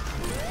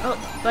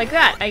 Oh, like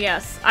that, I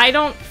guess. I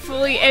don't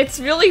fully... It's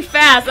really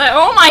fast.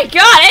 Oh my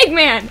god,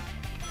 Eggman!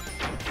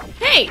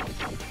 Hey!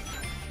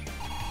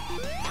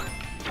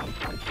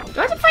 Do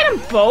I have to fight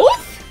them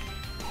both?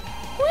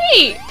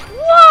 Wait!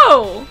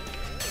 Whoa!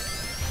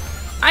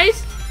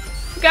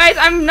 Guys,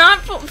 I'm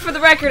not... For the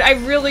record, I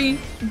really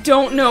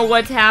don't know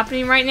what's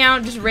happening right now.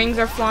 Just rings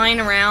are flying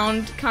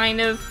around,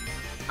 kind of.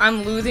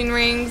 I'm losing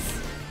rings.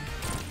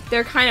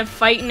 They're kind of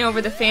fighting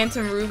over the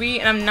Phantom Ruby,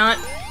 and I'm not...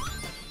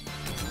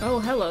 Oh,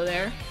 hello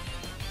there.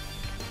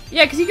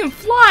 Yeah, because you can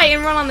fly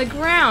and run on the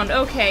ground.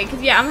 Okay,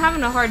 because, yeah, I'm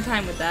having a hard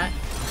time with that.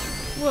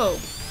 Whoa.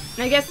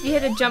 And I guess you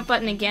hit the jump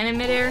button again in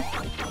midair?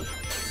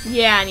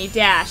 Yeah, and you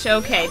dash.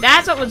 Okay,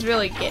 that's what was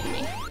really getting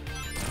me.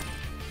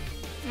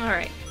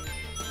 Alright.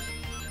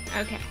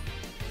 Okay.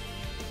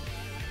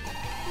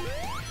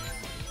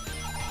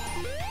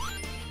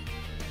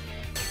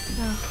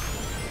 Oh.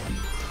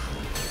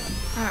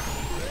 Alright.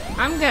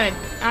 I'm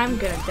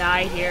gonna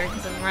die here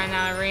because I'm running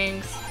out of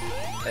rings.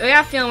 I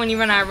got a feeling when you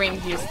run out of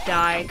rings, you just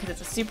die because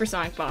it's a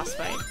supersonic boss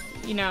fight.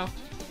 You know,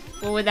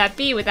 what would that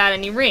be without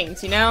any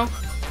rings, you know?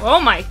 Oh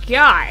my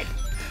god!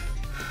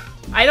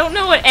 I don't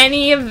know what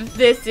any of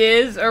this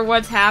is or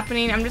what's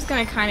happening. I'm just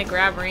gonna kind of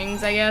grab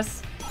rings, I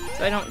guess,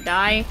 so I don't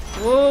die.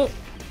 Whoa!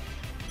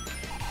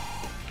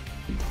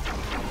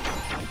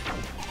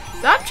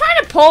 Stop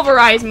trying to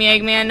pulverize me,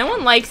 Eggman. No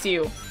one likes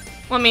you.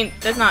 Well, I mean,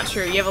 that's not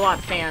true. You have a lot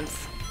of fans.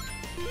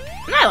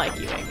 And I like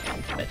you,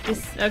 Eggman. But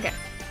this... Okay.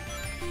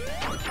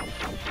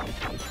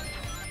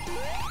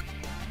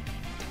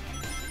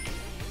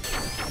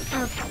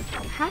 Okay.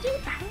 How do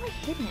I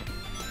hit him?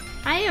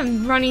 I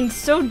am running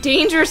so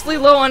dangerously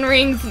low on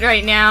rings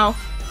right now.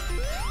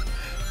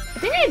 I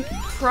think I'd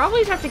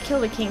probably have to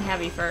kill the King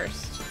Heavy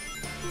first.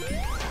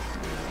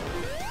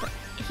 But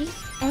he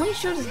only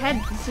shows his head,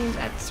 it seems,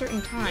 at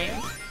certain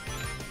times.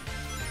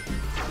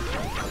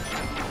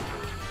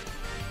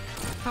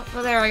 Oh,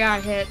 well there, I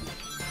got hit.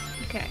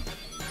 Okay.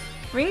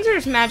 Rings are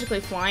just magically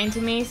flying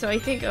to me, so I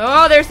think...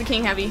 Oh, there's the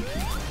King Heavy.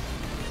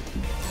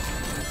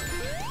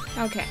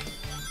 Okay.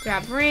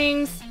 Grab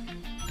rings.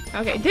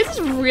 Okay, this is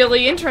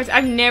really interesting.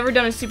 I've never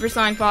done a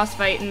supersonic boss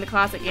fight in the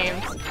classic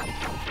games.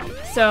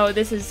 So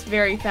this is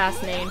very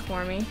fascinating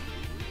for me.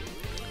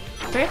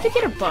 Do I have to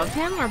get above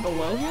him or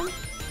below him?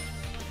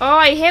 Oh,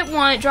 I hit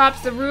one, it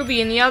drops the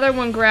ruby, and the other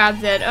one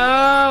grabs it. Oh,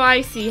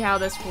 I see how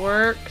this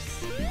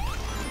works.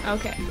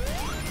 Okay.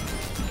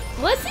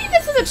 Let's see if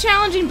this is a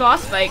challenging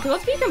boss fight, because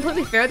let's be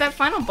completely fair, that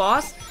final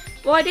boss,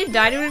 well, I did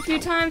die to it a few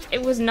times,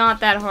 it was not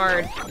that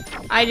hard.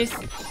 I just...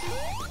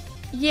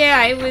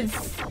 Yeah,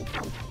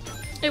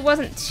 it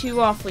wasn't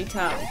too awfully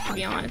tough, to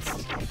be honest.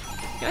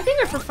 I think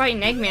we're for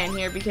fighting Eggman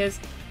here, because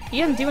he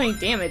doesn't do any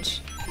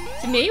damage.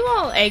 So maybe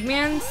while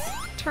Eggman's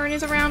turn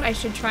is around, I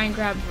should try and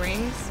grab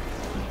rings.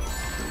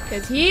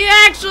 Because he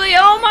actually...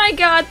 Oh my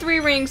god, 3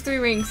 rings, 3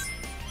 rings.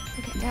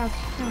 Okay,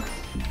 okay.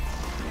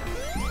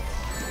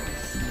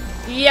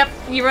 Yep,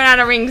 you run out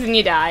of rings and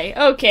you die.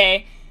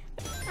 Okay.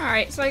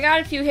 Alright, so I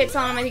got a few hits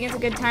on him. I think it's a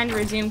good time to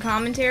resume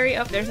commentary.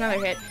 Oh, there's another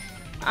hit.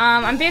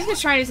 I'm basically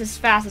trying to do this as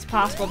fast as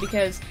possible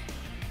because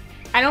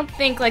I don't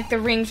think, like, the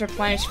rings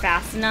replenish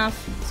fast enough.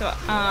 So,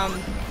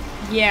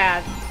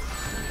 yeah.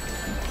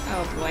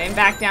 Oh boy, I'm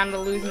back down to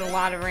losing a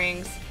lot of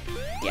rings.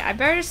 Yeah, I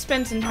better just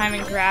spend some time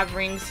and grab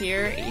rings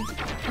here.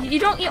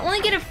 You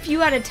only get a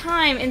few at a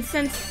time, and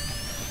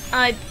since,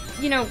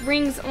 you know,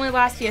 rings only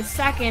last you a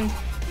second.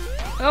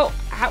 Oh,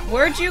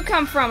 where'd you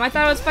come from? I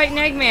thought I was fighting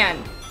Eggman.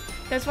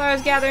 That's why I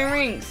was gathering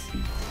rings.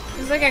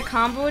 Is like a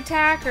combo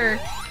attack or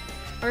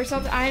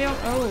something? I don't.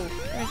 Oh,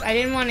 I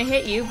didn't want to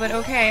hit you, but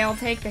okay, I'll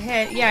take the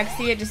hit. Yeah,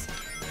 see, it just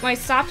when I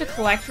stop to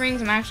collect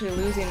rings, I'm actually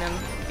losing them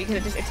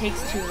because it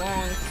takes too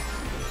long.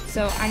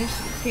 So I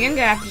think I'm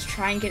gonna have to just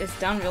try and get this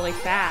done really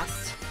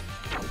fast.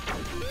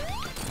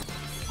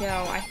 So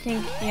I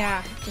think,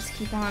 yeah, just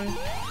keep on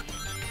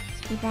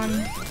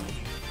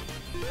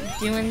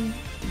doing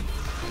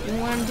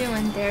what I'm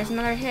doing. There's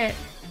another hit.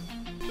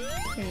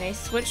 And they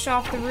switched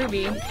off the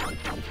ruby.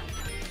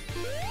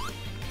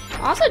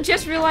 Also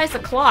just realized the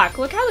clock.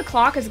 Look how the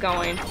clock is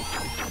going.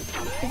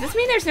 Does this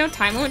mean there's no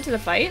time limit to the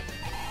fight?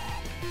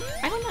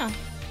 I don't know.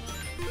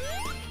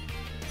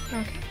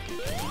 Okay.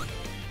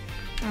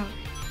 Oh.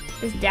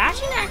 Does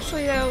dashing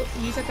actually, though,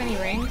 use up any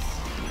rings?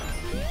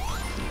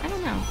 I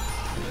don't know.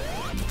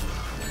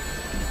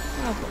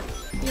 Oh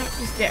boy. You don't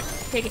just dip.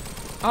 Take it.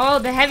 Oh,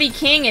 the Heavy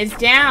King is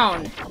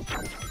down.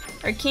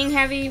 Or King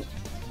Heavy.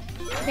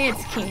 I think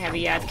it's King Heavy.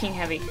 Yeah, it's King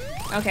Heavy.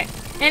 Okay.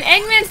 And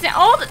Eggman's down.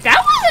 Oh,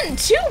 that wasn't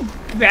too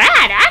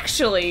bad,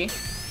 actually.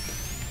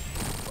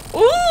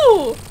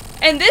 Ooh!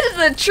 And this is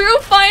the true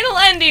final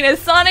ending of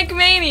Sonic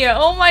Mania.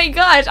 Oh my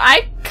gosh.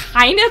 I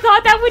kind of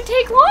thought that would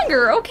take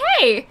longer.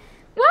 Okay.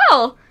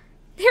 Well,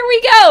 here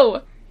we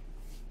go.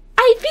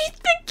 I beat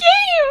the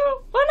game!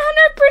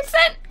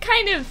 100%!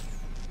 Kind of.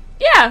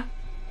 Yeah.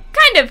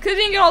 Kind of, because I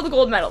didn't get all the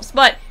gold medals.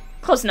 But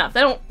close enough.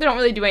 They don't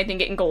really do anything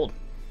getting gold.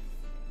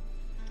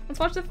 Let's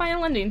watch the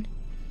final ending.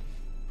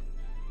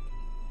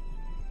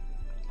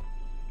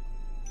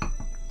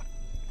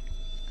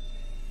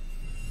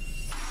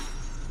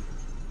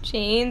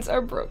 Chains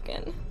are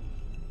broken.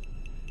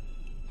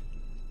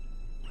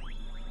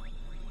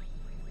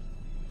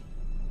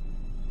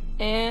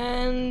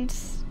 And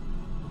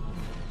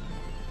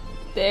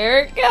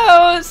there it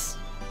goes.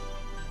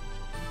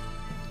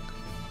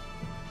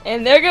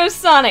 And there goes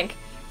Sonic.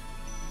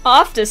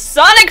 Off to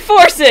Sonic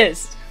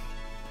Forces!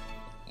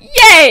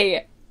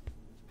 Yay!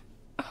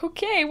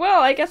 Okay,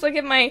 well, I guess I'll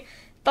get my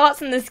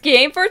thoughts on this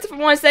game. First, I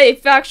want to say,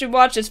 if you actually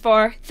watched this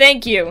far,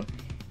 thank you.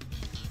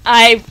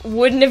 I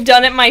wouldn't have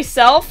done it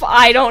myself.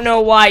 I don't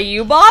know why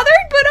you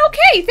bothered, but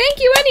okay, thank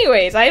you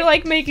anyways. I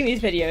like making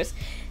these videos.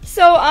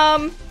 So,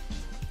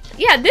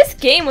 yeah, this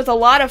game was a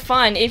lot of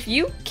fun. If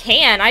you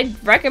can,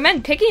 I'd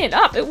recommend picking it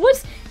up. It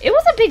was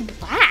a big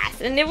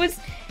blast, and it was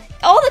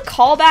all the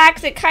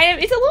callbacks.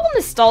 It's a little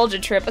nostalgia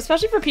trip,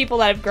 especially for people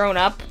that have grown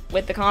up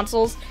with the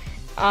consoles,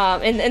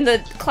 and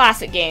the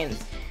classic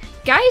games.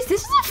 Guys,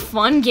 this is a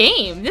fun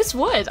game.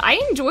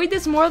 I enjoyed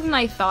this more than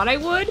I thought I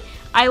would.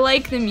 I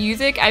like the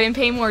music. I've been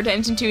paying more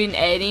attention to it in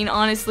editing,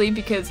 honestly,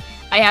 because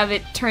I have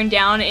it turned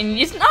down, and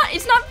it's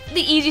not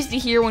the easiest to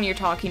hear when you're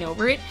talking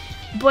over it,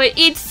 but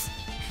it's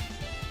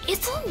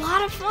a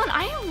lot of fun.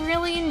 I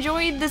really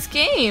enjoyed this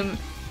game.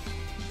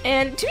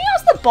 And to be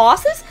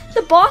honest,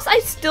 the boss I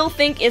still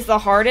think is the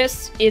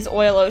hardest is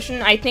Oil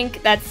Ocean. I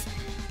think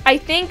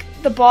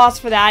the boss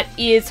for that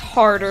is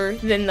harder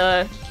than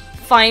the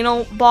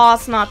final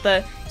boss, not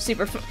the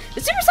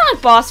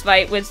Supersonic boss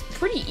fight was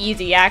pretty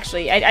easy,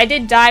 actually. I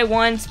did die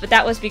once, but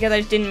that was because I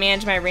just didn't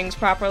manage my rings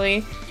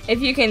properly.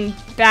 If you can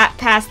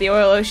pass the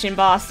Oil Ocean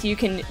boss, you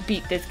can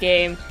beat this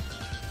game.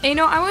 And you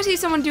know, I want to see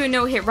someone do a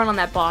no-hit run on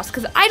that boss,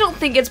 because I don't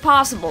think it's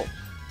possible.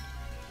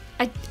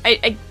 I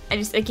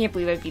can't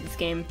believe I beat this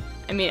game.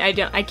 I mean,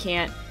 I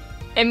can't.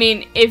 I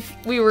mean, if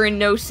we were in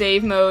no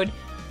save mode,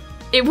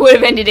 it would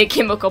have ended at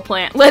Chemical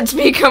Plant. Let's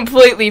be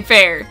completely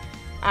fair.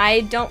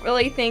 I don't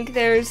really think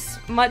there's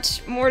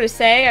much more to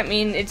say. I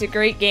mean, it's a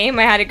great game.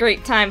 I had a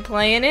great time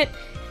playing it.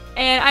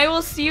 And I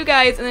will see you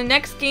guys in the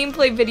next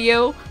gameplay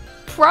video,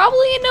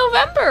 probably in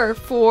November,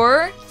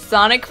 for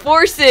Sonic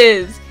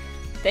Forces.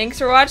 Thanks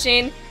for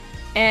watching,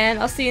 and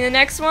I'll see you in the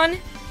next one.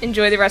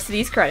 Enjoy the rest of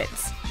these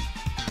credits.